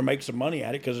course, you're going to make some money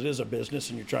at it because it is a business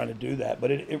and you're trying to do that. But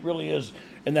it really is.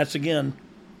 And that's, again,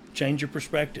 change your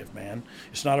perspective, man.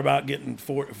 It's not about getting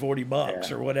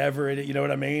 $40 or whatever. You know what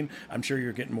I mean? I'm sure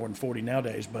you're getting more than 40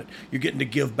 nowadays, but you're getting to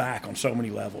give back on so many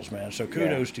levels, man. So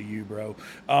kudos to you, bro.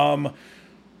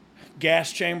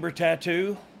 Gas Chamber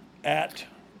Tattoo at?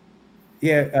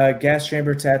 Gas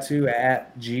Chamber Tattoo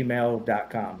at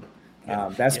gmail.com.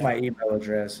 That's my email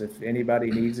address. If anybody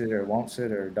needs it or wants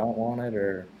it or don't want it,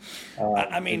 or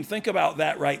I mean, think about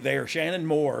that right there. Shannon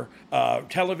Moore,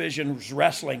 television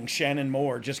wrestling Shannon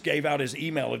Moore, just gave out his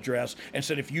email address and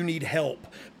said, if you need help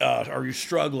or you're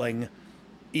struggling,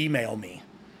 email me.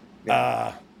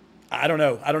 I don't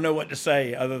know. I don't know what to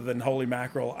say other than holy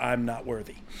mackerel, I'm not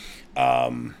worthy.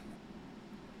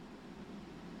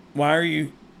 Why are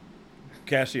you,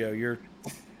 Cassio? You're.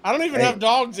 I don't even have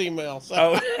dog's email. So.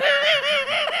 Oh.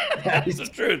 It's the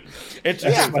truth. It's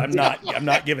the truth. I'm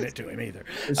not giving it to him either.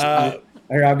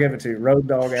 Here, I'll give it to you. Road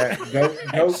Dog at Goat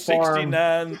Farm.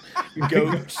 69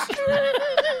 goats.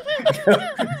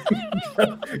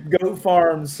 Goat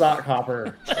Farm Sock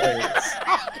Hopper.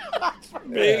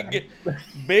 Big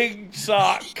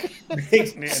sock.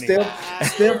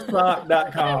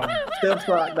 Stiffsock.com.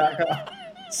 Stiffsock.com.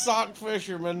 Sock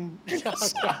fisherman.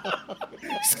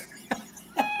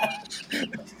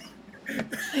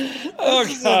 Oh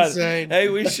God! Insane. Hey,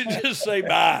 we should just say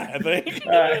bye. I think.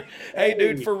 Hey,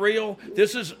 dude, for real,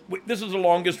 this is the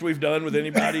longest we've done with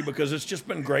anybody because it's just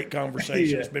been great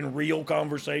conversation. It's been real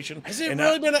conversation. Has it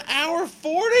really been an hour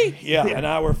 40? Yeah, an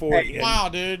hour 40. Hey, wow,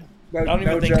 dude. I don't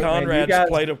even think Conrad's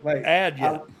played an ad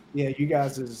yet. You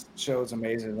guys' show is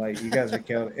amazing. Like, you guys are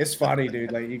killing it. It's funny,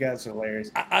 dude. Like, you guys are hilarious.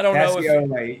 I don't know if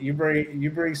like, you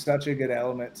bring such a good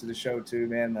element to the show too,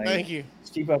 man. Like, thank you.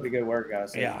 Just keep up the good work,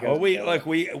 guys. Yeah. Well, we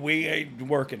ain't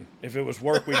working. If it was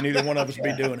work, neither one of us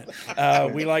be doing it.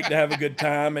 We like to have a good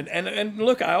time, and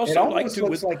look, I also like to. It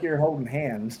looks like you're holding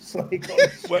hands. Like,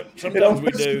 well, sometimes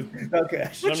we do. Okay.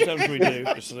 Sometimes we do.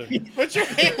 Put your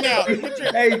hand out.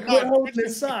 Hey, quit holding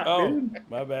this sock, dude.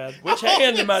 My bad. Which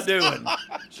hand am I doing?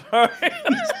 Sorry.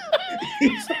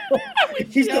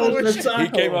 He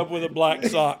came up with a black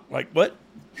sock. Like, what?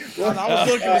 Well, I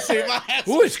was looking to see if I had.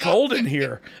 Ooh, it's cold in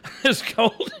here. It's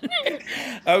cold in here.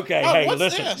 Okay, hey,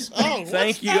 listen. This?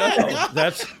 Thank you. Oh,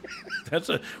 that's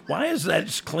a. Why is that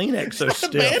Kleenex so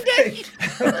stiff?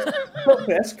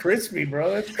 That's crispy, bro.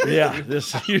 That's crispy. Yeah,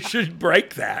 you should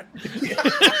break that.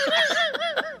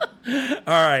 All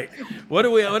right. What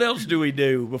else do we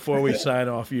do before we sign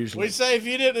off usually? We say if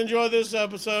you didn't enjoy this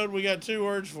episode, we got 2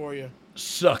 words for you.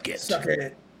 Suck it. Suck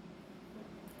it.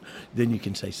 Then you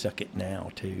can say suck it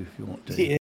now too if you want to. Yeah.